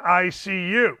 was in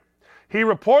ICU. He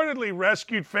reportedly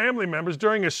rescued family members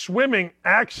during a swimming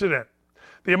accident.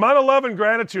 The amount of love and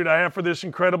gratitude I have for this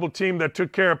incredible team that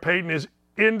took care of Peyton is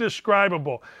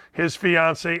indescribable, his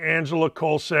fiancée, Angela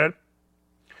Cole, said.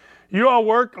 You all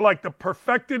work like the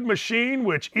perfected machine,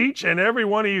 which each and every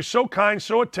one of you so kind,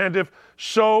 so attentive,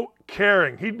 so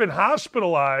caring. He'd been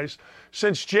hospitalized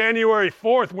since January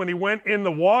 4th when he went in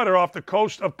the water off the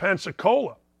coast of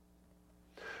Pensacola.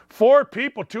 4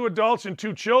 people, 2 adults and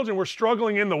 2 children, were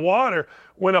struggling in the water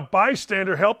when a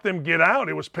bystander helped them get out.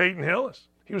 It was Peyton Hillis.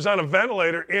 He was on a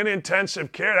ventilator in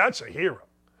intensive care. That's a hero.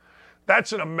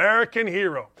 That's an American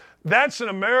hero. That's an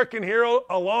American hero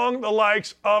along the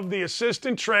likes of the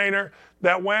assistant trainer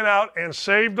that went out and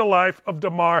saved the life of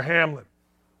Damar Hamlin.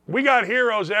 We got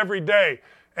heroes every day,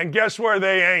 and guess where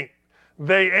they ain't?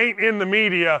 They ain't in the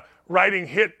media writing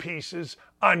hit pieces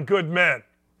on good men.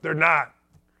 They're not.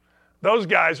 Those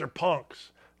guys are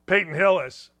punks. Peyton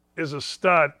Hillis is a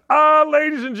stud.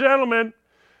 Ladies and gentlemen,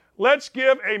 let's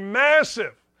give a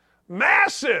massive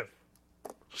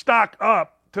stock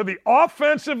up to the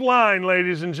offensive line,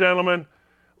 ladies and gentlemen,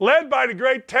 led by the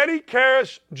great Teddy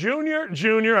Karras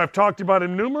Jr. I've talked about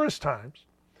him numerous times,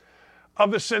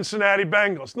 of the Cincinnati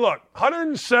Bengals. Look,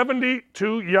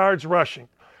 172 yards rushing,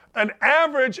 an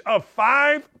average of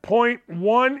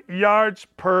 5.1 yards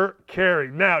per carry.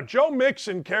 Now, Joe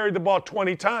Mixon carried the ball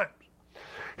 20 times.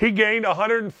 He gained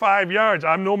 105 yards.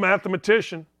 I'm no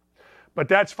mathematician, but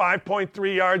that's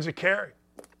 5.3 yards a carry.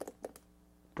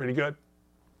 Pretty good.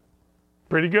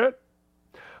 Pretty good.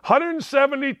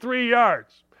 173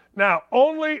 yards. Now,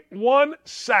 only 1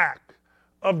 sack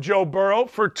of Joe Burrow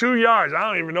for 2 yards. I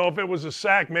don't even know if it was a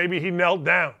sack. Maybe he knelt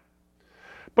down.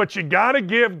 But you got to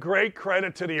give great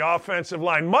credit to the offensive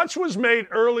line. Much was made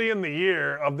early in the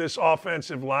year of this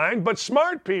offensive line, but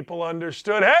smart people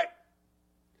understood, hey,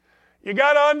 you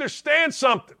got to understand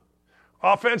something.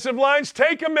 Offensive lines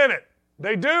take a minute.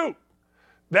 They do.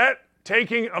 That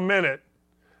taking a minute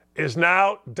is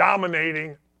now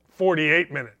dominating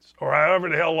 48 minutes, or however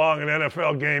the hell long an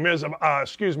NFL game is,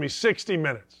 60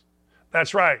 minutes.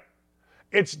 That's right.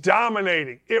 It's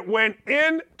dominating. It went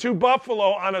into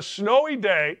Buffalo on a snowy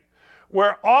day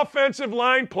where offensive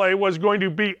line play was going to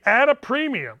be at a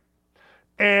premium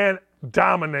and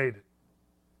dominated.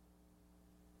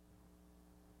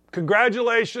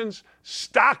 Congratulations,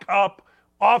 stock up,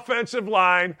 offensive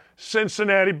line,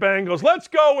 Cincinnati Bengals. Let's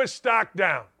go with stock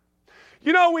down.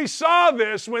 You know, we saw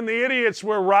this when the idiots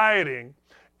were rioting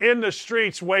in the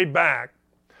streets way back.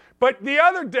 But the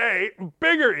other day,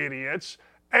 bigger idiots,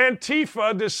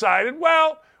 Antifa, decided,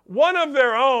 well, one of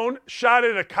their own shot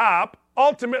at a cop,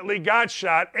 ultimately got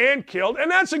shot and killed, and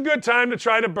that's a good time to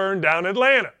try to burn down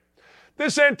Atlanta.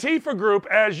 This Antifa group,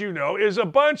 as you know, is a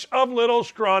bunch of little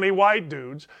scrawny white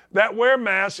dudes that wear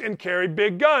masks and carry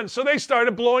big guns. So they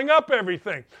started blowing up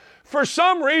everything. For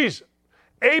some reason,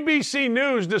 ABC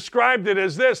News described it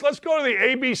as this. Let's go to the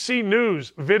ABC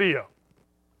News video.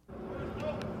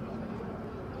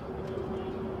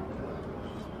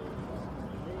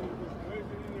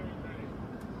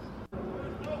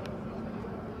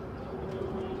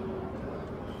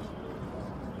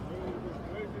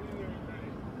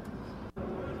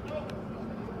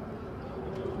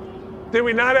 Did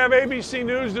we not have ABC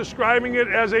News describing it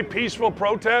as a peaceful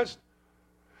protest?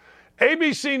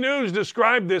 ABC News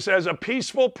described this as a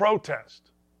peaceful protest.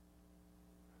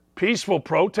 Peaceful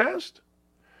protest?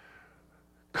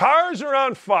 Cars are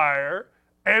on fire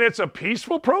and it's a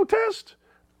peaceful protest?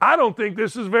 I don't think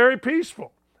this is very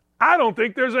peaceful. I don't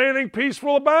think there's anything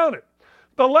peaceful about it.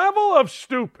 The level of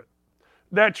stupid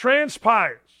that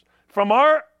transpires from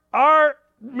our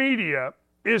media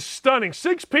is stunning.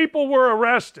 6 people were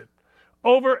arrested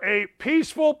over a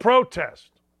peaceful protest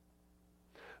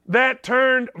that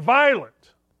turned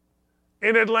violent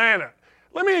in Atlanta.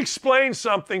 Let me explain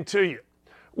something to you.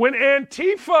 When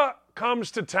Antifa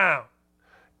comes to town,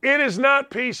 it is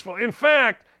not peaceful. In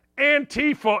fact,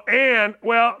 Antifa and,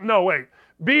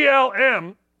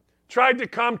 BLM tried to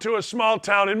come to a small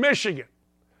town in Michigan.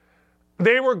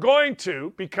 They were going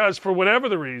to, because for whatever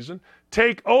the reason,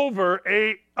 take over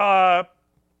a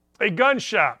gun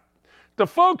shop. The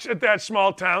folks at that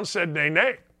small town said nay,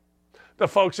 nay. The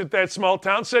folks at that small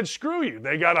town said screw you.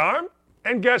 They got armed,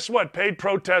 and guess what? Paid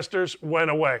protesters went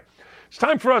away. It's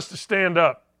time for us to stand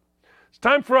up. It's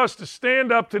time for us to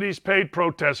stand up to these paid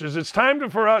protesters. It's time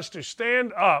for us to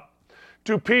stand up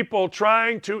to people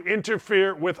trying to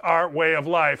interfere with our way of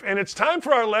life. And it's time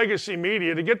for our legacy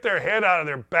media to get their head out of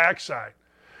their backside.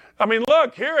 I mean,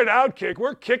 look, here at Outkick,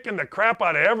 we're kicking the crap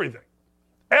out of everything.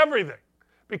 Everything.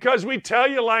 Because we tell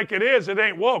you like it is, it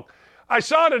ain't woke. I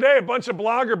saw today a bunch of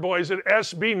blogger boys at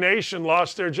SB Nation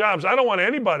lost their jobs. I don't want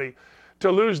anybody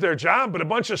to lose their job, but a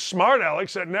bunch of smart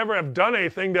alecks that never have done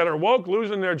anything that are woke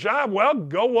losing their job, well,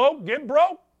 go woke, get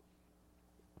broke.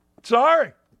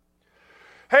 Sorry.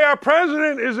 Hey, our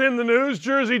president is in the news,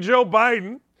 Jersey Joe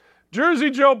Biden. Jersey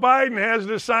Joe Biden has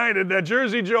decided that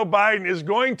Jersey Joe Biden is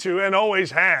going to, and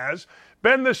always has,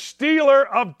 been the stealer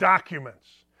of documents.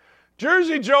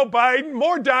 Jersey Joe Biden,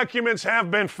 more documents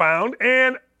have been found,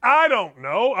 and I don't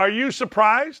know, are you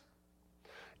surprised?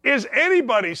 Is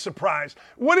anybody surprised?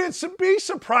 Would it be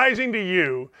surprising to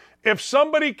you if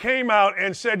somebody came out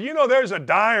and said, you know, there's a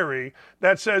diary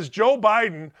that says Joe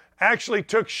Biden actually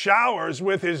took showers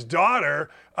with his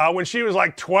daughter when she was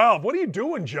like 12. What are you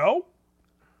doing, Joe?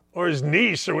 Or his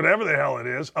niece, or whatever the hell it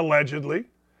is, allegedly.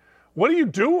 What are you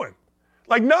doing?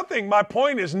 Like nothing, my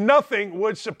point is nothing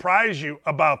would surprise you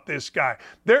about this guy.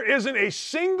 There isn't a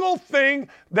single thing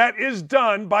that is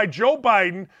done by Joe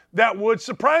Biden that would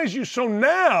surprise you. So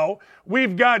now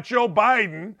we've got Joe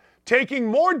Biden taking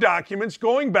more documents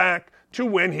going back to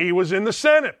when he was in the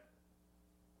Senate.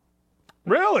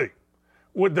 Really?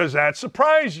 Does that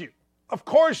surprise you? Of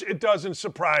course it doesn't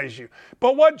surprise you.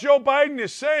 But what Joe Biden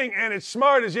is saying, and it's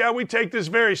smart, is, yeah, we take this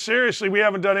very seriously. We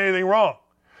haven't done anything wrong.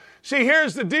 See,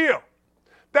 here's the deal.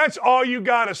 That's all you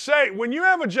got to say. When you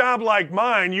have a job like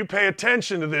mine, you pay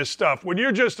attention to this stuff. When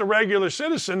you're just a regular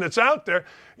citizen that's out there,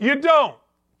 you don't.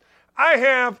 I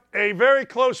have a very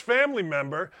close family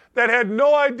member that had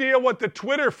no idea what the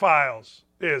Twitter files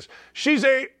is. She's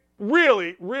a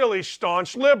really, really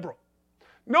staunch liberal.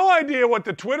 No idea what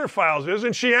the Twitter files is,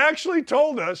 and she actually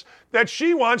told us that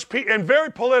she wants, and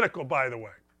very political, by the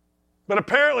way, but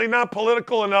apparently not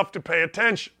political enough to pay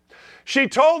attention. She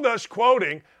told us,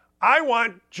 quoting, I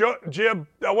want Jib,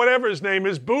 whatever his name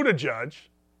is, Buttigieg,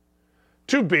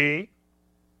 to be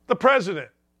the president.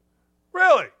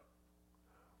 Really?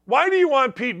 Why do you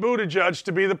want Pete Buttigieg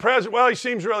to be the president? Well, he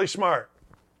seems really smart.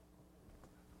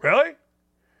 Really?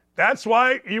 That's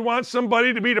why you want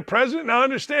somebody to be the president? Now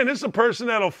understand, this is a person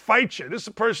that'll fight you. This is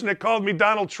a person that called me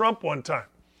Donald Trump one time.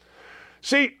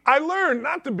 See, I learned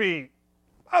not to be,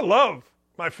 I love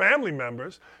my family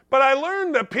members, but I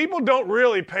learned that people don't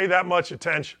really pay that much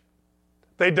attention.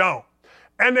 They don't.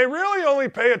 And they really only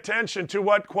pay attention to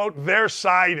what, quote, their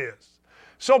side is.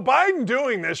 So Biden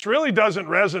doing this really doesn't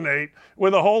resonate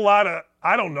with a whole lot of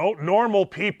I don't know, normal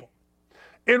people.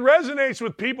 It resonates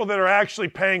with people that are actually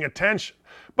paying attention.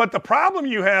 But the problem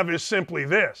you have is simply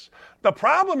this. The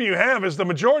problem you have is the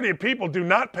majority of people do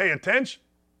not pay attention.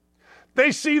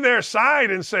 They see their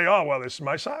side and say, oh, well, this is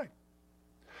my side.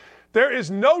 There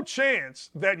is no chance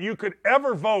that you could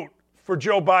ever vote for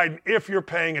Joe Biden if you're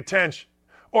paying attention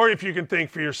or if you can think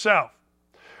for yourself.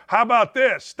 How about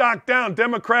this? Stock down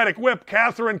Democratic whip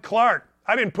Catherine Clark.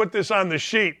 I didn't put this on the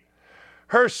sheet.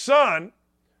 Her son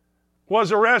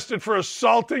was arrested for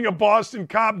assaulting a Boston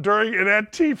cop during an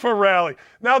Antifa rally.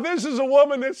 Now, this is a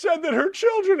woman that said that her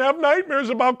children have nightmares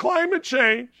about climate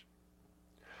change.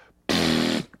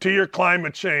 To your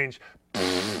climate change.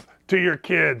 To your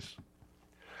kids.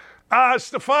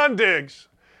 Stephon Diggs.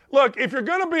 Look, if you're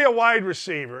going to be a wide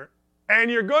receiver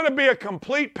and you're going to be a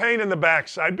complete pain in the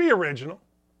backside, be original.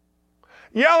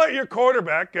 Yell at your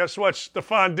quarterback. Guess what?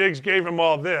 Stephon Diggs gave him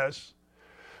all this.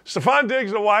 Stephon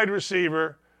Diggs, a wide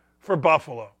receiver for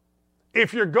Buffalo.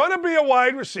 If you're going to be a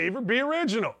wide receiver, be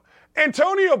original.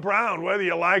 Antonio Brown, whether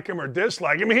you like him or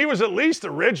dislike him, he was at least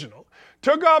original.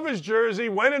 Took off his jersey,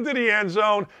 went into the end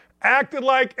zone, acted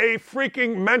like a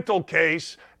freaking mental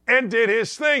case, and did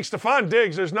his thing. Stephon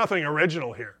Diggs, there's nothing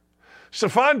original here.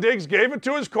 Stephon Diggs gave it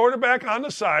to his quarterback on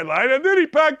the sideline, and then he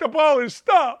packed up all his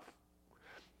stuff.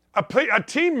 A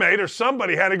teammate or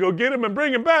somebody had to go get him and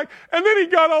bring him back, and then he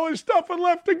got all his stuff and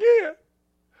left again.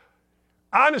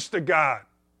 Honest to God,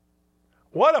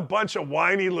 what a bunch of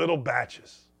whiny little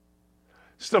batches.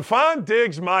 Stephon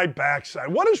Diggs, my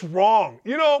backside. What is wrong?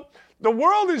 You know, the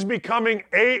world is becoming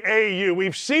AAU.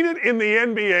 We've seen it in the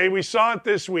NBA. We saw it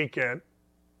this weekend.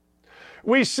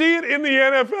 We see it in the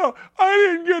NFL. I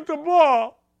didn't get the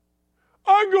ball.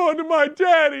 I'm going to my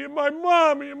daddy and my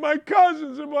mommy and my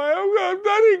cousins and I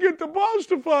didn't get the ball,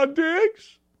 Stephon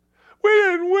Diggs. We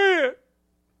didn't win.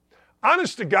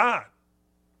 Honest to God,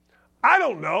 I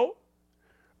don't know.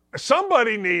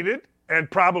 Somebody needed, and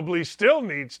probably still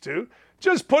needs to,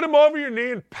 just put him over your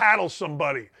knee and paddle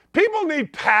somebody. People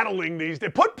need paddling these days.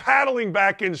 Put paddling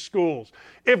back in schools.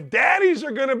 If daddies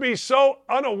are going to be so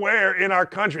unaware in our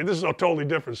country, this is a totally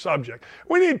different subject.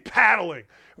 We need paddling.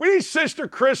 We need Sister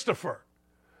Christopher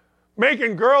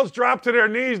making girls drop to their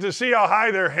knees to see how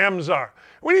high their hems are.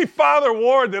 We need Father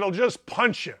Ward that'll just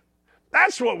punch you.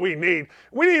 That's what we need.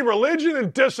 We need religion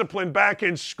and discipline back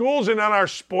in schools and on our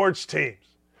sports teams.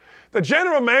 The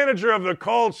general manager of the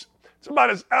Colts, it's about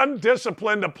as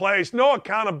undisciplined a place, no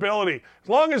accountability, as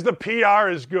long as the PR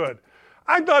is good.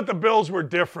 I thought the Bills were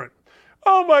different.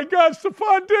 Oh my God,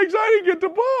 Stephon Diggs, I didn't get the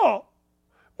ball.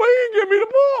 Why didn't you give me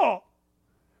the ball?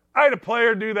 I had a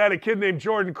player do that, a kid named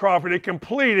Jordan Crawford, a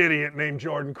complete idiot named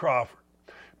Jordan Crawford.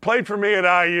 Played for me at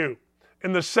IU.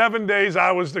 In the 7 days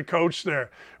I was the coach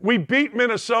there. We beat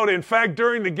Minnesota. In fact,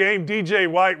 during the game,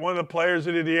 DJ White, one of the players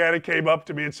at Indiana, came up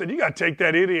to me and said, you got to take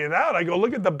that idiot out. I go,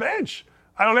 look at the bench.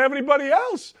 I don't have anybody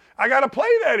else. I got to play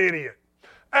that idiot.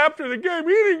 After the game,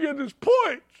 he didn't get his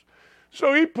points.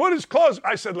 So he put his clothes.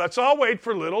 I said, let's all wait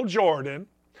for little Jordan.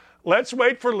 Let's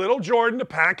wait for little Jordan to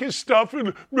pack his stuff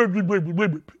and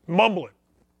mumbling.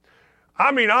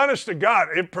 I mean, honest to God,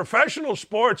 if professional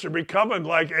sports are becoming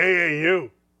like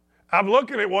AAU, I'm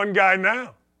looking at one guy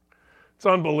now. It's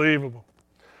unbelievable.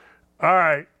 All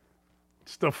right,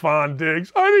 Stephon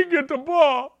Diggs. I didn't get the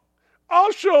ball.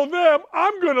 I'll show them.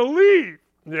 I'm going to leave.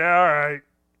 Yeah, all right.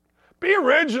 Be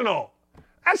original.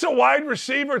 That's a wide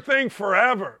receiver thing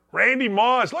forever. Randy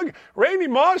Moss. Look, Randy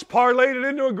Moss parlayed it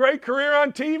into a great career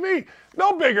on TV.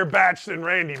 No bigger batch than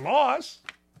Randy Moss.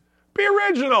 Be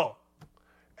original.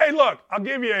 Hey, look, I'll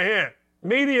give you a hint.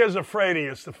 Media's afraid of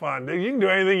you, Stephon Diggs. You can do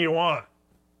anything you want.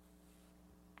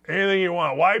 Anything you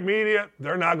want. White media,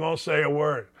 they're not going to say a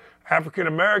word.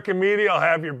 African-American media will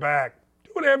have your back. Do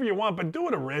whatever you want, but do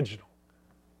it original.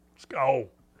 Let's go.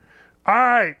 All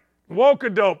right.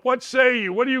 Wokadope, what say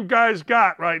you? What do you guys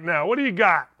got right now? What do you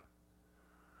got?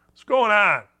 What's going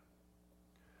on?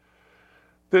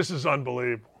 This is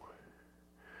unbelievable.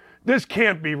 This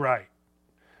can't be right.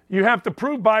 You have to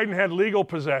prove Biden had legal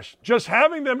possession. Just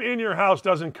having them in your house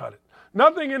doesn't cut it.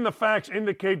 Nothing in the facts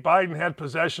indicate Biden had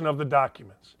possession of the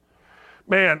documents.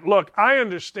 Man, look, I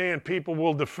understand people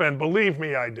will defend. Believe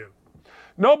me, I do.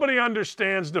 Nobody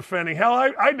understands defending. Hell,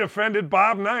 I defended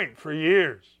Bob Knight for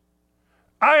years.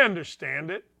 I understand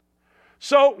it.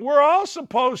 So we're all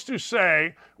supposed to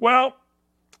say, well,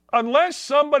 unless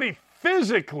somebody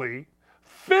physically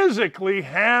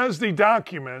has the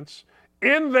documents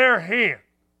in their hand,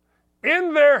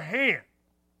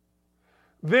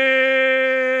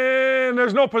 then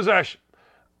there's no possession.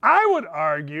 I would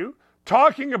argue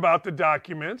talking about the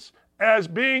documents as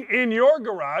being in your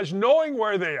garage, knowing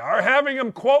where they are, having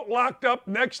them, quote, locked up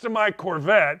next to my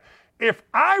Corvette. If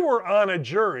I were on a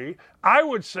jury, I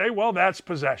would say, well, that's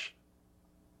possession.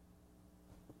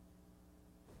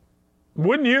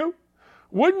 Wouldn't you?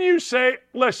 Wouldn't you say,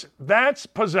 listen, that's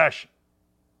possession?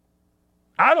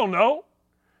 I don't know.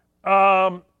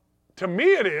 To me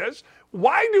it is.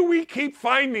 Why do we keep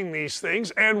finding these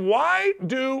things? And why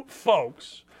do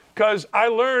folks, because I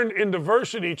learned in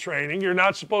diversity training, you're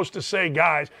not supposed to say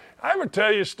guys. I ever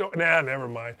tell you a story? Nah, never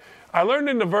mind. I learned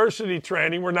in diversity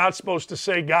training, we're not supposed to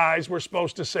say guys, we're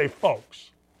supposed to say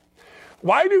folks.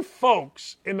 Why do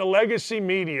folks in the legacy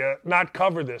media not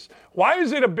cover this? Why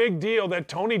is it a big deal that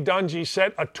Tony Dungy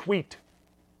sent a tweet?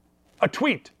 A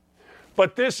tweet.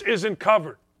 But this isn't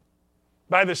covered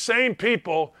by the same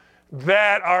people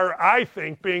that are, I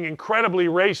think, being incredibly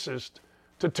racist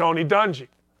to Tony Dungy.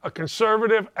 A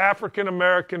conservative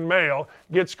African-American male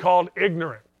gets called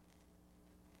ignorant.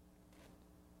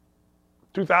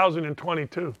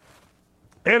 2022.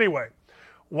 Anyway,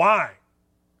 why?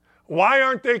 Why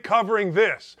aren't they covering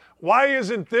this? Why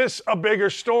isn't this a bigger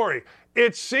story?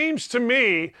 It seems to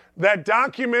me that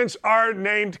documents are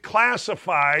named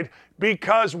classified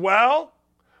because, well,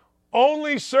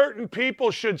 only certain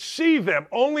people should see them.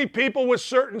 Only people with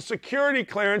certain security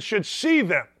clearance should see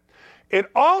them. It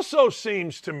also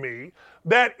seems to me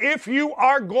that if you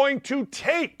are going to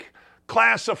take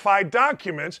classified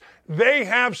documents, they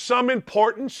have some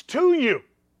importance to you.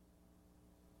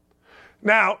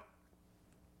 Now,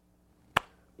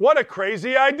 what a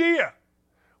crazy idea.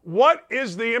 What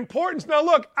is the importance? Now,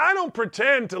 look, I don't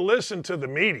pretend to listen to the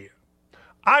media.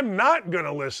 I'm not going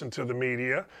to listen to the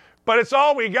media, but it's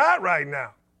all we got right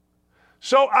now.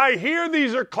 So I hear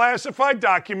these are classified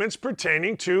documents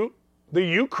pertaining to the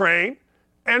Ukraine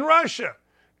and Russia.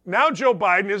 Now Joe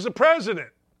Biden is the president.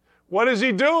 What is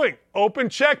he doing? Open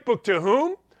checkbook to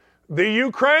whom? The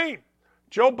Ukraine.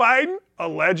 Joe Biden,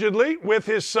 allegedly, with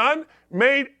his son,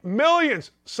 made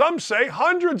millions, some say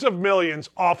hundreds of millions,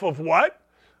 off of what?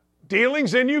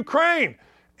 Dealings in Ukraine.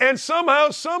 And somehow,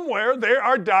 somewhere, there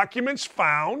are documents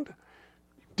found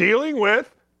dealing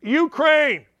with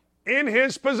Ukraine in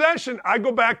his possession. I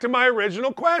go back to my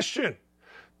original question.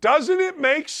 Doesn't it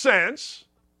make sense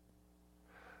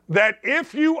that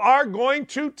if you are going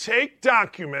to take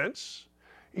documents,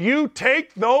 you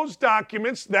take those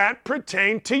documents that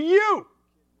pertain to you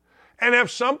and have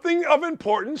something of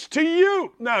importance to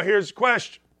you? Now, here's the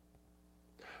question.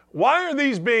 Why are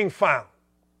these being found?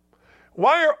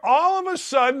 Why are all of a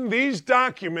sudden these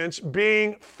documents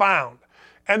being found?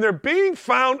 And they're being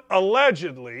found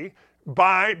allegedly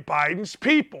by Biden's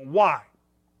people. Why?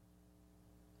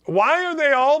 Why are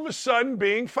they all of a sudden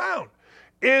being found?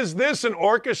 Is this an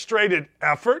orchestrated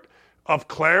effort of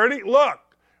clarity? Look,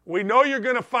 we know you're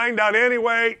going to find out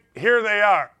anyway. Here they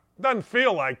are. Doesn't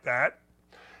feel like that.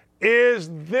 Is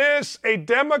this a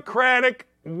democratic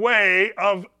way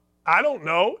of, I don't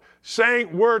know,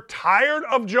 saying we're tired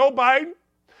of Joe Biden?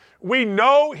 We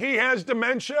know he has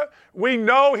dementia. We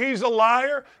know he's a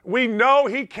liar. We know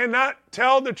he cannot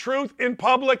tell the truth in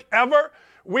public ever.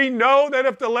 We know that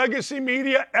if the legacy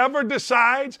media ever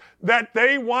decides that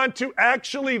they want to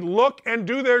actually look and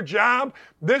do their job,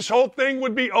 this whole thing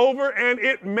would be over and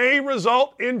it may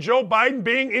result in Joe Biden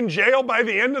being in jail by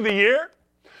the end of the year.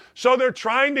 So they're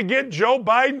trying to get Joe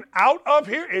Biden out of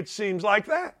here? It seems like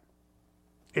that.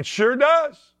 It sure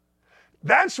does.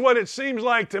 That's what it seems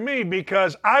like to me,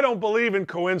 because I don't believe in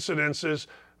coincidences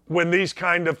when these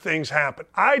kind of things happen.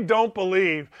 I don't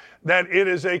believe that it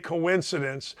is a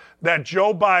coincidence that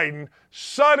Joe Biden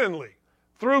suddenly,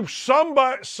 through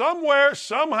somebody, somewhere,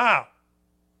 somehow,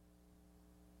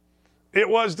 it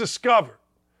was discovered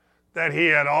that he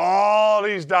had all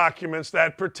these documents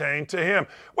that pertain to him.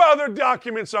 Well, their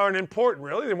documents aren't important,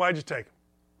 really. Then why'd you take them?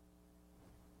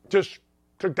 Just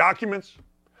took documents?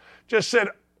 Just said,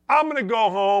 I'm going to go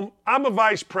home. I'm a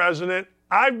vice president.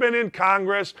 I've been in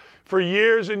Congress for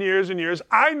years and years and years.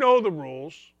 I know the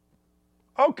rules.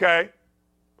 Okay.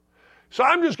 So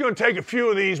I'm just going to take a few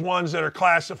of these ones that are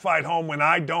classified home when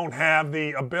I don't have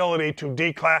the ability to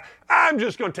declass. I'm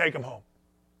just going to take them home.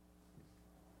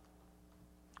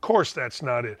 Of course, that's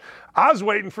not it. I was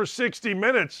waiting for 60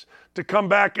 Minutes to come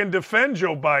back and defend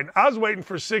Joe Biden. I was waiting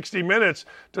for 60 Minutes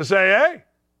to say, hey,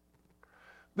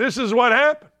 this is what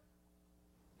happened.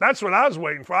 That's what I was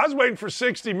waiting for. I was waiting for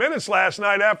 60 Minutes last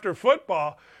night after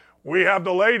football. We have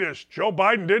the latest. Joe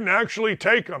Biden didn't actually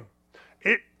take them.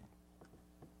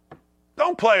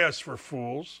 Don't play us for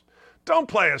fools. Don't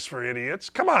play us for idiots.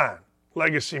 Come on,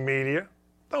 legacy media.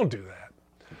 Don't do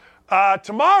that.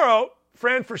 Tomorrow,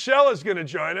 Fran Fraschilla is going to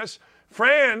join us.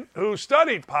 Fran, who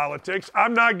studied politics,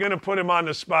 I'm not going to put him on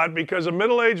the spot because a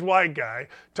middle-aged white guy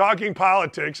talking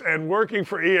politics and working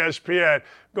for ESPN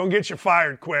going to get you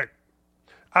fired quick.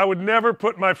 I would never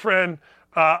put my friend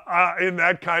in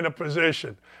that kind of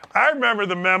position. I remember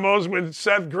the memos when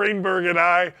Seth Greenberg and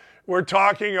I were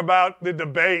talking about the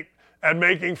debate and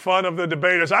making fun of the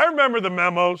debaters. I remember the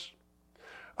memos.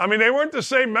 I mean, they weren't the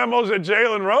same memos that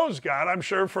Jalen Rose got, I'm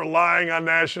sure, for lying on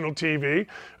national TV.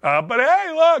 But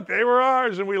hey, look, they were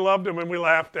ours, and we loved them, and we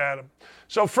laughed at them.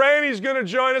 So Franny's going to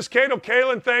join us. Kato,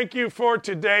 Kaelin, thank you for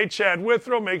today. Chad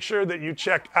Withrow, make sure that you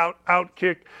check out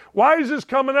Outkick. Why is this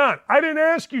coming on? I didn't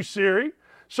ask you, Siri.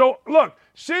 So, look,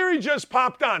 Siri just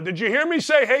popped on. Did you hear me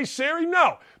say, hey, Siri?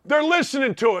 No. They're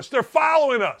listening to us. They're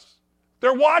following us.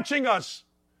 They're watching us.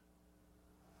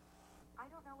 I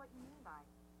don't know what you mean by.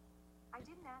 I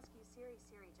didn't ask you, Siri.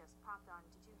 Siri just popped on.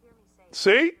 Did you hear me say?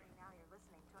 See? Now you're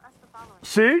listening to us. The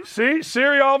following. See?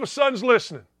 Siri all of a sudden's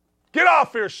listening. Get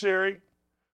off here, Siri.